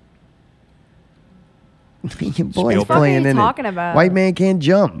boy's Spielberg. playing What are you in talking it. about? White Man Can't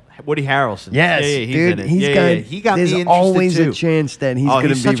Jump. Woody Harrelson. Yes, yeah, he's dude. in it. He's yeah, got. yeah. He got me there's interested always too. a chance that he's Oh, going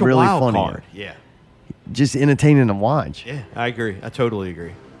to he's be such a really wild funny. card. Yeah. Just entertaining to watch. Yeah, I agree. I totally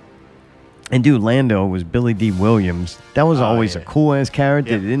agree. And dude, Lando was Billy D. Williams. That was always a cool ass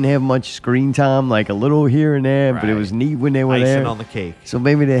character. They didn't have much screen time, like a little here and there, but it was neat when they were Icing there. on the cake. So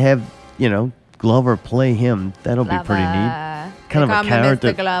maybe they have, Glover play him. That'll be pretty neat. Kind of a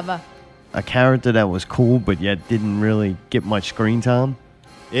character, Mr. Glover. a character that was cool, but yet didn't really get much screen time.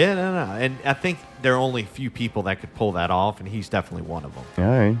 Yeah, no. And I think there are only a few people that could pull that off, and he's definitely one of them. All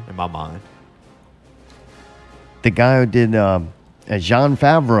right. In my mind. The guy who did Jean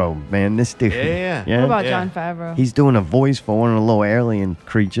Favreau, man, this dude. Yeah. What about Jon Favreau? He's doing a voice for one of the little alien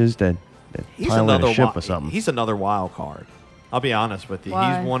creatures that He's pilot another a ship wi- or something. He's another wild card. I'll be honest with you.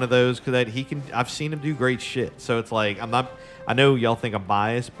 Why? He's one of those that he can. I've seen him do great shit. So it's like I'm not. I know y'all think I'm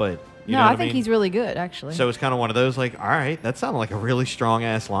biased, but you No, know what I think mean? he's really good, actually. So it's kind of one of those like, all right, that sounded like a really strong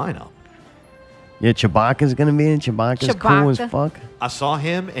ass lineup. Yeah, Chewbacca's gonna be in. Chewbacca's cool as Chewbacca. fuck. I saw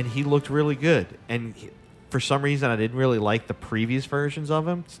him and he looked really good. And for some reason, I didn't really like the previous versions of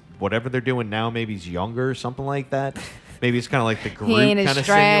him. Whatever they're doing now, maybe he's younger or something like that. Maybe it's kind of like the group ain't kind as of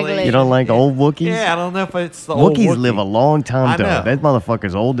straggly. simulation. You don't like old Wookiees? Yeah, I don't know if it's the old Wookiees Wookiee. live a long time, I though. know. That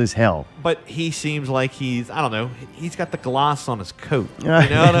motherfucker's old as hell. But he seems like he's, I don't know, he's got the gloss on his coat. You know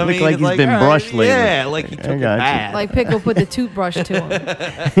Yeah, what I look mean? like It's he's been all right, brushed lately. Yeah, like he I took a got you. bath. Like Pickle put the toothbrush to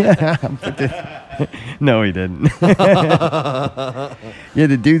him. No, he didn't. Yeah,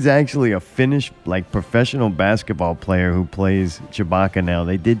 the dude's actually a Finnish, professional basketball player who plays Chewbacca now.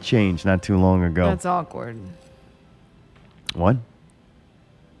 They did change not too long ago. That's awkward. What?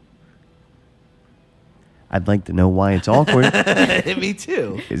 I'd like to know why it's awkward. Me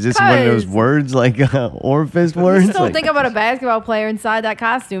too. Is this one of those 'Cause- words like orifice words? Still Like- think about a basketball player inside that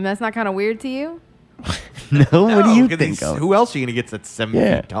costume. That's not kind of weird to you? No, what do you 'cause think he's- of? Who else are you going to get that's 7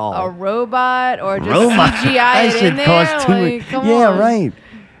 Yeah. feet tall? A robot or just Robot. CGI That it shit in there? costs too Like, much. come Yeah, on. right.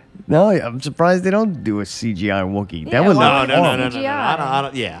 No, I'm surprised they don't do a CGI Wookiee. Yeah, That would why look would horrible. they CGI? I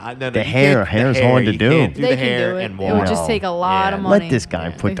don't, yeah. No, The you hair- can't- hair's hair, hard to you do. can't do They the can hair do it. and It would just No. take a lot of money. Let this guy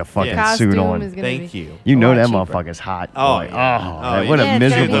put the fucking costume suit on. is gonna Thank be you. You a know lot that cheaper. motherfucker's hot. Oh, Boy. yeah. Oh, Oh, what yeah, a it's gonna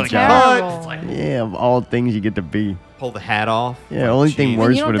miserable be job. terrible. Yeah, of all things you get to be. pull the hat off. Yeah, only thing And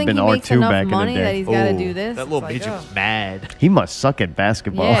worse you don't would have think been he makes R2 enough back in the money that day. he's got to Ooh, do this? That little It's like, midget oh. was mad. He must suck at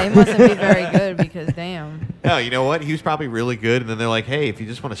basketball. Yeah, he mustn't be very good because damn. No, you know what? He was probably really good, and then they're like, "Hey, if you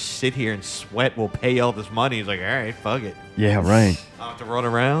just want to sit here and sweat, we'll pay you all this money." He's like, "All right, fuck it." Yeah, right. I don't have to run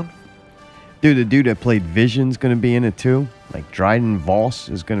around. Dude, the dude that played Vision's going to be in it too. Like Dryden Voss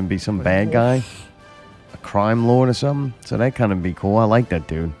is going to be some bad guy, a crime lord or something. So that kind of be cool. I like that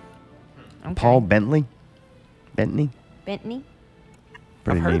dude. Okay. Paul Bentley. Pretty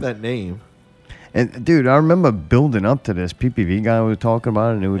I've neat. heard that name. And dude, I remember building up to this. PPV guy was talking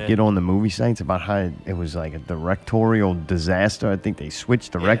about it, and it would Yeah. get on the movie sites about how it was like a directorial disaster. I think they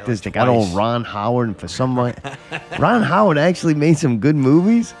switched directors. like they got old twice. Ron Howard, and for some reason, Ron Howard actually made some good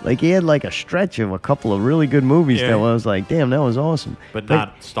movies. Like he had like a stretch of a couple of really good movies Yeah. that I was like, damn, that was awesome. But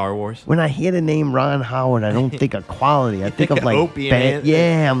not Star Wars. When I hear the name Ron Howard, I don't think of quality. I think of like Opie and bad. Ant-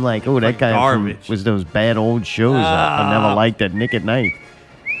 Yeah, I'm like, oh, that like guy garbage. was those bad old shows. I never Ah. liked that Nick at Night.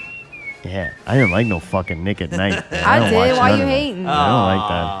 Yeah, I didn't like no fucking Nick at Night. man. I don't did. watch Why none you of that. hating? I don't like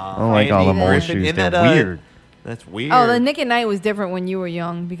that. I don't like all them Andy old Griffith. shoes. Isn't They're that, weird. That's weird. Oh, the Nick at Night was different when you were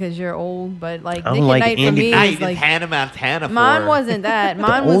young because you're old. But like I don't Nick like at Night for Andy me Night is like Hannah Montana. mine wasn't that.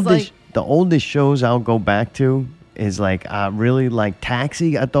 Mine the was oldest, like the oldest shows I'll go back to is like really like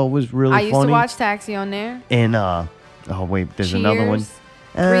Taxi. I thought was really I funny. used to watch Taxi on there. And oh wait, there's another one.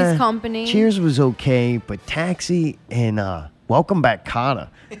 Cheers, Three's Company. Cheers was okay, but Taxi and Welcome Back, Kotter.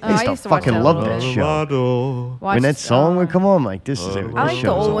 I used to watch fucking that a love little that bit. show. Watched, When that song would come on, I'm like, this is it. I like the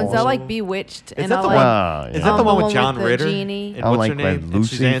old ones. I like Bewitched. And that I the like, one- is that the one with John the Ritter? Genie. And I what's like her that name? And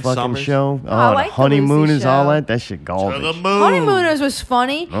Lucy Suzanne fucking Summers? show. Oh, I the like the Honeymooners, Lucy all show. that. That shit garbage. Honeymooners was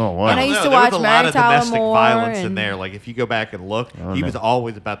funny. Oh, wow. And I used to there watch was a lot Mary of Tyler domestic Moore. violence in and- there. Like if you go back and look, Oh, he no. was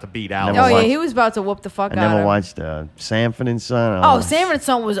always about to beat Alice. Oh yeah, he was about to whoop the fuck I out never of her. watched Sanford and Son. Oh, Sanford and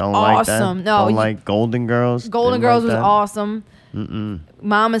Son was Don't like that. awesome. No, Don't you- like Golden Girls. Golden Didn't Girls like was that. awesome. Mm-mm.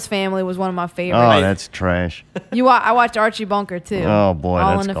 Mama's Family was one of my favorites. Oh, that's trash. I watched Archie Bunker too. Oh, boy,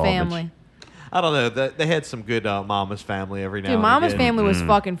 All that's in the garbage. Family. I don't know. They had some good Mama's Family every now Dude, and Mama's again. Family was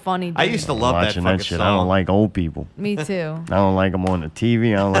fucking funny. Dude. I used to love that Watching fucking that shit. song. I don't like old people. Me too. I don't like them on the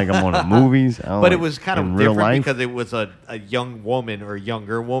TV. I don't like them on the movies. I don't But it like was kind in of real different life. because it was a young woman or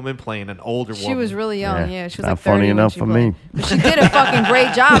younger woman playing an older woman. She was really young. Yeah, she was not like 30 funny when enough she for played. me. But she did a fucking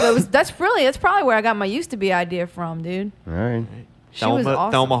great job. That's probably where I got my used to be idea from, dude. All right. She was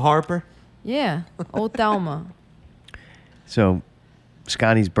awesome. Thelma Harper. Yeah, old Thelma. So,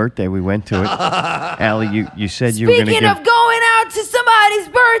 Scotty's birthday, we went to it. Allie, you said you were going to Speaking give... of going out to somebody's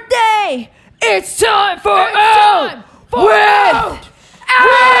birthday, it's time for Out with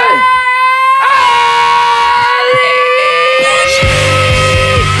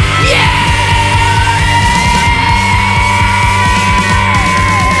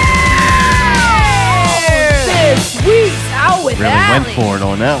This week's Out with Really went Allie for it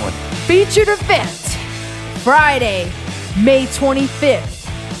on that one. featured event Friday, May 25th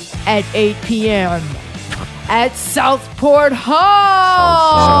at 8 p.m. at Southport Hall.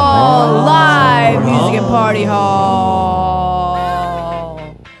 Live music and party hall.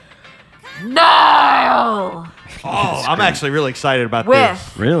 Nile. Oh, I'm actually really excited about With-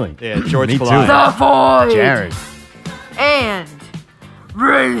 this. Really? Yeah, George Me too. Collide. The Void. Jared. And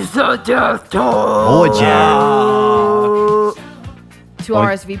Raise the Death Toll. Oh, Jared. To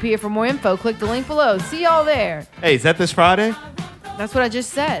RSVP for more info, click the link below. See y'all there. Hey, is that this Friday? That's what I just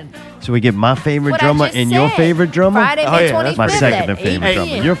said. So we get my favorite What I drummer just and your said. favorite drummer? Friday, May That's my 25th second at favorite 8 drummer.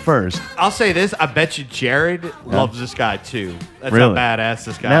 p.m. You're first. I'll say this. I bet you Jared loves this guy too. That's Really? how badass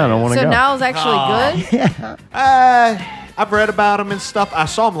this guy Now I is. don't wanna So go. Niall's actually good? I've read about him and stuff. I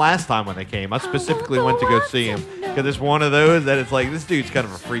saw him last time when they came. I specifically went to go see him because it's one of those that it's like this dude's kind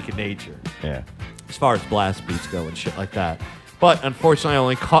of a freak of nature. Yeah. As far as blast beats go and shit like that. But unfortunately, I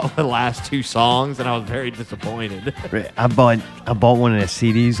only caught the last two songs, and I was very disappointed. I bought one of their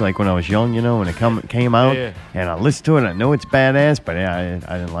CDs like when I was young, you know, when it came out, Yeah. and I listened to it. I know it's badass, but yeah,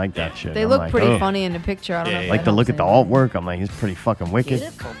 I didn't like that shit. They I'm look like, pretty oh. funny in the picture. I don't know if Like that to look at helps the artwork, I'm like, it's pretty fucking wicked.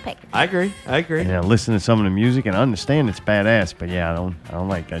 I agree. And then I listen to some of the music and I understand it's badass, but yeah, I don't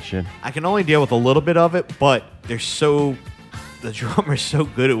like that shit. I can only deal with a little bit of it, but the drummer's so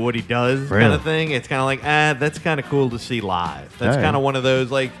good at what he does, kind Really? of thing. It's kind of like, that's kind of cool to see live. That's All right. kind of one of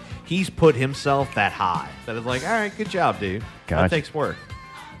those, like, he's put himself that high. That is like, all right, good job, dude. Gotcha. That takes work.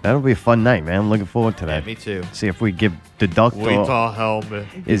 That'll be a fun night, man. I'm looking forward to that. me too. See if we deduct We or thought helmet.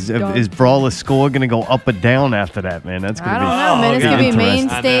 is Brawler's score gonna go up or down after that, man? That's gonna I be. don't know, man. It's gonna be main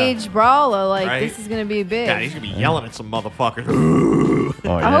interesting. stage brawler. Like Right? this is gonna be big. God, he's going to be yelling at some motherfuckers.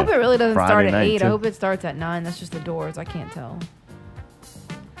 Oh, I hope it really doesn't Friday start at night, 8. I too. hope it starts at 9. That's just the doors. I can't tell.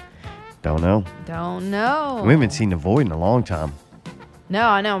 Don't know. Don't know. We haven't seen The Void in a long time. No,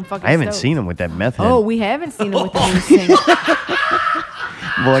 I know. I'm fucking. I haven't stoked. seen him with that meth head. Oh, we haven't seen him with the new singer.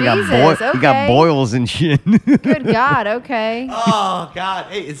 Boy, Jesus, he got okay. boils and shit. Good God. Okay. Oh God!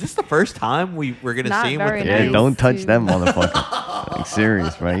 Hey, is this the first time we're gonna Not see him with very the Yeah, nice. don't touch that motherfucker. Like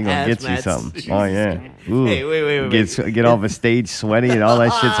serious, right? You gonna get you Hazmat something. suit. Oh yeah. Ooh. Hey, wait. Get off a stage sweaty and all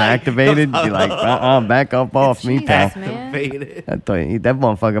that shit's activated. You're like, back up off me, pal. Activated. I thought that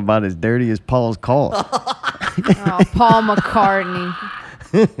motherfucker about as dirty as Paul's call. Oh, Paul McCartney.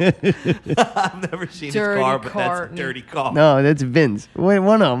 I've never seen his Dirty car, but that's Cartney. a dirty car. No, that's Vince. Wait,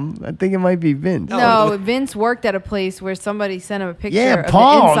 one of them. I think it might be Vince. No, Vince worked at a place where somebody sent him a picture Yeah, of the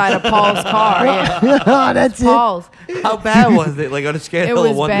Paul's. inside of Paul's car. Yeah. Oh, that's it. Paul's. How bad was it? Like on a scale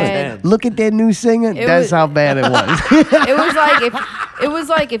was of 1 to bad. 10. Look at that new singer. It That's was- how bad it was. It was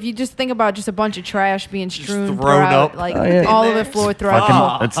like if you just think about just a bunch of trash being strewn thrown throughout, up. like Oh, yeah. all of the floor throughout. the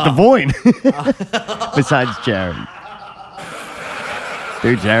whole- That's the Void. Besides Jared.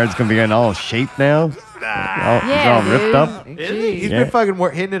 Dude, Jared's gonna be getting all shaped now. He's all ripped up. Is he? He's Yeah. been fucking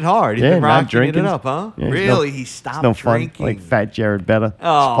hitting it hard. He's Yeah, been not rocking drinking. it up, huh? Yeah, it's Really? no- He it's stopped no fun. drinking. Like Fat Jared better.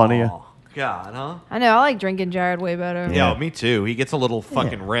 Oh, It's funnier. God, huh? I know. I like drinking Jared way better. Yeah, me too. He gets a little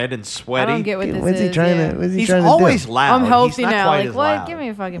fucking red and sweaty. I don't get what this What's he is. trying yeah. to? What's he He's trying always to do? loud. I'm healthy He's not now. quite Like as what? loud. Give me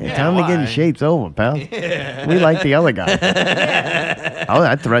a fucking. Yeah, break. time to get in shape's over, pal. We like the other guy.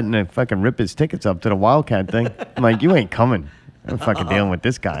 I threatened to fucking rip his tickets up to the Wildcat thing. I'm like, you ain't coming. I'm fucking dealing with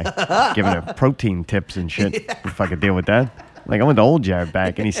this guy. Giving her protein tips and shit. You fucking deal with that. Like, I went to old Jared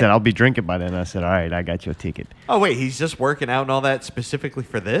back, and he said, I'll be drinking by then. I said, all right, I got your ticket. Oh, wait, he's just working out and all that specifically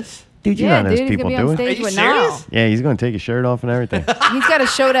for this? Dude, you Yeah, know how those dude, he's people gonna be on do it. stage Are you with serious? Yeah, he's going to take his shirt off and everything. He's got to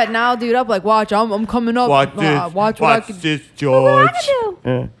show that now dude up. Like, watch, I'm coming up. Watch this. Watch what I can this, George. do.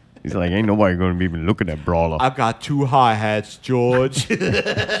 Yeah. He's like, ain't nobody going to be even looking at Brawler. I've got 2 hi-hats, George.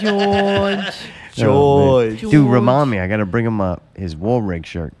 George. George. Dude, remind me, I got to bring him his war rig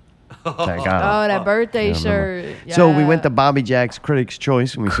shirt. That I got him. Oh, that birthday Yeah, I shirt. remember. So we Yeah. went to Bobby Jack's Critics'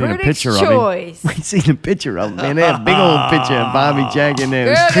 Choice and we seen a Critics' picture Choice. of him. We seen a picture of him, man. They had a big old picture of Bobby Jack in there. It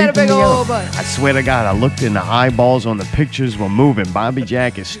was Girl got a creeping big me old out. butt. I swear to God, I looked and the eyeballs on the pictures were moving. Bobby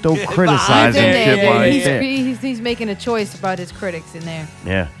Jack is still He's criticizing in shit while there. he's there. He's making a choice about his critics in there.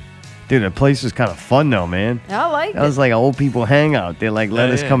 Yeah. Dude, the place was kind of fun though, man. I like That was like an old people hangout. They like let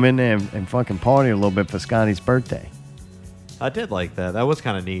Yeah, us yeah. come in there and fucking party a little bit for Scotty's birthday. I did like that. That was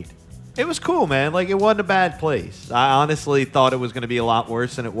kind of neat. It was cool, man. Like, it wasn't a bad place. I honestly thought it was going to be a lot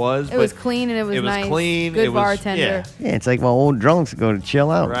worse than it was. It was clean and it was nice. clean. Good it was, bartender. Yeah. Yeah, it's like when old drunks go to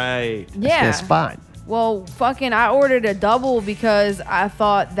chill out. Right. That's Yeah. their spot. Well, fucking, I ordered a double because I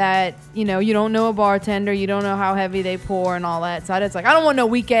thought that, you know, you don't know a bartender, you don't know how heavy they pour and all that. So I just like, I don't want no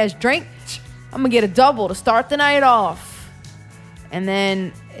weak ass drink. I'm gonna get a double to start the night off. And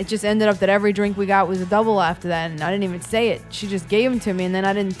then it just ended up that every drink we got was a double after that, and I didn't even say it. She just gave them to me, and then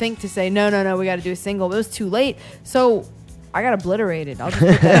I didn't think to say, no, we got to do a single. But it was too late, so I got obliterated. I'll just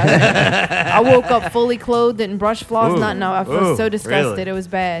put that out there. I woke up fully clothed, didn't brush, floss, Ooh. nothing. No, I was Ooh, so disgusted. really? It was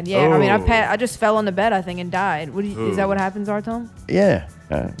bad. Yeah, I mean, Ooh. I just fell on the bed, I think, and died. Is that Ooh. what happens, Artom? Yeah.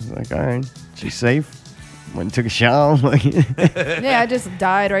 I was like, all right, she's safe. Went and took a shower. Yeah, I just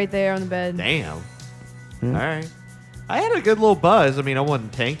died right there on the bed. Damn. Hmm. All right. I had a good little buzz. I mean, I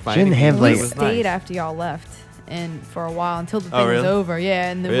wasn't tanked by She didn't any have, means, like- but We it was stayed nice. after y'all left, and for a while until the thing Oh, was really? over. Yeah,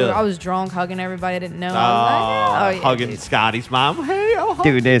 and then Really? I was drunk, hugging everybody I didn't know. I was like, oh, yeah, hugging dude. Scotty's mom. Hey, I'll hug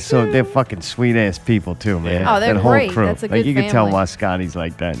Dude, they're fucking sweet ass people too, man. Oh, they're that whole great. crew. That's a like good you can tell family. why Scotty's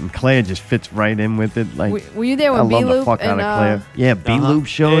like that, and Claire just fits right in with it. Like, Were you there when I love the B-Loop fuck out and, of Claire. Yeah, B Uh-huh. Loop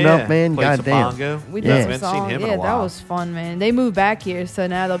showed Yeah, up, man. played some Goddamn. bongo. We Yeah. did Haven't some seen song. him in a Yeah, that while. was fun, man. They moved back here, so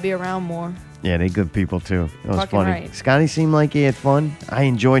now they'll be around more. Yeah, they good people too. It was Fucking funny. right. Scotty seemed like he had fun. I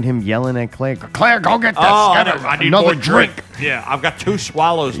enjoyed him yelling at Claire. Claire, go get this. Oh, Get I need another more drink. Yeah, I've got 2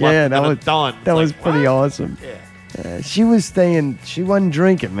 swallows left. Yeah, and that then was I'm done. That It's was like, pretty awesome. Yeah. She was staying. She wasn't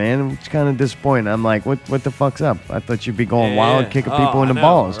drinking, man. It's kind of disappointing. I'm like, what the fuck's up? I thought you'd be going wild, kicking people in the I know,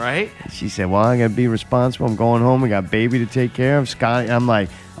 balls. right? She said, well, I got to be responsible. I'm going home. We got baby to take care of. Scotty. I'm like,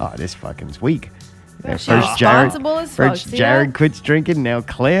 oh, this fucking's weak. Yeah, she's responsible as fuck. See Jared that? quits drinking. Now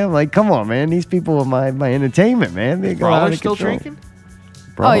Claire. I'm like, come on, man. These people are my entertainment, man. They go out Brawler's of still control. drinking?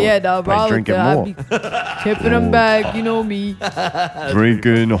 Oh yeah, no, Probably bro. drinking I'd more. be tipping them back, you know me.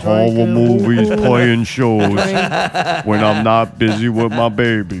 Drinking horror movies, playing shows when I'm not busy with my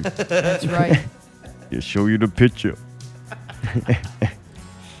baby. That's right. You show you the picture.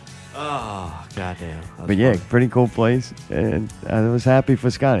 Oh, goddamn. That's But yeah, funny. pretty cool place, and I was happy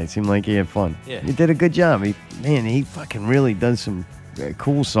for Scotty. It seemed like he had fun. Yeah. He did a good job. He fucking really does some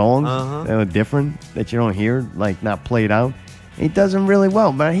cool songs Uh-huh. that are different that you don't hear, like not played out. He does them really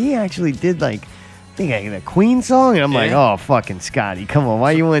well. But he actually did like, I think a Queen song, and I'm like, Yeah. oh fucking Scotty, come on,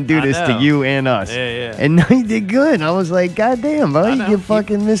 why you want to do I this to know. you and us? Yeah. And no, he did good. I was like, God damn, bro, you give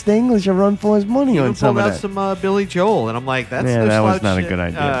fucking Mr. English a run for his money Even on some pulled of out that. some Billy Joel, and I'm like, that's Yeah, no that was slouch not a shit. good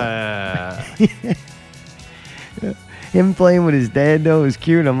idea. Him playing with his dad though was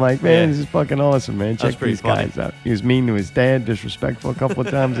cute. I'm like, man, Yeah. this is fucking awesome, man. That was Check pretty these funny. guys out. He was mean to his dad, disrespectful a couple of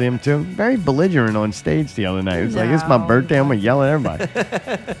times to him too. Very belligerent on stage the other night. It was like, it's my No. birthday. I'm gonna yell at everybody.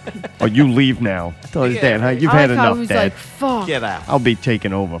 Oh, you leave now. Tell his dad, huh? You've I had like how enough, he was Dad. like, fuck. Get out. I'll be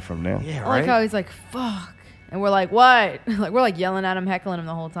taking over from now. Yeah, I like how he's like, fuck. And we're like, what? Like, we're like yelling at him, heckling him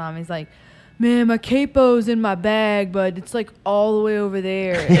the whole time. He's like, man, my capo's in my bag, but it's like all the way over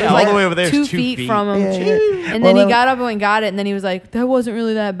there. It Yeah, was all like the way over there is 2 2 feet feet. from him. Yeah, yeah. And Well, then he that- got up and went and got it, and then he was like, that wasn't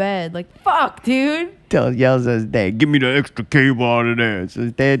really that bad. Like, fuck, dude. Yells at his dad, give me the extra cable out of there. So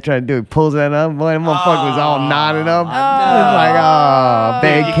his dad trying to do it, pulls that up. Boy, that motherfucker was all knotted up. It's like, oh,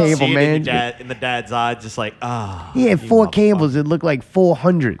 bad You can cable, see it man. in the dad's eye, just like, He had 4 cables that looked like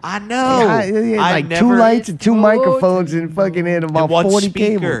 400. I know. He had I've like 2 never- lights and 2 microphones and fucking had about and one 40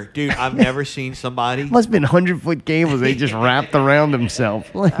 speaker. cables. Dude, I've never seen somebody. Must have been 100-foot cables they just wrapped around themselves.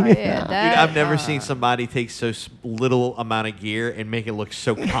 Dude, I've never seen somebody take so little amount of gear and make it look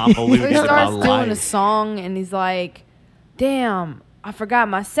so So convoluted he in my starts doing a life. song, and he's like, damn, I forgot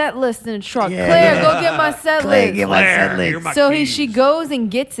my set list in the truck. Yeah. Claire, go get my set Claire, list. get my set list. You're my So keys. she goes and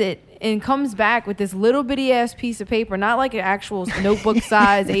gets it and comes back with this little bitty ass piece of paper, not like an actual notebook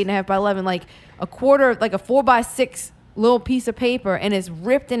size, 8.5 by 11, like a quarter, like a 4 by 6 little piece of paper, and it's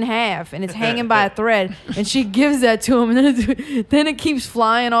ripped in half and it's hanging by a thread, and she gives that to him, and then it keeps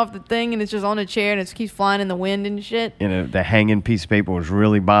flying off the thing, and it's just on a chair, and it keeps flying in the wind and shit. You know, the hanging piece of paper was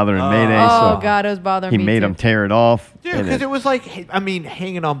really bothering Mayday. Oh, so God, it was bothering he me made too. him tear it off. Dude, and because it was like, I mean,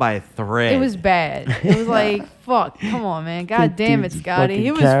 hanging on by a thread. It was bad. It was like, fuck, come on, man. God damn it, Scotty.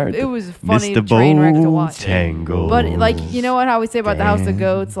 It was funny Mr. train wreck to watch. Tango. But like, you know what? How we say about the House of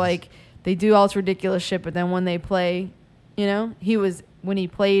Goats, like they do all this ridiculous shit, but then when they play, you know, when he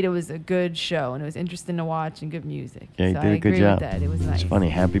played, it was a good show and it was interesting to watch and good music. Yeah, he so did I a good agree job. with that. It was nice. It's funny.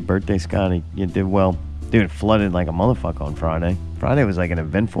 Happy birthday, Scotty. You did well. Dude, it flooded like a motherfucker on Friday. Friday was like an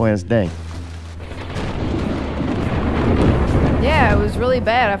eventful ass day. Yeah, it was really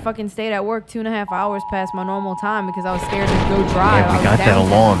bad. I fucking stayed at work 2.5 hours past my normal time because I was scared to go drive. Yeah, I we was got that downtown.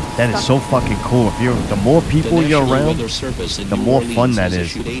 alarm. That is so fucking cool. If you're, the more people you're around, the more fun that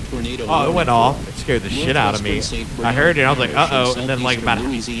is. Oh, it went off. It scared the shit out of me. I heard it. I was like, uh-oh. And then like about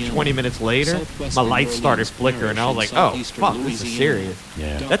 20 minutes later, my lights started flickering. I was like, oh, fuck, this is serious.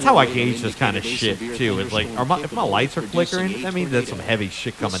 Yeah. That's how I gauge this kind of shit, too. It's like, if my lights are flickering, that means that's some heavy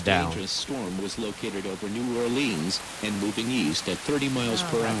shit coming down. Storm was located over New Orleans and moving east at 30 miles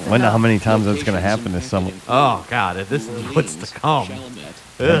per hour. Wonder how many times that's going to happen this summer. Oh, God, if this is what's to come.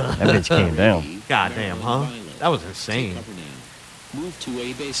 That bitch came down. God damn, huh? That was insane.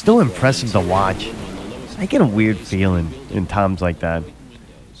 Still impressive to watch. I get a weird feeling in times like that.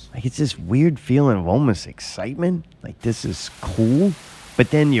 Like it's this weird feeling of almost excitement. Like this is cool. But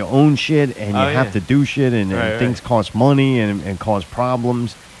then you own shit and you Oh, have yeah. to do shit and Right, things cost money and cause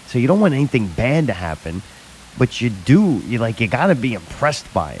problems. So you don't want anything bad to happen. But you do. You gotta be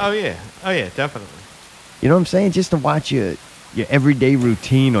impressed by it. Oh, yeah. Oh, yeah, definitely. You know what I'm saying? Just to watch your everyday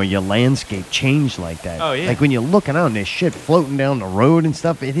routine or your landscape change like that. Oh, yeah. Like when you're looking out and there's shit floating down the road and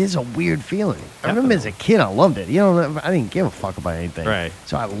stuff, it is a weird feeling. I remember as a kid, I loved it. You know, I didn't give a fuck about anything. Right.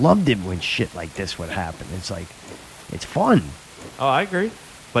 So I loved it when shit like this would happen. It's like, it's fun. Oh, I agree.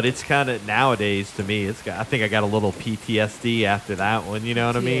 But it's kind of nowadays to me. I think I got a little PTSD after that one. You know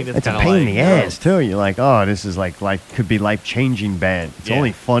what I mean? It's a kinda pain in like, the ass, too. You're like, oh, this is like could be life-changing bad. It's Yeah.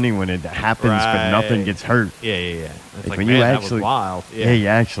 only funny when it happens, but nothing Right. gets hurt. Yeah, yeah, yeah. It's like, when man, you that actually, was wild. Yeah, you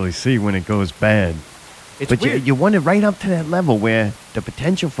actually see when it goes bad. It's but weird. you want it right up to that level where the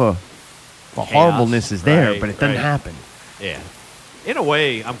potential for Chaos, horribleness is there, right, but it doesn't right. happen. Yeah. In a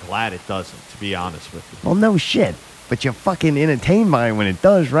way, I'm glad it doesn't, to be honest with you. Well, no shit. But you're fucking entertained by it when it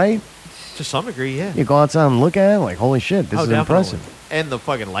does, right? To some degree, yeah. You go outside and look at it, like, holy shit, this is definitely. impressive. And the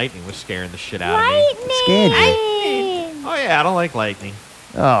fucking lightning was scaring the shit out of me. It scared you. Oh, yeah, I don't like lightning.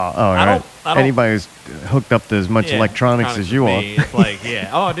 Oh, all I right. don't- Anybody who's hooked up to as much Yeah, electronics kinda as you for are. me, It's like, yeah.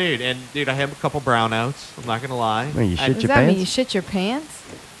 Oh, dude. And, dude, I have a couple brownouts. I'm not going to lie. Wait, you shit Does your that mean pants? you shit your pants?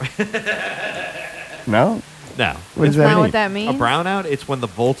 No? No. What does That's that not mean? what that means? A brownout, it's when the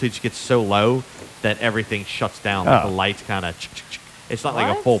voltage gets so low that everything shuts down. Like Oh. the lights kind of... It's not like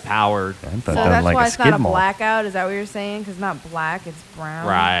a What? full powered... I So thought that was that's like why a it's not skid a mark. blackout? Is that what you're saying? Because it's not black, it's brown.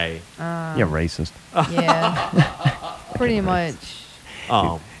 Right. You're racist. Yeah. Pretty much.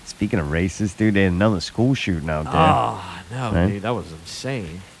 Oh. Speaking of racist, dude, they had another school shooting out there. Oh, no, Right? dude. That was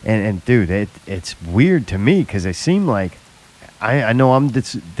insane. And dude, it's weird to me because they seem like I know I'm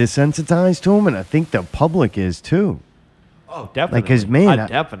desensitized to them, and I think the public is too. Oh, definitely. Because man,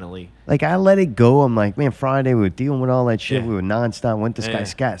 definitely. Like I let it go. I'm like, man, Friday we were dealing with all that shit. Yeah. We were nonstop. Went to Yeah.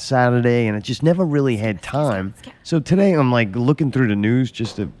 Scat Saturday, and I just never really had time. So today I'm like looking through the news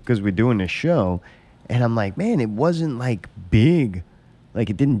just because we're doing this show, and I'm like, man, it wasn't like big, like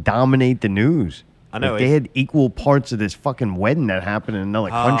it didn't dominate the news. I know, Like, they it- had equal parts of this fucking wedding that happened in another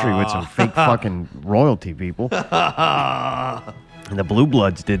country with some fake fucking royalty people. And the Blue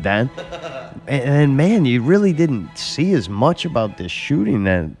Bloods did that. And man, you really didn't see as much about this shooting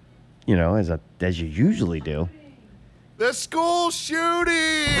that, as you usually do. The school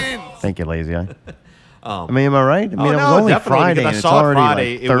shooting. Thank you, Lazy Eye. I mean, am I right? I mean, it was no, only definitely, Friday, because I and it's saw it already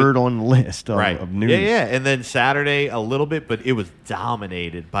Friday, like it third was- on the list of, Right. of news. Yeah. And then Saturday a little bit, but it was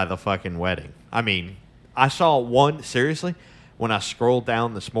dominated by the fucking wedding. I mean, I saw one, seriously, when I scrolled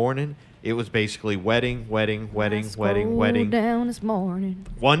down this morning, it was basically wedding. Scroll down this morning.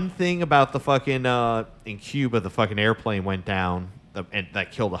 One thing about the fucking, in Cuba, the fucking airplane went down and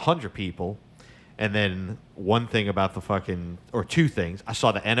that killed 100 people. And then one thing about the fucking, or two things. I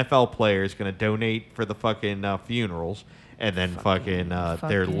saw the NFL players going to donate for the fucking funerals. And then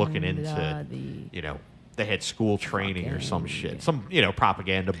they're looking into, they had school training or some shit. Some,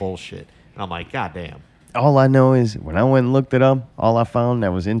 propaganda bullshit. And I'm like, God damn. All I know is when I went and looked it up, all I found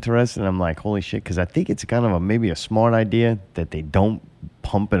that was interesting, I'm like, holy shit, because I think it's kind of maybe a smart idea that they don't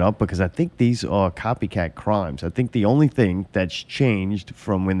pump it up, because I think these are copycat crimes. I think the only thing that's changed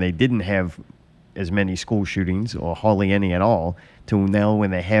from when they didn't have as many school shootings or hardly any at all to now when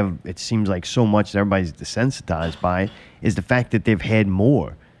they have, it seems like so much that everybody's desensitized by it, is the fact that they've had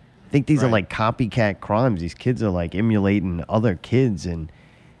more. I think these are like copycat crimes. These kids are like emulating other kids, and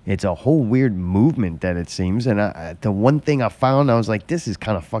it's a whole weird movement that it seems. And the one thing I found, I was like, this is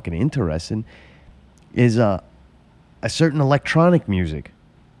kind of fucking interesting, is a certain electronic music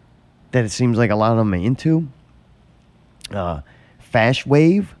that it seems like a lot of them are into. Fash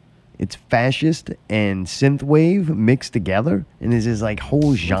wave. It's fascist and synth wave mixed together, and there's this like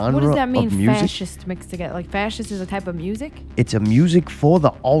whole genre What does that mean, of music. fascist mixed together? Like fascist is a type of music? It's a music for the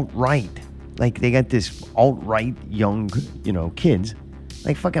alt-right. Like they got this alt-right young, kids,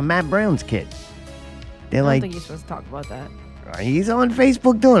 like fucking Matt Brown's kid. They're I don't like, think you're supposed to talk about that. he's on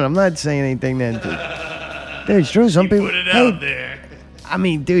Facebook doing it. I'm not saying anything that. Dude, it's true. Some people put it hey, out there. I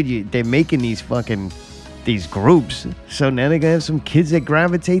mean, dude, they're making these groups, so now they're gonna have some kids that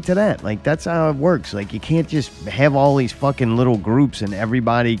gravitate to that. Like that's how it works. Like you can't just have all these fucking little groups and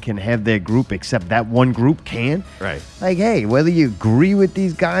everybody can have their group except that one group can. Right. Like, hey, whether you agree with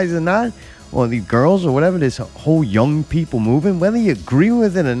these guys or not, or these girls or whatever, this whole young people movement, whether you agree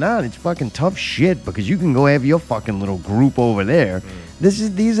with it or not, it's fucking tough shit because you can go have your fucking little group over there.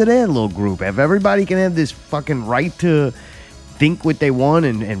 These are their little group. If everybody can have this fucking right to think what they want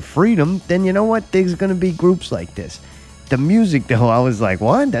and freedom, then you know what? There's going to be groups like this. The music, though, I was like,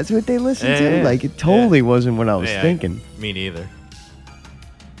 what? That's what they listen to? Yeah. Like, it totally wasn't what I was Yeah, thinking. Me neither.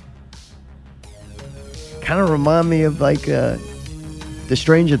 Kind of remind me of, like, the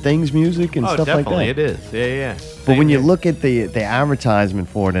Stranger Things music and stuff like that. Definitely it is. Yeah. But when you look at the advertisement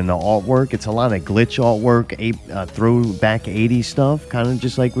for it and the artwork, it's a lot of glitch artwork, throwback 80s stuff, kind of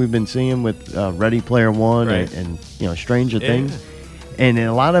just like we've been seeing with Ready Player One Right. and Stranger Yeah. Things. And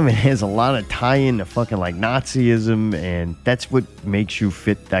a lot of it has a lot of tie-in to fucking like Nazism, and that's what makes you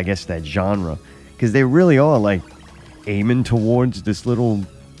fit, I guess, that genre. Because they really are like aiming towards this little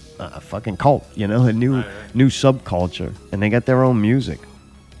fucking cult, a new subculture. And they got their own music.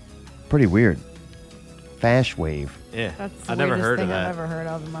 Pretty weird. Fash wave. Yeah, That's the I never weirdest heard of thing that. I've ever heard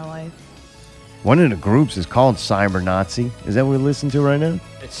of in my life. One of the groups is called Cyber Nazi. Is that what we listen to right now?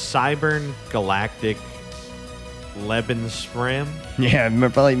 It's Cybern Galactic Lebensraum. Yeah,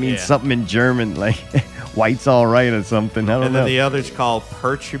 it probably means Yeah. something in German, like white's all right or something. I don't And know. then the other's called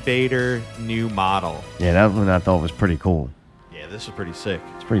Perturbator New Model. Yeah, that one I thought was pretty cool. Yeah, this is pretty sick.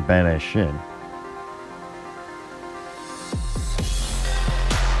 It's pretty badass shit.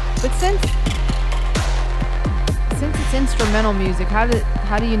 But since it's instrumental music, how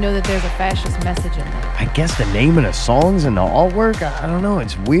do you know that there's a fascist message in there? I guess the name of the songs and the artwork, I don't know.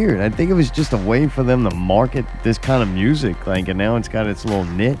 It's weird. I think it was just a way for them to market this kind of music. Like, and now it's got its little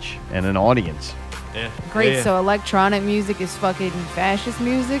niche and an audience. Yeah. Great, Yeah. so electronic music is fucking fascist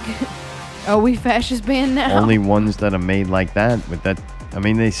music? Are we fascist band now? Only ones that are made like that. With that, I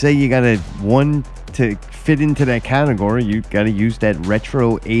mean, they say you got to fit into that category. You got to use that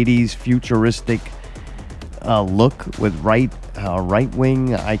retro 80s futuristic look with right wing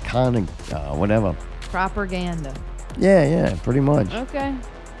iconic whatever. Propaganda. Yeah, pretty much. Okay.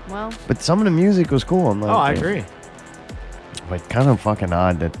 Well. But some of the music was cool. I'm like, I agree. But kind of fucking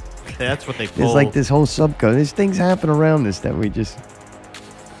odd that That's what they pull. there's like this whole subculture. There's things happen around us that we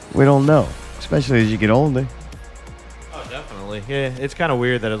don't know, especially as you get older. Oh, definitely. Yeah, it's kind of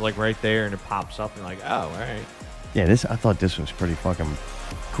weird that it's like right there and it pops up and like, oh, all right. Yeah, I thought this was pretty fucking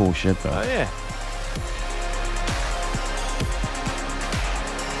cool shit though. Oh yeah.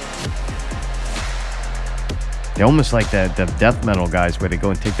 They almost like the death metal guys where they go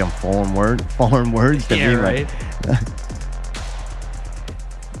and take them foreign words to Yeah, mean right. like.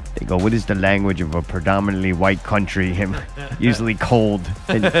 They go, what is the language of a predominantly white country? Him usually cold,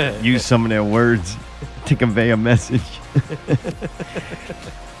 and use some of their words to convey a message.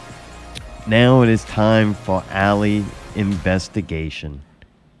 Now it is time for Alley Investigation.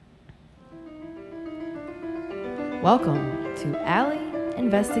 Welcome to Alley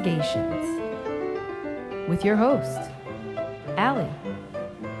Investigations with your host, Allie.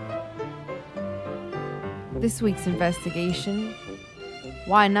 This week's investigation: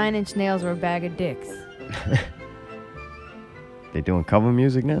 why 9 Inch Nails are a bag of dicks. They doing cover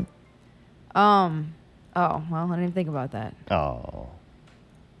music now? Oh, well, I didn't even think about that. Oh.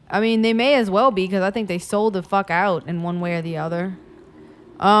 I mean, they may as well be, because I think they sold the fuck out in one way or the other.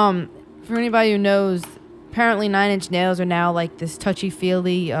 For anybody who knows, apparently 9 Inch Nails are now like this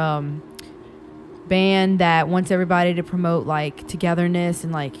touchy-feely band that wants everybody to promote like togetherness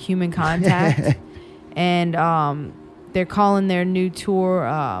and like human contact. And they're calling their new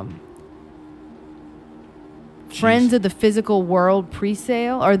tour Friends of the Physical World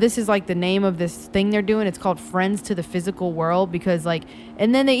Presale, or this is like the name of this thing they're doing. It's called Friends to the Physical World, because like,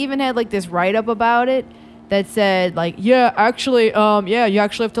 and then they even had like this write-up about it that said like, yeah, actually, you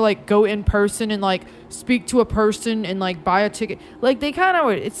actually have to like go in person and like speak to a person and like buy a ticket. Like they kind of,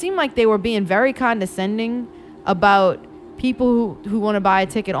 it seemed like they were being very condescending about people who want to buy a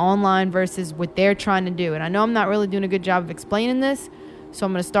ticket online versus what they're trying to do. And I know I'm not really doing a good job of explaining this, so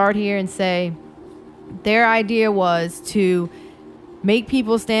I'm going to start here and say their idea was to make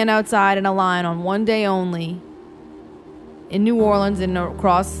people stand outside in a line on one day only in New Orleans and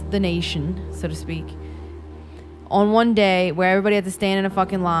across the nation, so to speak, on one day where everybody had to stand in a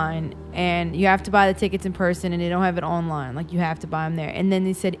fucking line, and you have to buy the tickets in person and they don't have it online. Like, you have to buy them there. And then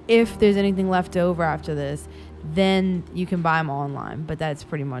they said if there's anything left over after this, then you can buy them online. But that's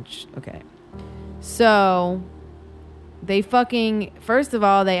pretty much okay. So they fucking, first of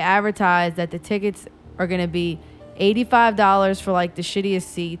all, they advertised that the tickets are going to be $85 for like the shittiest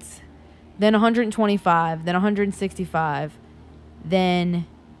seats, then $125, then $165, then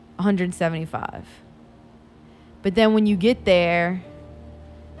 $175. But then when you get there,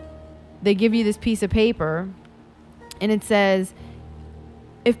 they give you this piece of paper and it says,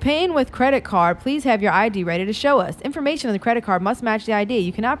 if paying with credit card, please have your ID ready to show us. Information on the credit card must match the ID.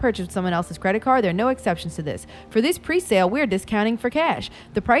 You cannot purchase with someone else's credit card. There are no exceptions to this. For this pre-sale, we're discounting for cash.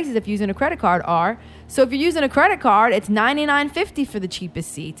 The prices if using a credit card are, so if you're using a credit card, it's $99.50 for the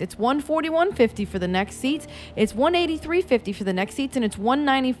cheapest seats. It's $141.50 for the next seats. It's $183.50 for the next seats, and it's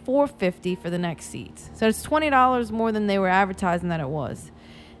 $194.50 for the next seats. So it's $20 more than they were advertising that it was.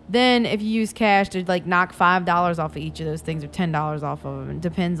 Then if you use cash, they'd like knock $5 off of each of those things or $10 off of them. It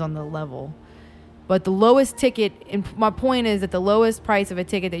depends on the level. But the lowest ticket, and my point is that the lowest price of a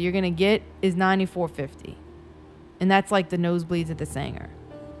ticket that you're going to get is $94.50. And that's like the nosebleeds at the Sanger.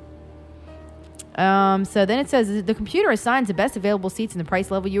 So then it says the computer assigns the best available seats in the price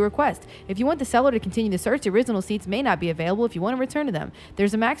level you request. If you want the seller to continue the search, the original seats may not be available if you want to return to them.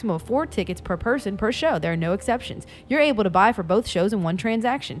 There's a maximum of 4 tickets per person per show. There are no exceptions. You're able to buy for both shows in one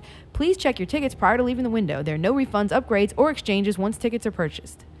transaction. Please check your tickets prior to leaving the window. There are no refunds, upgrades, or exchanges once tickets are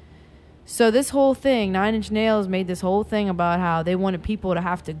purchased. So this whole thing, 9 Inch Nails made this whole thing about how they wanted people to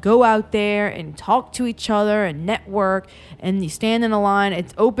have to go out there and talk to each other and network, and you stand in a line.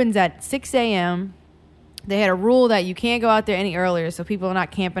 It opens at 6 a.m. They had a rule that you can't go out there any earlier, so people are not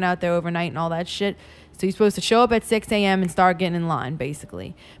camping out there overnight and all that shit. So you're supposed to show up at 6 a.m. and start getting in line,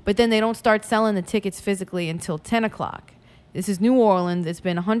 basically. But then they don't start selling the tickets physically until 10 o'clock. This is New Orleans. It's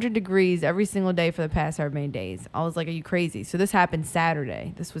been 100 degrees every single day for the past however many days. I was like, are you crazy? So this happened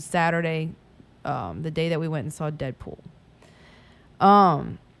Saturday. This was Saturday, the day that we went and saw Deadpool.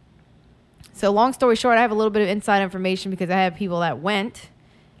 So long story short, I have a little bit of inside information because I have people that went.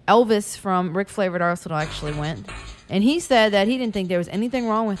 Elvis from Rick Flavored Arsenal actually went. And he said that he didn't think there was anything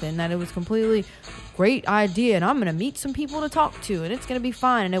wrong with it and that it was completely great idea, and I'm gonna meet some people to talk to, and it's gonna be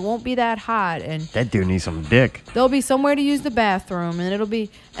fine, and it won't be that hot, and That dude needs some dick. there'll be somewhere to use the bathroom, and it'll be,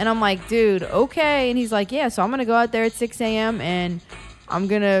 and I'm like, dude, okay. And he's like, yeah, so I'm going to go out there at 6 a.m. and I'm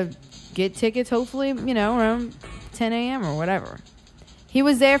going to get tickets, hopefully, you know, around 10 a.m. or whatever. He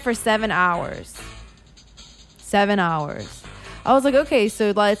was there for 7 hours. 7 hours. I was like, okay,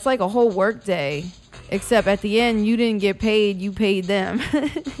 so like, it's like a whole work day, except at the end, you didn't get paid, you paid them.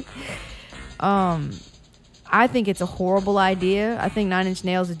 I think it's a horrible idea. I think Nine Inch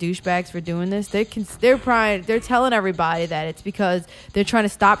Nails are douchebags for doing this. They're telling everybody that it's because they're trying to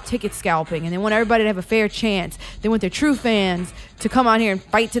stop ticket scalping, and they want everybody to have a fair chance. They want their true fans to come out here and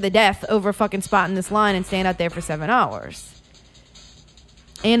fight to the death over a fucking spot in this line and stand out there for 7 hours.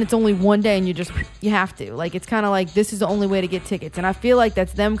 And it's only one day, and you have to. Like, it's kind of like, this is the only way to get tickets. And I feel like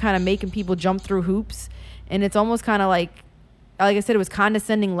that's them kind of making people jump through hoops, and it's almost kind of like I said, it was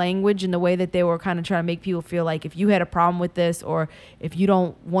condescending language in the way that they were kind of trying to make people feel like if you had a problem with this or if you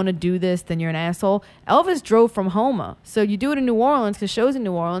don't want to do this, then you're an asshole. Elvis drove from Houma. So you do it in New Orleans because show's in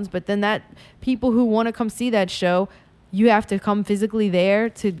New Orleans, but then that people who want to come see that show, you have to come physically there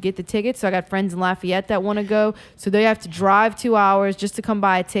to get the tickets. So I got friends in Lafayette that want to go. So they have to drive 2 hours just to come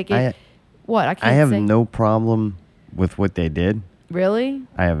buy a ticket. I have no problem with what they did. Really?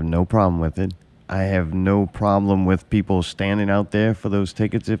 I have no problem with it. I have no problem with people standing out there for those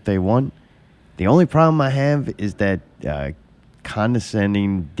tickets if they want. The only problem I have is that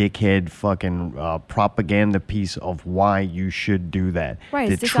condescending, dickhead, fucking propaganda piece of why you should do that. Right,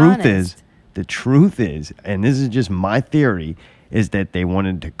 The it's truth is, and this is just my theory, is that they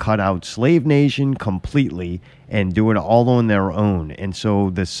wanted to cut out Slave Nation completely and do it all on their own. And so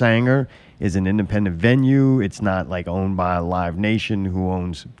the Sanger is an independent venue. It's not like owned by Live Nation, who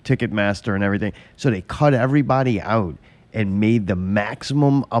owns Ticketmaster and everything. So they cut everybody out and made the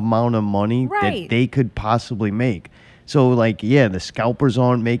maximum amount of money that they could possibly make. So, like, yeah, the scalpers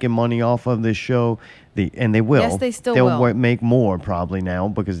aren't making money off of this show. And they will. Yes, they still They'll will. make more probably now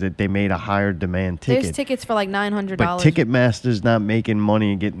because they made a higher demand ticket. There's tickets for like $900. But Ticketmaster's not making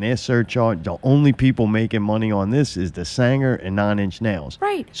money and getting their surcharge. The only people making money on this is the Sanger and Nine Inch Nails.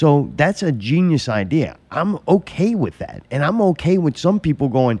 Right. So that's a genius idea. I'm okay with that. And I'm okay with some people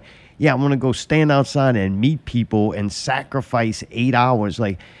going, yeah, I'm going to go stand outside and meet people and sacrifice 8 hours.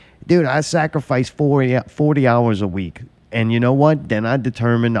 Like, dude, I sacrifice 40 hours a week. And you know what? Then I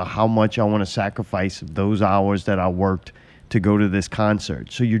determine how much I want to sacrifice those hours that I worked to go to this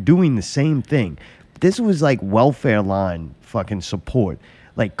concert. So you're doing the same thing. This was like welfare line fucking support.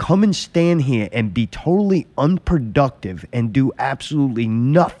 Like, come and stand here and be totally unproductive and do absolutely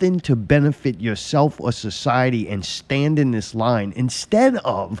nothing to benefit yourself or society and stand in this line instead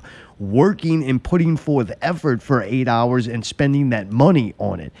of working and putting forth effort for 8 hours and spending that money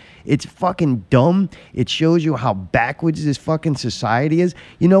on it. It's fucking dumb. It shows you how backwards this fucking society is.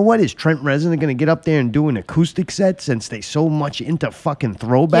 You know what? Is Trent Reznor going to get up there and do an acoustic set since they so much into fucking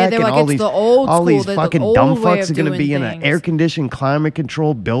throwback? Yeah, they're and like, it's the old all school, these the fucking old dumb way fucks of are going to doing be in an things. air-conditioned,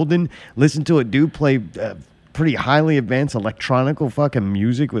 climate-controlled building, listen to a dude play pretty highly advanced electronical fucking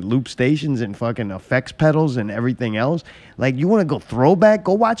music with loop stations and fucking effects pedals and everything else. Like, you want to go throwback?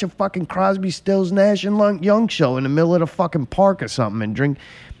 Go watch a fucking Crosby, Stills, Nash and Young show in the middle of the fucking park or something and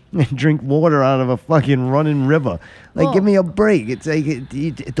drink water out of a fucking running river. Like, give me a break. It's like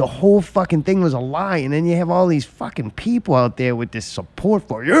the whole fucking thing was a lie, and then you have all these fucking people out there with this support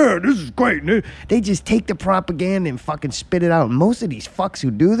for, yeah, this is great. And they just take the propaganda and fucking spit it out. And most of these fucks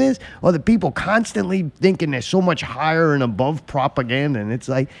who do this are the people constantly thinking they're so much higher and above propaganda, and it's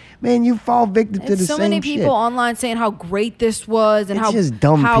like, man, you fall victim to the It's so same many people shit. online saying how great this was and It's just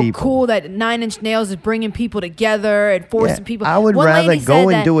dumb how people. cool that Nine Inch Nails is bringing people together and forcing Yeah, people. I would One rather lady go said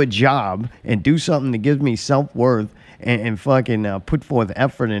and that- do a job and do something that gives me self-worth and fucking put forth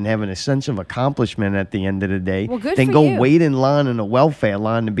effort and having a sense of accomplishment at the end of the day Well, good than for go you. wait in line in a welfare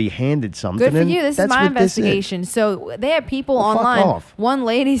line to be handed something. Good for And you. This is that's my what this is. investigation. So they have people Well, fuck online. off. One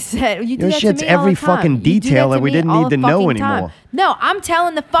lady said, "You do Your that shit's to me all every the time. fucking You do detail that that we me didn't all need the to know fucking time." anymore. No, I'm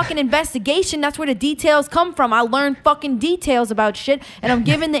telling the fucking investigation. That's where the details come from. I learned fucking details about shit, and I'm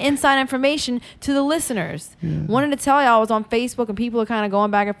giving the inside information to the listeners. Wanted to tell y'all I was on Facebook, and people are kind of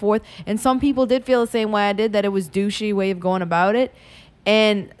going back and forth, and some people did feel the same way I did, that it was douchey way of going about it.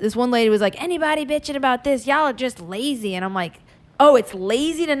 And this one lady was like, anybody bitching about this? Y'all are just lazy. And I'm like, oh, it's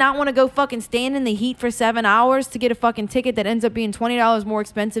lazy to not want to go fucking stand in the heat for 7 hours to get a fucking ticket that ends up being $20 more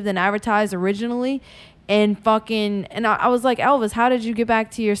expensive than advertised originally. And I was like, Elvis, how did you get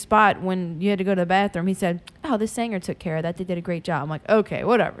back to your spot when you had to go to the bathroom? He said, oh, the Sanger took care of that. They did a great job. I'm like, okay,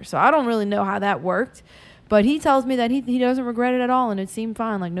 whatever. So I don't really know how that worked. But he tells me that he doesn't regret it at all, and it seemed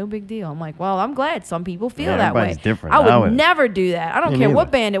fine, like no big deal. I'm like, well, I'm glad some people feel that way. everybody's different. I I would would- never do that. I don't Me care what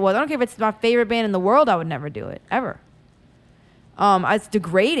neither. band it was. I don't care if it's my favorite band in the world. I would never do it ever. It's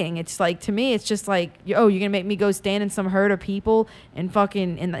degrading. It's like, to me, it's just like, oh, you're gonna make me go stand in some herd of people and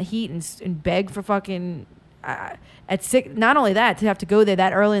fucking in the heat and beg for fucking at 6. Not only that, to have to go there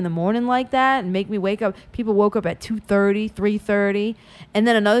that early in the morning like that and make me wake up. People woke up at 2:30, 3:30, and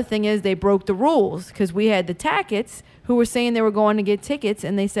then another thing is they broke the rules because we had the Tackets who were saying they were going to get tickets,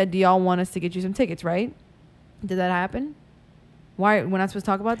 and they said, "Do y'all want us to get you some tickets?" Right? Did that happen? Why we're not supposed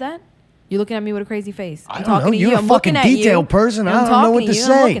to talk about that? You're looking at me with a crazy face. I'm don't talking know. to You're you. a I'm fucking looking at you. detailed person. I I'm don't know talking what to you. I'm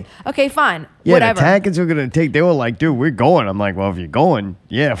say. looking- Okay, fine. Yeah, Whatever. the Tackets were gonna take. They were like, dude, we're going. I'm like, well, if you're going,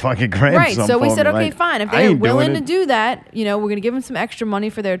 yeah, fucking grab Right. some So we for said, me. okay, Like, fine. If I they're ain't doing willing it. to do that, we're going to give them some extra money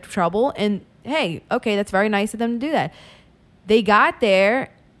for their trouble. And hey, okay, that's very nice of them to do that. They got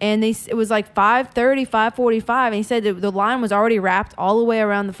there, and it was like 5:30, 5:45, and he said that the line was already wrapped all the way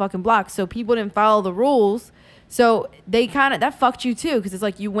around the fucking block. So people didn't follow the rules. So they that fucked you too, because it's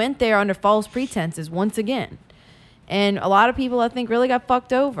like you went there under false pretenses once again. And a lot of people, I think, really got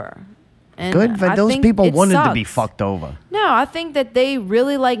fucked over. And Good, but I those think people it wanted to be sucks. fucked over. No, I think that they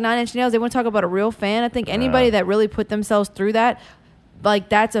really like Nine Inch Nails. They want to talk about a real fan. I think anybody that really put themselves through that, like,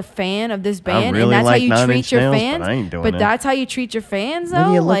 that's a fan of this band, really and that's how like you Nine treat Inch your Nails, but fans. I ain't doing that. that's how you treat your fans, though. What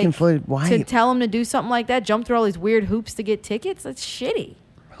are you looking like, for? Why? to tell them to do something like that, jump through all these weird hoops to get tickets? That's shitty.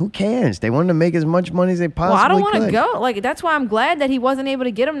 Who cares? They wanted to make as much money as they possibly Well, I don't want to could. go. Like, that's why I'm glad that he wasn't able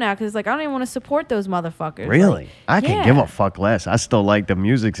to get them now, because like I don't even want to support those motherfuckers. Really? Like, I can yeah. give a fuck less. I still like the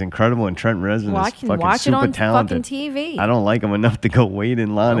music's incredible, and Trent Reznor Well, I is can fucking watch it super on talented. fucking TV. I don't like him enough to go wait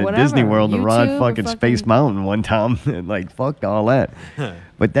in line Or at whatever. Disney World to ride YouTube or fucking Space fucking- Mountain one time. Like, fuck all that.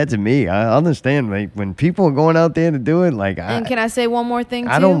 But that's me. I understand. Like, when people are going out there to do it, like, And can I say one more thing,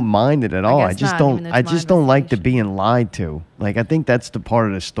 too? I don't mind it at all. I guess just not, don't. even though I it's just my don't like the being lied to. Like, I think that's the part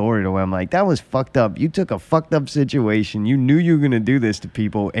of the story to where I'm like, that was fucked up. You took a fucked up situation. You knew you were gonna do this to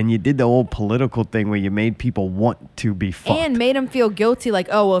people, and you did the whole political thing where you made people want to be fucked. And made them feel guilty, like,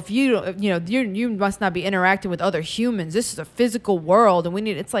 oh, well, if you must not be interacting with other humans. This is a physical world, and we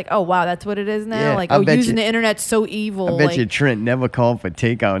need. It's like, oh wow, that's what it is now. Yeah, like, I oh, bet using you- the internet's so evil. I bet like, you Trent never called for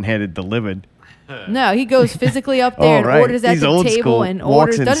takeout and had it delivered. no, he goes physically up there Oh, and right. orders at He's the old table school. and Walks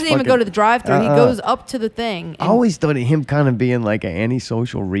orders. in Doesn't even fucking- go to the drive-thru. He goes up to the thing. I always thought of him kind of being like an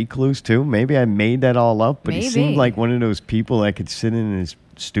antisocial recluse too. Maybe I made that all up, but he seemed Maybe. like one of those people that could sit in his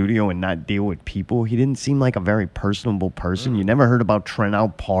studio and not deal with people. He didn't seem like a very personable person. You never heard about Trent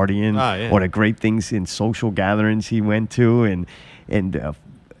out partying Oh, yeah. or the great things in social gatherings he went to and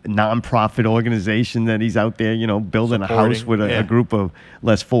non-profit organization that he's out there, building a house Supporting, with a yeah. group of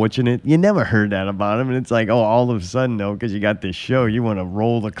less fortunate. You never heard that about him. And it's like, oh, all of a sudden, though, because you got this show, you want to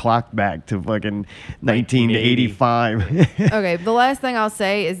roll the clock back to fucking 1985. Okay, the last thing I'll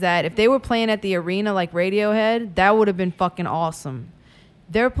say is that if they were playing at the arena like Radiohead, that would have been fucking awesome.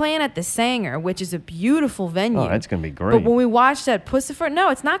 They're playing at the Sanger, which is a beautiful venue. Oh, that's going to be great. But when we watched that Pussifer, no,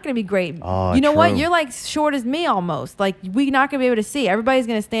 it's not going to be great. Oh, you know what? true. You're like short as me almost. Like, we're not going to be able to see. Everybody's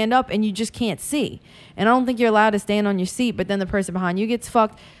going to stand up and you just can't see. And I don't think you're allowed to stand on your seat, but then the person behind you gets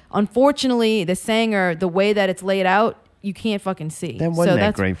fucked. Unfortunately, the Sanger, the way that it's laid out, you can't fucking see. That wasn't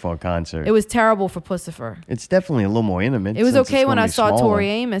that great for a concert. It was terrible for Pussifer. It's definitely a little more intimate. It was since okay it's when gonna I be saw smaller. Tori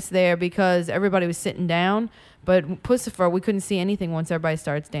Amos there because everybody was sitting down. But Pussifer, we couldn't see anything once everybody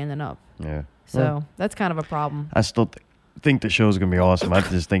started standing up. Yeah. So Well, that's kind of a problem. I still think the show's going to be awesome. I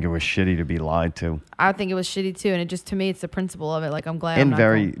just think it was shitty to be lied to. I think it was shitty too, and it just, to me, it's the principle of it. Like, I'm glad. I'm And not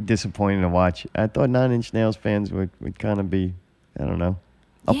very going. disappointing to watch. I thought Nine Inch Nails fans would kind of be, I don't know,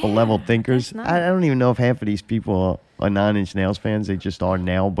 upper level thinkers. I don't even know if half of these people are Nine Inch Nails fans. They just are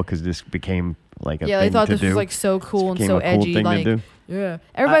now because this became like a Yeah, thing they thought to this do. was like so cool and Became so a cool edgy. thing to Like, do. yeah,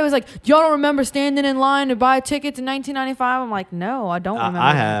 everybody was like, "Y'all don't remember standing in line to buy tickets in 1995?" I'm like, "No, I don't remember."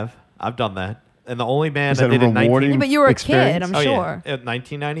 I that." have. I've done that. And the only band Is I that a did in rewarding 19... Yeah, but you were a kid, I'm Oh, sure. Yeah. In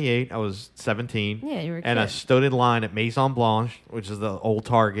 1998, I was 17. Yeah, you were a And I kid. stood in line at Maison Blanche, which is the old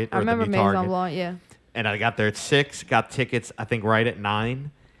Target. I or remember the new Maison Target. Blanc. Yeah. And I got there at 6, got tickets, I think, right at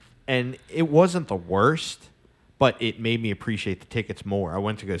 9. And it wasn't the worst, but it made me appreciate the tickets more. I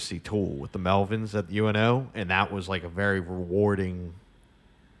went to go see Tool with the Melvins at UNO, and that was like a very rewarding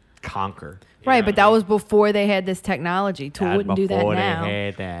conquer. Right, but that was before they had this technology. Tool That wouldn't do that before now. They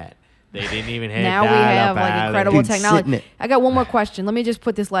had that. They didn't even have Now we have like incredible technology. I got one more question. Let me just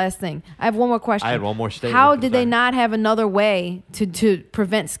put this last thing. I have one more question. I had one more statement How to did they say. not have another way to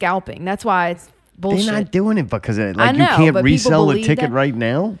prevent scalping? That's why it's bullshit. They're not doing it because I like know, you can't but people resell the believe ticket that. right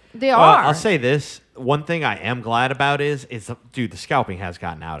now. They Well, are. I'll say this. One thing I am glad about is dude, the scalping has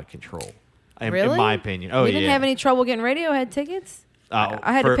gotten out of control. Really? In my opinion. Oh, you didn't have any trouble getting Radiohead tickets?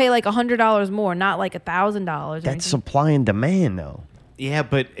 I had to pay like $100 more, not like $1,000. That's supply and demand, though. Yeah,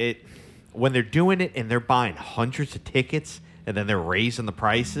 but when they're doing it and they're buying hundreds of tickets and then they're raising the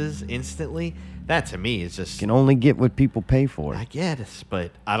prices instantly, that to me is just... You can only get what people pay for. I guess,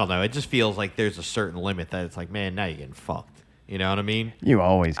 but I don't know. It just feels like there's a certain limit that it's like, man, now you're getting fucked. You know what I mean? You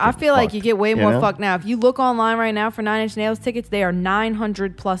always I feel like fucked, you get way more know? fucked now. If you look online right now for Nine Inch Nails tickets, they are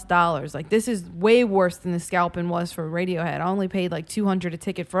 $900+. Like, this is way worse than the scalping was for Radiohead. I only paid like $200 a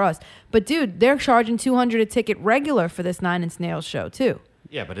ticket for us. But dude, they're charging $200 a ticket regular for this Nine Inch Nails show too.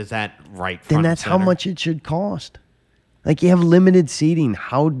 Yeah, but is that right? Then that's how much it should cost. Like, you have limited seating.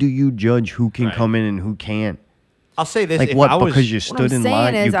 How do you judge who can come in and who can't? I'll say this. Like, if what? I was, Because you stood in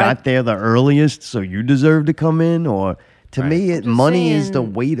line, you got there the earliest, so you deserve to come in? Or... To me, money is the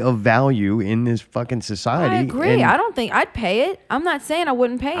weight of value in this fucking society. I agree. and I don't think I'd pay it. I'm not saying I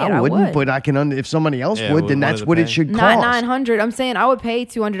wouldn't pay it. I wouldn't, would. but I can. If somebody else would, then that's what it should cost. Not $900. I'm saying I would pay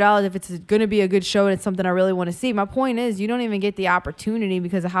 $200 if it's going to be a good show and it's something I really want to see. My point is, you don't even get the opportunity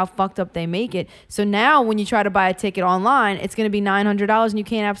because of how fucked up they make it. So now, when you try to buy a ticket online, it's going to be $900 and you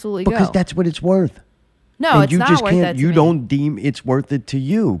can't absolutely go. Because that's what it's worth. No, and it's you not just worth can't. that to You me. don't deem it's worth it to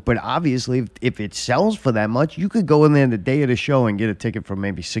you. But obviously, if it sells for that much, you could go in there the day of the show and get a ticket for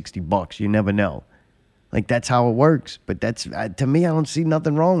maybe $60. You never know. Like, that's how it works. But that's to me, I don't see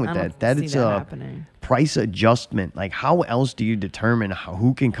nothing wrong with I that. don't see It's that a happening. price adjustment. Like, how else do you determine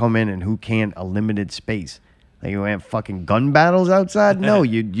who can come in and who can't? A limited space. Like, you have fucking gun battles outside? No,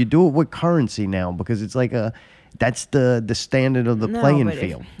 you do it with currency now because it's like that's the standard of the playing but if-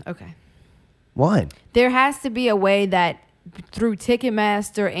 field. okay. What? There has to be a way that through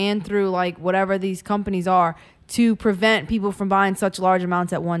Ticketmaster and through like whatever these companies are to prevent people from buying such large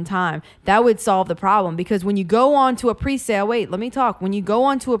amounts at one time. That would solve the problem because when you go on to a pre-sale, when you go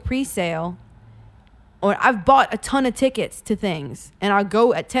on to a pre-sale, or I've bought a ton of tickets to things and I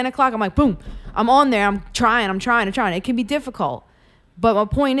go at 10 o'clock, I'm like, boom, I'm on there. I'm trying. It can be difficult. But my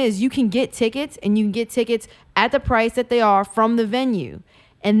point is you can get tickets and you can get tickets at the price that they are from the venue.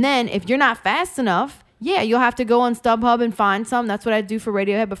 And then if you're not fast enough, yeah, you'll have to go on StubHub and find some. That's what I do for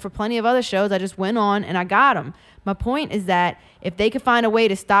Radiohead. But for plenty of other shows, I just went on and I got them. My point is that if they could find a way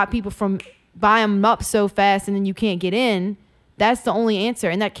to stop people from buying them up so fast and then you can't get in, that's the only answer.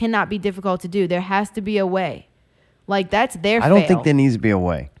 And that cannot be difficult to do. There has to be a way. Like, that's their I don't fail. think there needs to be a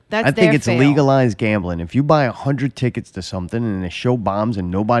way. That's I think their it's fail. legalized gambling. If you buy 100 tickets to something and the show bombs and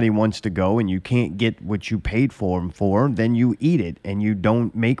nobody wants to go and you can't get what you paid for them for, then you eat it and you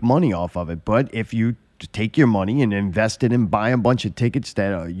don't make money off of it. But if you take your money and invest it and buy a bunch of tickets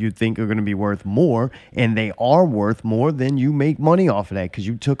that you think are going to be worth more and they are worth more, then you make money off of that because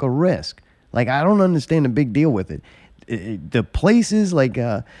you took a risk. Like, I don't understand the big deal with it. The places like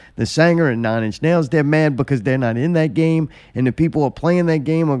the Sanger and Nine Inch Nails, they're mad because they're not in that game, and the people who are playing that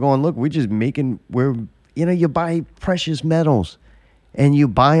game are going, look, you buy precious metals and you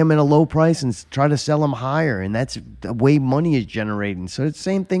buy them at a low price and try to sell them higher, and that's the way money is generating. So it's the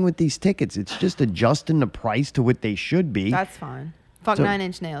same thing with these tickets. It's just adjusting the price to what they should be. That's fine. Fuck So- 9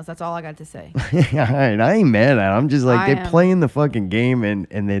 Inch Nails. That's all I got to say. All right, I ain't mad at it. I'm just like, I they're am. playing the fucking game and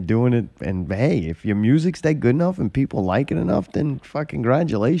they're doing it. And hey, if your music's that good enough and people like it enough, then fucking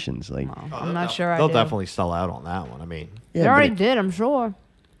congratulations. Like, I'm not sure I They'll do. definitely sell out on that one. I mean, They but already did, I'm sure.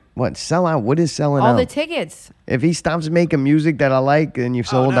 what, sell out? What is selling All out? the tickets. If he stops making music that I like and you've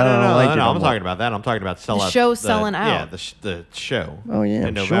sold out, I don't like it. I'm no more. talking about that. I'm talking about sell The out. show selling out. Yeah, the show. Oh yeah,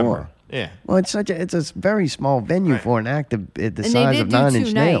 in November. sure. Yeah. Well, it's a very small venue for an act of the And size they of did do Nine 2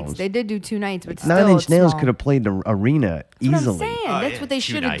 Inch nights. Nails. They did do 2 nights, but Nine still Inch it's Nails small. could have played the arena easily. That's what I'm saying. That's what they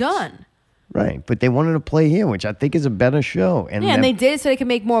should have done. Right, but they wanted to play here, which I think is a better show. And Yeah, and that- they did so they could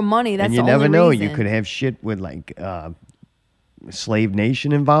make more money. That's and you the never only know. reason. You could have shit with like Slave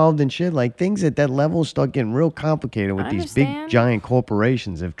Nation involved and shit. Like things at that level start getting real complicated with I these big understand. giant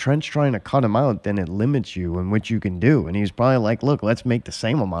corporations. If Trent's trying to cut him out, then it limits you and what you can do. And he's probably like, look, let's make the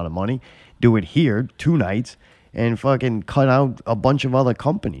same amount of money, do it here 2 nights, and fucking cut out a bunch of other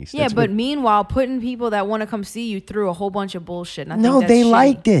companies. Yeah, That's but what- meanwhile, putting people that want to come see you through a whole bunch of bullshit. And I no, think they that's shitty.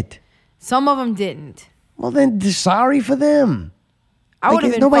 liked it. Some of them didn't. Well, then sorry for them. I Like, would have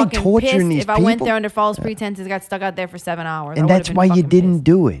is been nobody fucking torturing pissed these if I went people? there under false pretenses, got stuck out there for 7 hours. I And would've that's been why you fucking didn't pissed.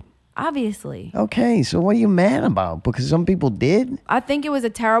 do it. Obviously. Okay, so what are you mad about? Because some people did? I think it was a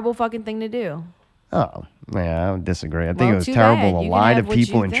terrible fucking thing to do. Oh, yeah, I would disagree. I think Well, it was too terrible bad. to You can lie to have what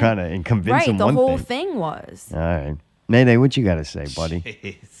people you and think. try to convince Right, them the one whole thing. thing was. All right. Mayday, what you got to say, buddy?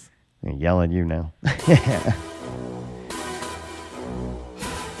 Jeez. I yell at you now.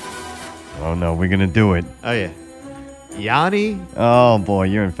 Oh, no, we're going to do it. Oh yeah. Yanni? Oh boy,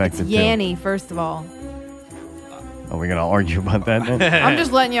 you're infected too. Yanny, first of all. Are we gonna argue about that then? I'm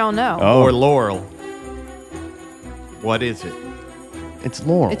just letting y'all know. Oh. Or Laurel? What is it? It's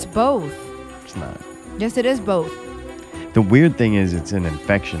Laurel. It's both. It's not. Yes, it is both. The weird thing is, it's an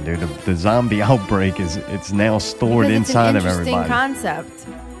infection, dude. The zombie outbreak it's now stored Because inside it's of an interesting everybody.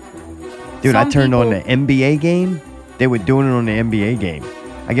 concept. Dude, I Some turned on people- the NBA game. They were doing it on the NBA game.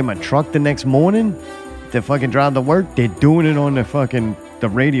 I get my truck the next morning to fucking drive to work. They're doing it on the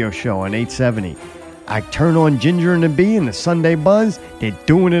radio show on 870. I turn on Ginger and the Bee and the Sunday Buzz. They're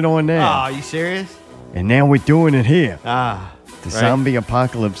doing it on there. Oh, are you serious? And now we're doing it here. Ah. The right. zombie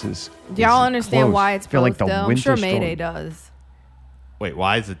apocalypse is. Do y'all understand close. why it's Feel both, like the though? I'm winter sure storm. Mayday does. Wait,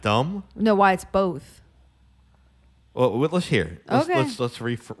 why is it dumb? No, why it's both. Well, let's hear it. Okay. Let's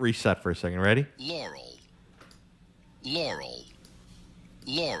reset for a second. Ready? Laurel. Laurel.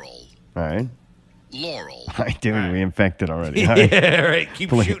 Laurel. All right. Laurel. All right, dude, we infected already. Yeah, right. Keep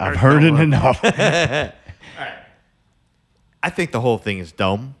Please, shooting I've our heard it thumb. enough. All right. I think the whole thing is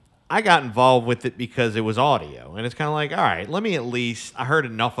dumb. I got involved with it because it was audio, and it's kind of like, all right, let me at least. I heard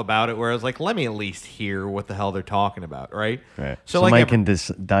enough about it where I was like, let me at least hear what the hell they're talking about, right? Right. So Somebody like, can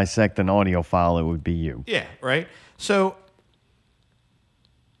dissect an audio file, it would be you. yeah, right. So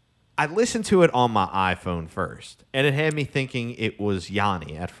I listened to it on my iPhone first, and it had me thinking it was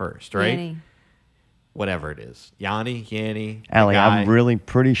Yanni at first, right? Yanni. Whatever it is, Yanni. Allie, I'm really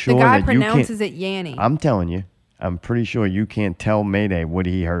pretty sure The guy that you pronounces can't. it Yanny. I'm telling you, I'm pretty sure you can't tell Mayday what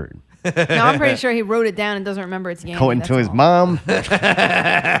he heard. No, I'm pretty sure he wrote it down and doesn't remember it's Yanny. According to that's his all. mom.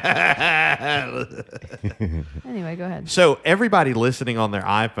 Anyway, go ahead. So everybody listening on their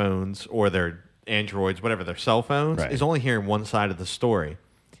iPhones or their Androids, whatever, their cell phones, Right. is only hearing one side of the story.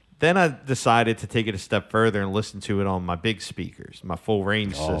 Then I decided to take it a step further and listen to it on my big speakers, my full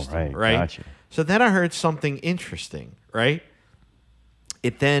range Oh, system, right, right? gotcha. So then I heard something interesting, right?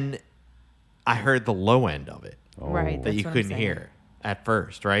 I heard the low end of it. Right, That that's you what I'm couldn't saying. hear at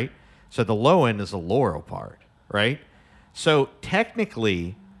first, right? So the low end is the Laurel part, right? So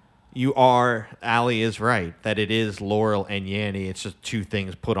technically, Allie is right, that it is Laurel and Yanni. It's just two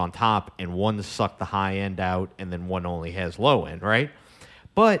things put on top, and one sucked the high end out, and then one only has low end, right?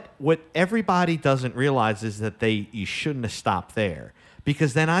 But what everybody doesn't realize is that you shouldn't have stopped there,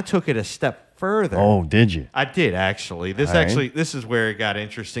 because then I took it a step further. Oh, did you? I did, actually. All right. This is where it got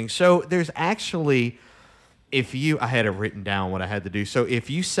interesting. So there's actually, I had it written down what I had to do. So if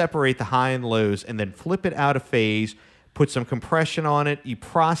you separate the high and lows and then flip it out of phase, put some compression on it, you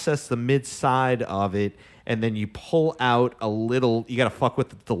process the mid side of it, and then you pull out a little, you got to fuck with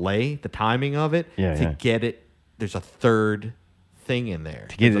the delay, the timing of it, to get it. There's a third thing in there.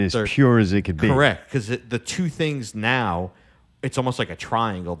 To get There's it a as third- pure as it could be. Correct, because the two things now, it's almost like a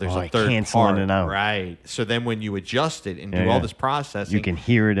triangle. There's a it third canceling part, it out. right? So then when you adjust it and Yeah, do all yeah. this processing, You can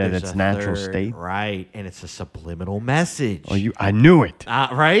hear it at there's its a natural third- state. right? And it's a subliminal message. Oh, I knew it.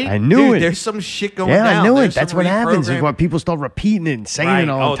 Right? I knew Dude, it. There's some shit going yeah, down. I knew There's it. That's some what happens. Is reprogramming. what people start repeating it and saying Right. it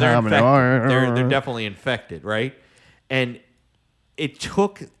all the they're time. infected. They're definitely infected, right? And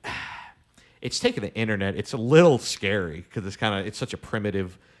it's taken the internet. It's a little scary because it's such a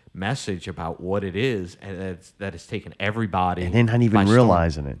primitive message about what it is, and that it's taken everybody. And they're not even by storm.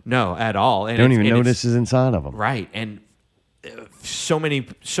 realizing it. No, at all. And They don't it's- even and know it's- this is inside of them. Right, and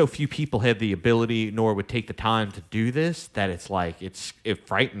so few people have the ability, nor would take the time to do this, that it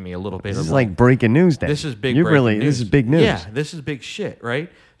frightened me a little bit. This of is like breaking news day. This is big. You're breaking really. news. This is big news. Yeah, this is big shit,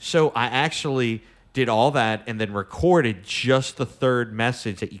 right? So I actually did all that and then recorded just the third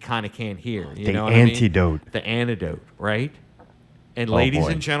message that you kind of can't hear. You The know what I mean? antidote. The antidote, right? And Oh, ladies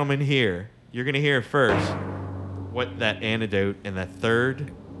boy. and gentlemen, here you're gonna hear first what that antidote and that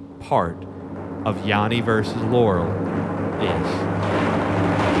third part of Yanni versus Laurel is.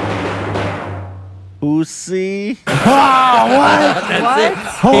 Pussy. Oh, what? That's it.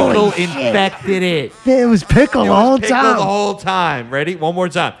 Holy Pickle shit. infected it. It was pickle It the was whole pickle time. the whole time. Ready? One more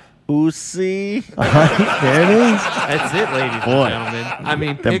time. Pussy. There it is. That's it, ladies Boy. and gentlemen. I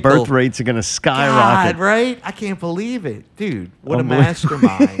mean, The pickle. birth rates are going to skyrocket. God, right? I can't believe it. Dude, what a Unbelievable.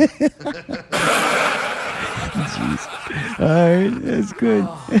 mastermind. Jeez. All right, that's good.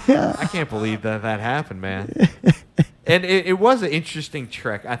 I can't believe that happened, man. And it was an interesting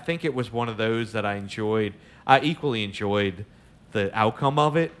trek. I think it was one of those that I enjoyed. I equally enjoyed the outcome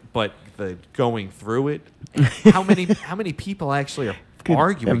of it, but the going through it. How many people actually are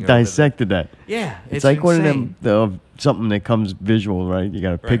arguing? I've over dissected that. Yeah, it's it's like one insane. of them, something that comes visual, right? You got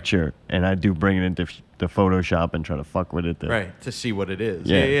a Right. picture, and I do bring it into the Photoshop and try to fuck with it. Right, to see what it is.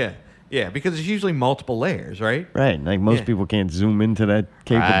 Yeah. Yeah. Yeah, because it's usually multiple layers, right? Right. Like most Yeah. people can't zoom into that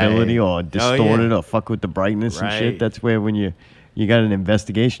capability Right. or distort yeah. it or fuck with the brightness and Right. shit. That's where when you got an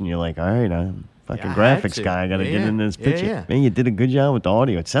investigation, you're like, all right, I'm fucking Yeah, I had graphics to. guy. I got to get Yeah. into this Yeah, picture. yeah. Man, you did a good job with the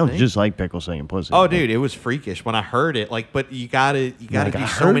audio. It sounds Thank just like Pickle saying pussy. Oh, dude, it was freakish when I heard it. Like, but you gotta Like, do I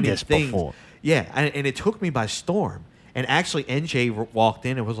so heard many this things. before. Yeah, and it took me by storm. And actually, NJ walked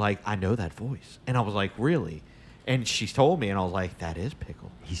in and was like, "I know that voice," and I was like, "Really?" And she told me, and I was like, "That is Pickle."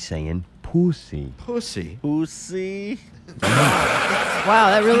 He's saying pussy. Pussy. Pussy. Wow,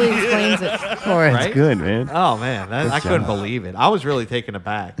 that really explains it. All right, Right? it's good, man. Oh man, Good I couldn't job. believe it. I was really taken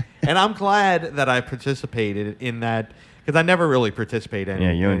aback, and I'm glad that I participated in that because I never really participated in.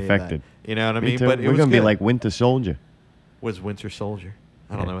 Yeah, you're any of that. infected. You know what I Me mean? too. But it We're was gonna be good. like Winter Soldier. Was Winter Soldier?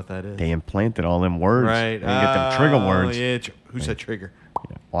 I don't know what that is. They implanted all them words. Right. They get them trigger Oh, words. Yeah. Who said trigger?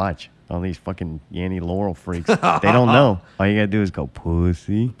 Watch. All these fucking Yanny Laurel freaks. They don't know. All you gotta do is go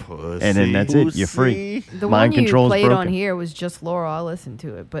pussy. And then that's it. You're free. The Mind one you control's played on broken. here was just Laurel. I listened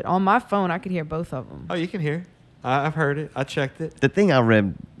to it, but on my phone I could hear both of them. Oh, you can hear. I've heard it. I checked it. The thing I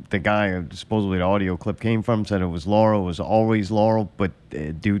read, the guy supposedly the audio clip came from said it was Laurel. It was always Laurel, but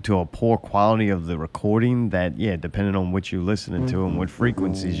due to a poor quality of the recording, that depending on what you're listening to and what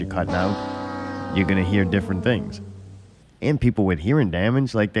frequencies you're cutting out, you're gonna hear different things. And people with hearing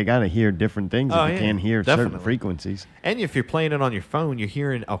damage, like they gotta hear different things Oh, if you yeah, can't hear certain definitely. frequencies. And if you're playing it on your phone, you're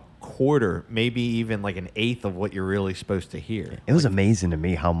hearing a quarter, maybe even like an eighth of what you're really supposed to hear. It was amazing to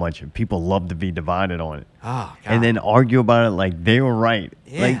me how much people love to be divided on it. Oh, God. And then argue about it like they were right.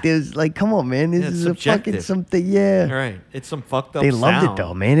 Yeah. Like there's like, come on, man, this Yeah, it's is a fucking subjective. something. Yeah, Right. It's some fucked up they loved sound. it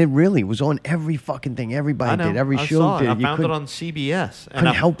though, man. It really was on every fucking thing. Everybody I know. did. Every I show saw it. did. I You found it couldn't- on CBS.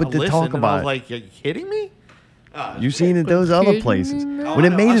 couldn't help but to listened talk and I about was it. like, you kidding me? You seen it those other places. Oh, When I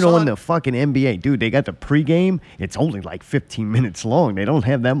it know. made I it saw on it. the fucking NBA, dude, they got the pregame. It's only like 15 minutes long. They don't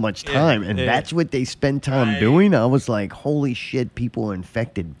have that much time. And yeah. that's what they spend time doing. I was like, holy shit, people are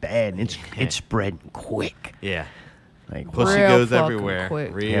infected bad. And it's spreading quick. Yeah. Like, Pussy Real goes fucking everywhere.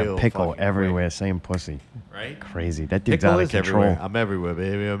 quick. Real pickle fucking everywhere, same pussy. Right? Crazy. That dude's Pickle out of is control. everywhere. I'm everywhere,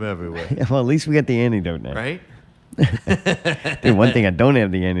 baby. I'm everywhere. Well, at least we got the antidote now. Right? Dude, one thing I don't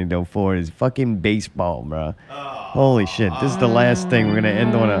have the antidote for is fucking baseball, bro. Holy shit. This is the last thing. We're going to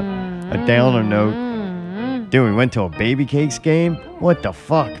end on a downer note. Dude, we went to a Baby Cakes game. What the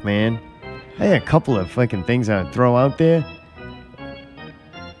fuck, man? I had a couple of fucking things I'd throw out there.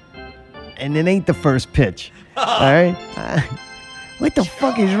 And it ain't the first pitch. All right? What the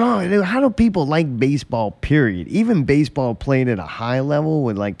fuck is wrong? Dude, how do people like baseball, period? Even baseball played at a high level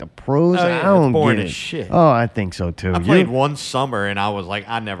with like the pros? Oh, yeah, I don't it's boring get as it. shit. Oh, I think so too. I You- played one summer and I was like,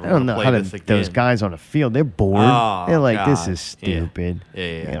 I never I don't want know to how play this those again. guys on the field, they're bored. Oh, they're like, this God. is stupid. Yeah,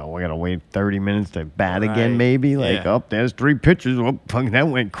 yeah. You know, we're going to wait 30 minutes to bat Right. again, maybe. Like, Yeah. oh, there's 3 pitches. Oh, fuck, that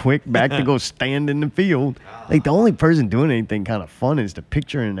went quick. Back to go stand in the field. Like, the only person doing anything kind of fun is the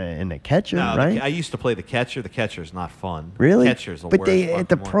pitcher and the catcher, No, right? I used to play the catcher. The catcher's not fun. Really? Catcher's the but worst they at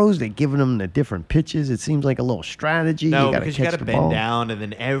the fucking one. pros, they're giving them the different pitches. It seems like a little strategy. No, you got to because you catch got to the bend ball. down, and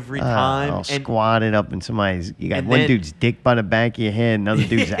then every Oh, time, and squatted up in somebody's. You got and one then- dude's dick by the back of your head, another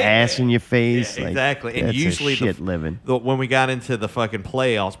dude's ass in your face. Yeah, like, exactly. And that's usually a shit living. when we got into the fucking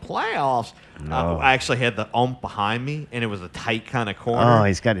playoffs, I actually had the ump behind me, and it was a tight kind of corner. Oh,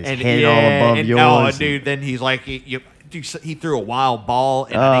 he's got his And head all above and, yours. Oh, dude, then he's like, he threw a wild ball,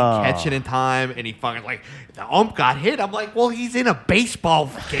 and I Oh. didn't catch it in time, and he fucking like the ump got hit. I'm like, well, he's in a baseball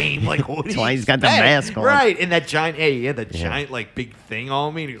game. Like, what That's do why you he's got the expect? mask on. Right? And that giant, he had the Yeah. giant like big thing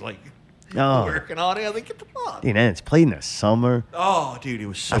on me, and he was like Oh. working on it. I was like, get the fuck. Dude, and it's played in the summer. Oh, dude, it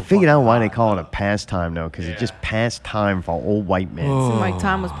was so. I figured out fucking why hot. they call it a pastime, though, because it's just pastime for old white men. Seemed like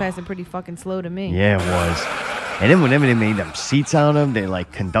time was passing pretty fucking slow to me. Yeah, it was. And then whenever they made them seats out of them, they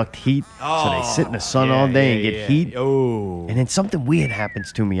like conduct heat. so they sit in the sun all day and get heat. Oh. And then something weird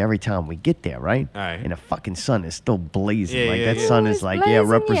happens to me every time we get there, right? Right. And the fucking sun is still blazing. Yeah, like yeah, that yeah. sun Ooh, is it's like, blazing,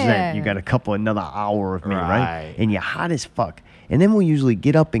 represent. yeah. You got a couple another hour of me, right? Right. And you're hot as fuck. And then we'll usually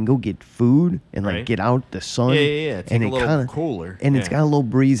get up and go get food and like Right. get out the sun. Yeah, yeah, yeah. Take And a it little kinda, cooler. And it's Yeah. got a little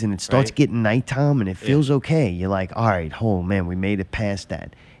breeze and it starts Right. getting nighttime and it feels okay. You're like, all right, oh man, we made it past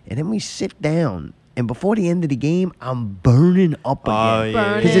that. And then we sit down. And before the end of the game, I'm burning up Oh, again. yeah,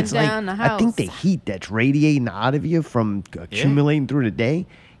 Burning Because it's like, down the I think the house. heat that's radiating out of you from accumulating through the day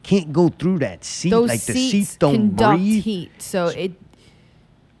can't go through that seat. Those like the seats seats don't conduct breathe. heat, so it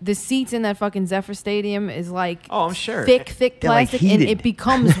the seats in that fucking Zephyr Stadium is like I'm sure. thick They're, like, plastic, and heated. it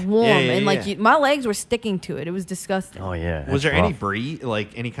becomes warm, and like yeah. my legs were sticking to it. It was disgusting. Oh yeah. Was there that's any rough. breeze,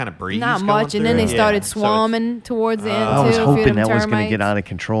 like any kind of breeze? Not going much, and then through they it? started So it's- swarming towards the end too. I was a few of hoping them that was going to termites. get out of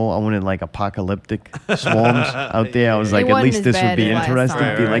control. I wanted like apocalyptic swarms out there. I was It like, at wasn't least as this would bad be as last interesting.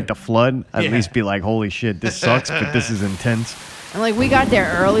 time. Be like the flood. I'd Yeah. at least be like, holy shit, this sucks, but this is intense. And like we got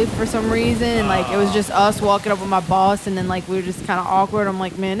there early for some reason, and like it was just us walking up with my boss, and then like we were just kind of awkward. I'm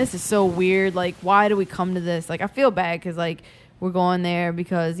like, man, this is so weird. Like, why do we come to this? Like, I feel bad because like we're going there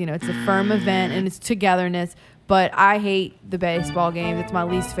because it's a firm event and it's togetherness. But I hate the baseball games. It's my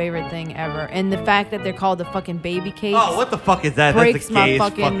least favorite thing ever. And the fact that they're called the fucking baby cakes. Oh, what the fuck is that? breaks That's the my gayest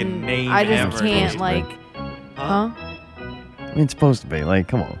fucking name I just ever. can't like, huh? I mean, it's supposed to be like,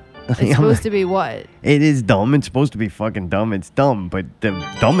 come on. It's supposed to be what? It is dumb. It's supposed to be fucking dumb. It's dumb. But the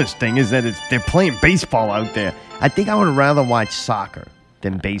dumbest thing is that they're playing baseball out there. I think I would rather watch soccer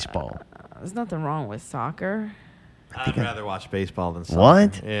than baseball. There's nothing wrong with soccer. I'd rather watch baseball than soccer.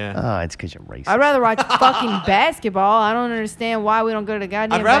 What? Yeah. Oh, it's because you're racist. I'd rather watch fucking basketball. I don't understand why we don't go to the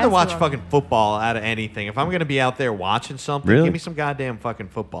goddamn I'd rather watch basketball. fucking football out of anything. If I'm gonna be out there watching something, Really? give me some goddamn fucking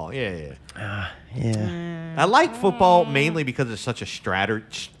football. Yeah. Yeah. I like football mainly because it's such a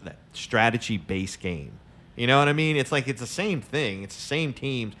strategy-based game. You know what I mean? It's like it's the same thing. It's the same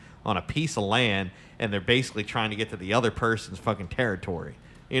teams on a piece of land, and they're basically trying to get to the other person's fucking territory.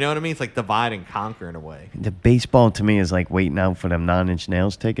 You know what I mean? It's like divide and conquer in a way. The baseball to me is like waiting out for them 9 Inch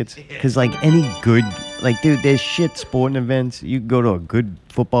Nails tickets. Because, like, any good, like, dude, there's shit sporting events. You can go to a good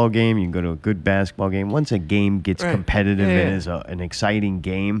football game, you can go to a good basketball game. Once a game gets Right. competitive Yeah, and yeah. is an exciting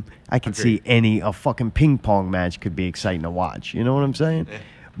game, I can Agreed. see a fucking ping pong match could be exciting to watch. You know what I'm saying?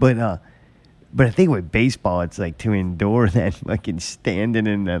 But I think with baseball, it's like to endure that fucking standing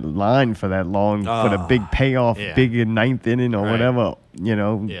in that line for that long for the big payoff, yeah. big ninth inning or Right. whatever,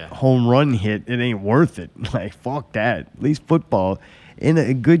 Yeah. home run hit. It ain't worth it. Like, fuck that. At least football, in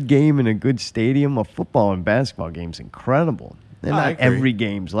a good game in a good stadium, a football and basketball game's incredible. And I not agree. every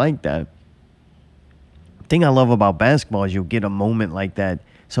game's like that. Thing I love about basketball is you'll get a moment like that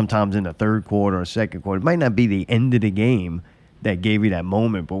sometimes in the third quarter or second quarter. It might not be the end of the game that gave you that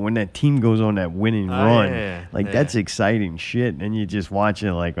moment, but when that team goes on that winning run, yeah, like yeah. that's exciting shit. And you just watch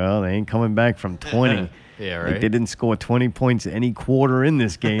it like, oh, they ain't coming back from 20. Yeah, Like, right. they didn't score 20 points any quarter in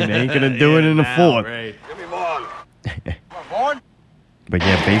this game. They ain't gonna do it in the now, fourth. Right. But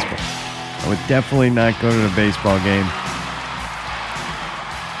yeah, baseball. I would definitely not go to the baseball game.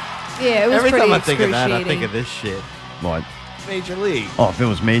 Yeah, it was Every pretty time I think of that, I think excruciating. of this shit. What? Major League. Oh, if it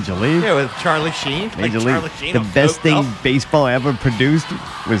was Major League? Yeah, with Charlie Sheen. Major like League. Charlie Sheen The on best Coke. thing baseball ever produced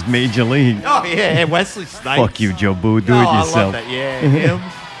was Major League. Oh yeah, and Wesley Snipes. Fuck you, Joe Boo. Do oh, it I yourself. love that. Yeah, him.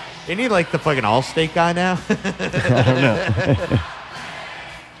 Isn't he like the fucking Allstate guy now? I don't know.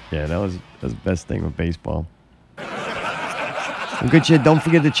 Yeah, that was the best thing with baseball. Well, good shit. Don't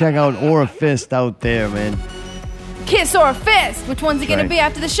forget to check out Aura Fist out there, man. Kiss or a fist? Which one's it gonna Right. be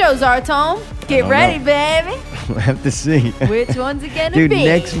after the show, Zartone? Get don't ready, know. baby. We'll have to see. Which one's it gonna Dude, be?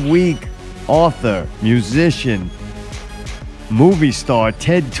 next week, author, musician, movie star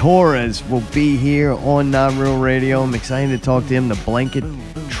Ted Torres will be here on Not Real Radio. I'm excited to talk to him. The Blanket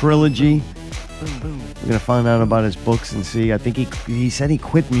Trilogy. We're gonna find out about his books and see. I think he said he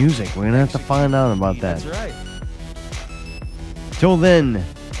quit music. We're gonna have to find out about that. That's right. Till then,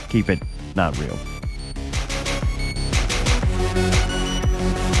 keep it not real.